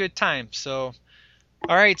was a good time. So,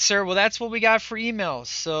 all right, sir. Well, that's what we got for emails.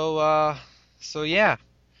 So yeah.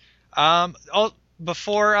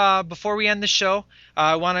 Before we end the show,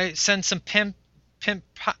 I want to send some pimpage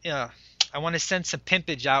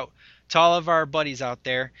out to all of our buddies out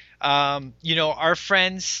there. Our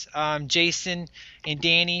friends, Jason and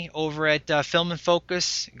Danny over at Film and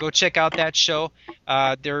Focus. Go check out that show.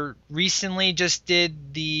 They're recently just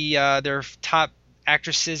did their top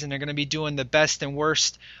actresses, and they're going to be doing the best and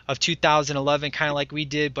worst of 2011, kind of like we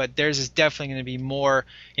did, but theirs is definitely going to be more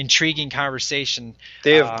intriguing conversation.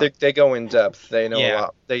 They go in depth. They know a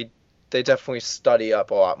lot. They definitely study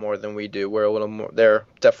up a lot more than we do. We're a little more. They're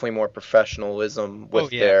definitely more professionalism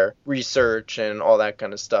with their research and all that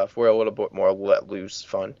kind of stuff. We're a little bit more let loose,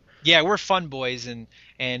 fun. Yeah, we're fun boys, and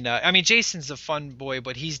I mean, Jason's a fun boy,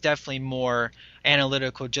 but he's definitely more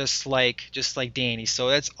analytical, just like Danny. So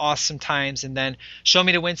that's awesome times. And then Show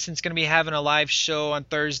Me to Winston's going to be having a live show on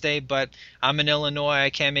Thursday, but I'm in Illinois.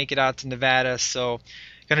 I can't make it out to Nevada, so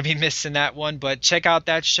going to be missing that one. But check out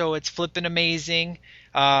that show. It's flipping amazing.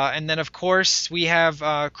 And then, of course, we have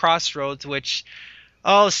Crossroads, which,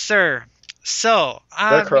 oh, sir. So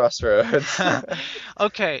the Crossroads.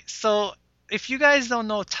 Okay, so if you guys don't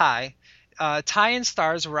know Ty and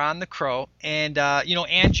Stars were on The Crow, and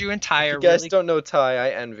Andrew and Ty are. If you guys don't know Ty, I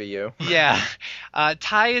envy you. Yeah,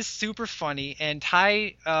 Ty is super funny, and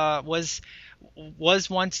Ty was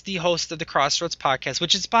once the host of the Crossroads podcast,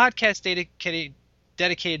 which is a podcast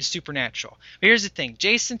dedicated to Supernatural. But here's the thing.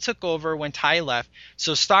 Jason took over when Ty left,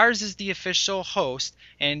 so Stars is the official host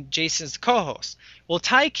and Jason's the co-host. Well,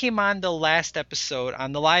 Ty came on the last episode,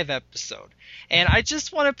 on the live episode, and I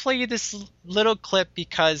just want to play you this little clip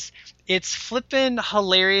because it's flippin'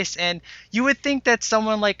 hilarious, and you would think that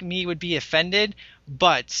someone like me would be offended,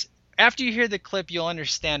 but after you hear the clip, you'll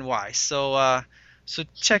understand why. So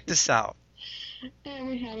check this out. And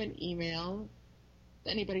we have an email.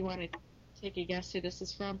 Anybody want to take a guess who this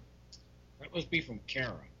is from? That must be from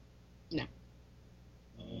Kara. No.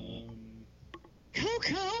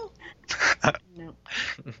 Coco? No.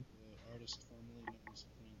 The artist formerly known as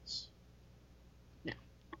Prince.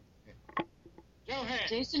 Johan.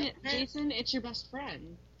 Jason, it's your best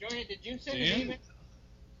friend. Johan, did you send Dan? an email?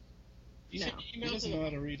 You No. sent an He email doesn't to know the...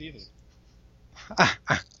 how to read either. How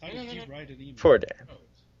did he write an email? Poor Dan.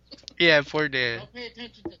 Yeah, poor Dan. Don't pay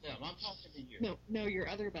attention to them. I'm talking to you. No, your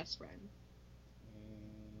other best friend.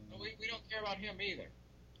 No, we don't care about him either.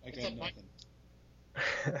 I got Except Mike. nothing.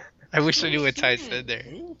 I wish I knew what Ty said there.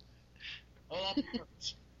 Who? Oh, that's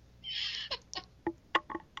Kurt.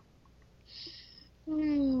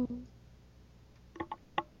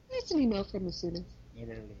 That's an email from the students.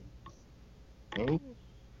 Never heard of him.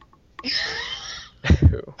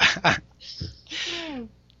 Who?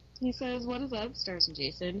 He says, "What is up, Stars and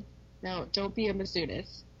Jason? Now, don't be a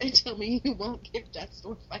Masudas and tell me you won't give Death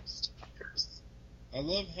Store 5 stars." I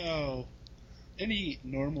love how any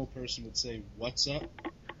normal person would say, "What's up?"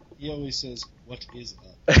 He always says, "What is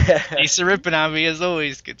up?" Thanks for ripping on me as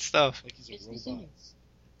always. Good stuff. Like he's a It's robot. Masudas.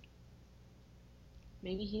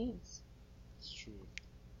 Maybe he is. It's true.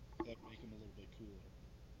 That make him a little bit cooler.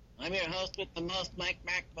 I'm your host with the most, Mike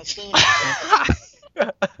Mac Bassoon.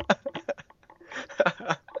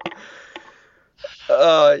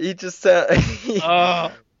 He just said Oh,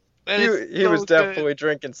 that he is was so good. definitely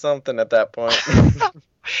drinking something at that point.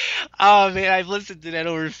 Oh man, I've listened to that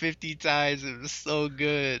over 50 times. It was so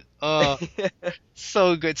good. Oh,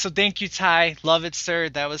 so good. So thank you, Ty. Love it, sir.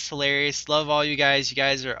 That was hilarious. Love all you guys. You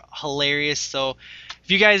guys are hilarious. So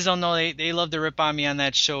if you guys don't know, they love to rip on me on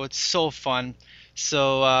that show. It's so fun.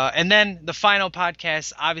 So and then the final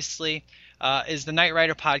podcast, obviously, is the Knight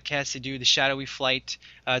Rider podcast. They do the Shadowy Flight.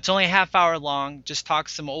 It's only a half hour long. Just talk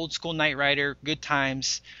some old school Knight Rider, good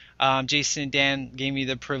times. Jason and Dan gave me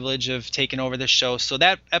the privilege of taking over the show. So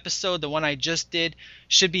that episode, the one I just did,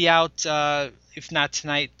 should be out, if not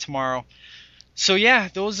tonight, tomorrow. So yeah,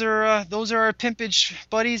 those are our pimpage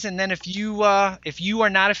buddies. And then if you are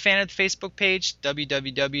not a fan of the Facebook page,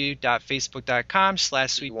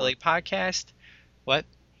 www.facebook.com/SweetBillyPodcast. What?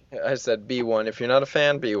 I said B1. If you're not a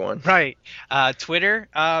fan, B1. Right. Twitter.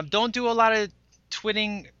 Don't do a lot of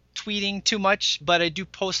tweeting too much, but I do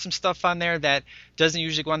post some stuff on there that doesn't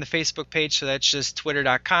usually go on the Facebook page, so that's just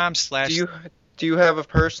twitter.com/. Do you have a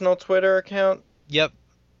personal Twitter account? Yep.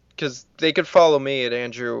 Because they could follow me at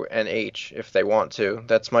Andrew and H if they want to.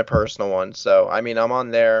 That's my personal one. So I mean, I'm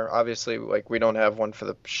on there. Obviously, like we don't have one for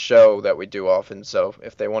the show that we do often. So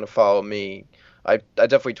if they want to follow me, I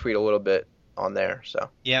definitely tweet a little bit on there. So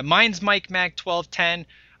yeah, mine's Mike Mac 1210.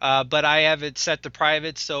 But I have it set to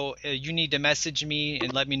private, so you need to message me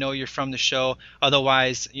and let me know you're from the show.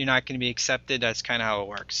 Otherwise, you're not going to be accepted. That's kind of how it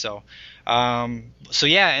works. So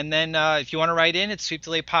yeah, and then if you want to write in, it's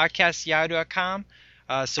sweepdelaypodcast@yahoo.com.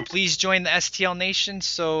 So please join the STL Nation.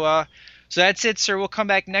 So that's it, sir. We'll come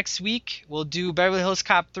back next week. We'll do Beverly Hills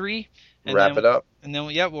Cop 3. And wrap it up. And then,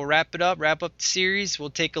 we'll wrap it up, wrap up the series. We'll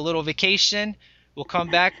take a little vacation. We'll come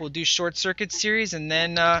back. We'll do Short Circuit series, and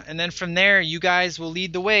then from there, you guys will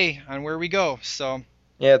lead the way on where we go. So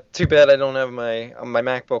yeah, too bad I don't have my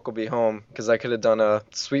MacBook will be home because I could have done a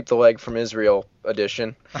Sweep the Leg from Israel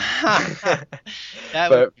edition.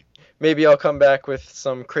 But maybe I'll come back with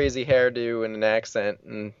some crazy hairdo and an accent,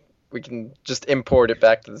 and we can just import it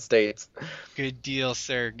back to the States. Good deal,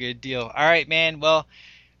 sir. Good deal. All right, man. Well,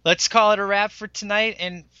 let's call it a wrap for tonight.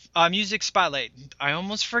 And music spotlight. I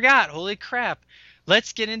almost forgot. Holy crap.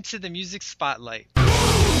 Let's get into the music spotlight.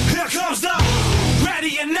 Here comes the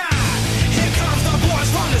ready or not. Here comes the boys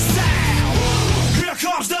from the south. Here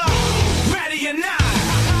comes the ready or not.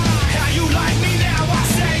 How you like me now? I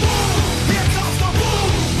say. Here comes the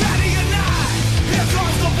boom, ready or not. Here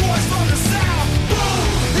comes the boys from the south. Boom.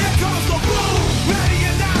 Here comes the boom, ready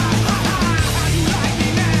or not. How you like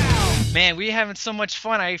me now? Man, we having so much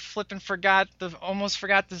fun. I almost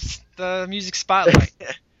forgot the music spotlight.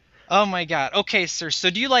 Oh my god. Okay, sir. So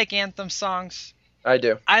do you like anthem songs? I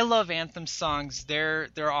do. I love anthem songs. They're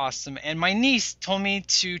awesome. And my niece told me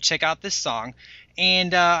to check out this song.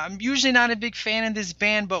 And I'm usually not a big fan of this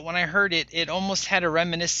band, but when I heard it, it almost had a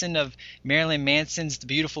reminiscent of Marilyn Manson's The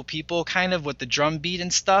Beautiful People, kind of with the drum beat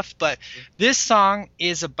and stuff. But this song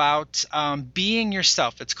is about being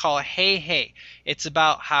yourself. It's called Hey Hey. It's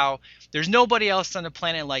about how there's nobody else on the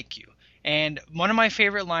planet like you. And one of my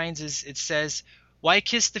favorite lines is it says, "Why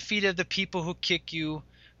kiss the feet of the people who kick you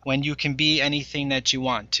when you can be anything that you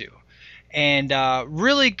want to?" And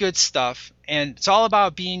really good stuff. And it's all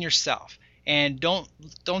about being yourself. And don't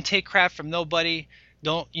take crap from nobody.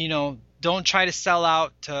 Don't try to sell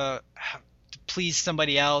out to please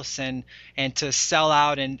somebody else and to sell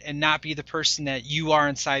out and not be the person that you are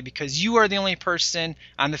inside, because you are the only person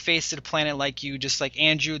on the face of the planet like you, just like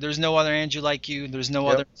Andrew. There's no other Andrew like you. There's no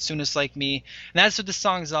other Masunis like me. And that's what the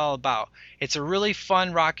song is all about. It's a really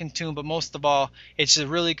fun rockin' tune, but most of all, it's a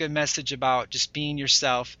really good message about just being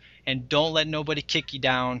yourself and don't let nobody kick you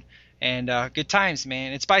down. And good times,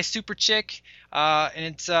 man. It's by Super Chick, and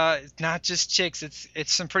it's not just chicks.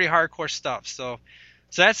 It's some pretty hardcore stuff. So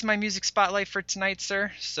that's my music spotlight for tonight,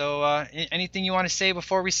 sir. So anything you want to say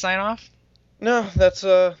before we sign off? No,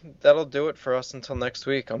 that'll do it for us until next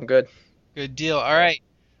week. I'm good. Good deal. All right.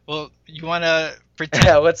 Well, you want to pretend?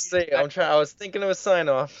 Yeah, let's see. I was thinking of a sign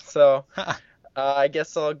off. So I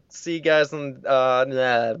guess I'll see you guys on.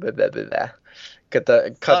 Cut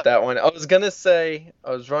that one. I was gonna say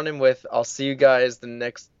I was running with. I'll see you guys the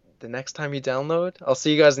next time you download. I'll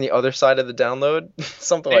see you guys on the other side of the download.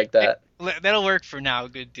 Something like that. That'll work for now.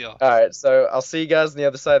 Good deal. All right, so I'll see you guys on the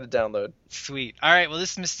other side of the download. Sweet. All right. Well,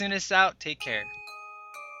 this is Masunis out. Take care.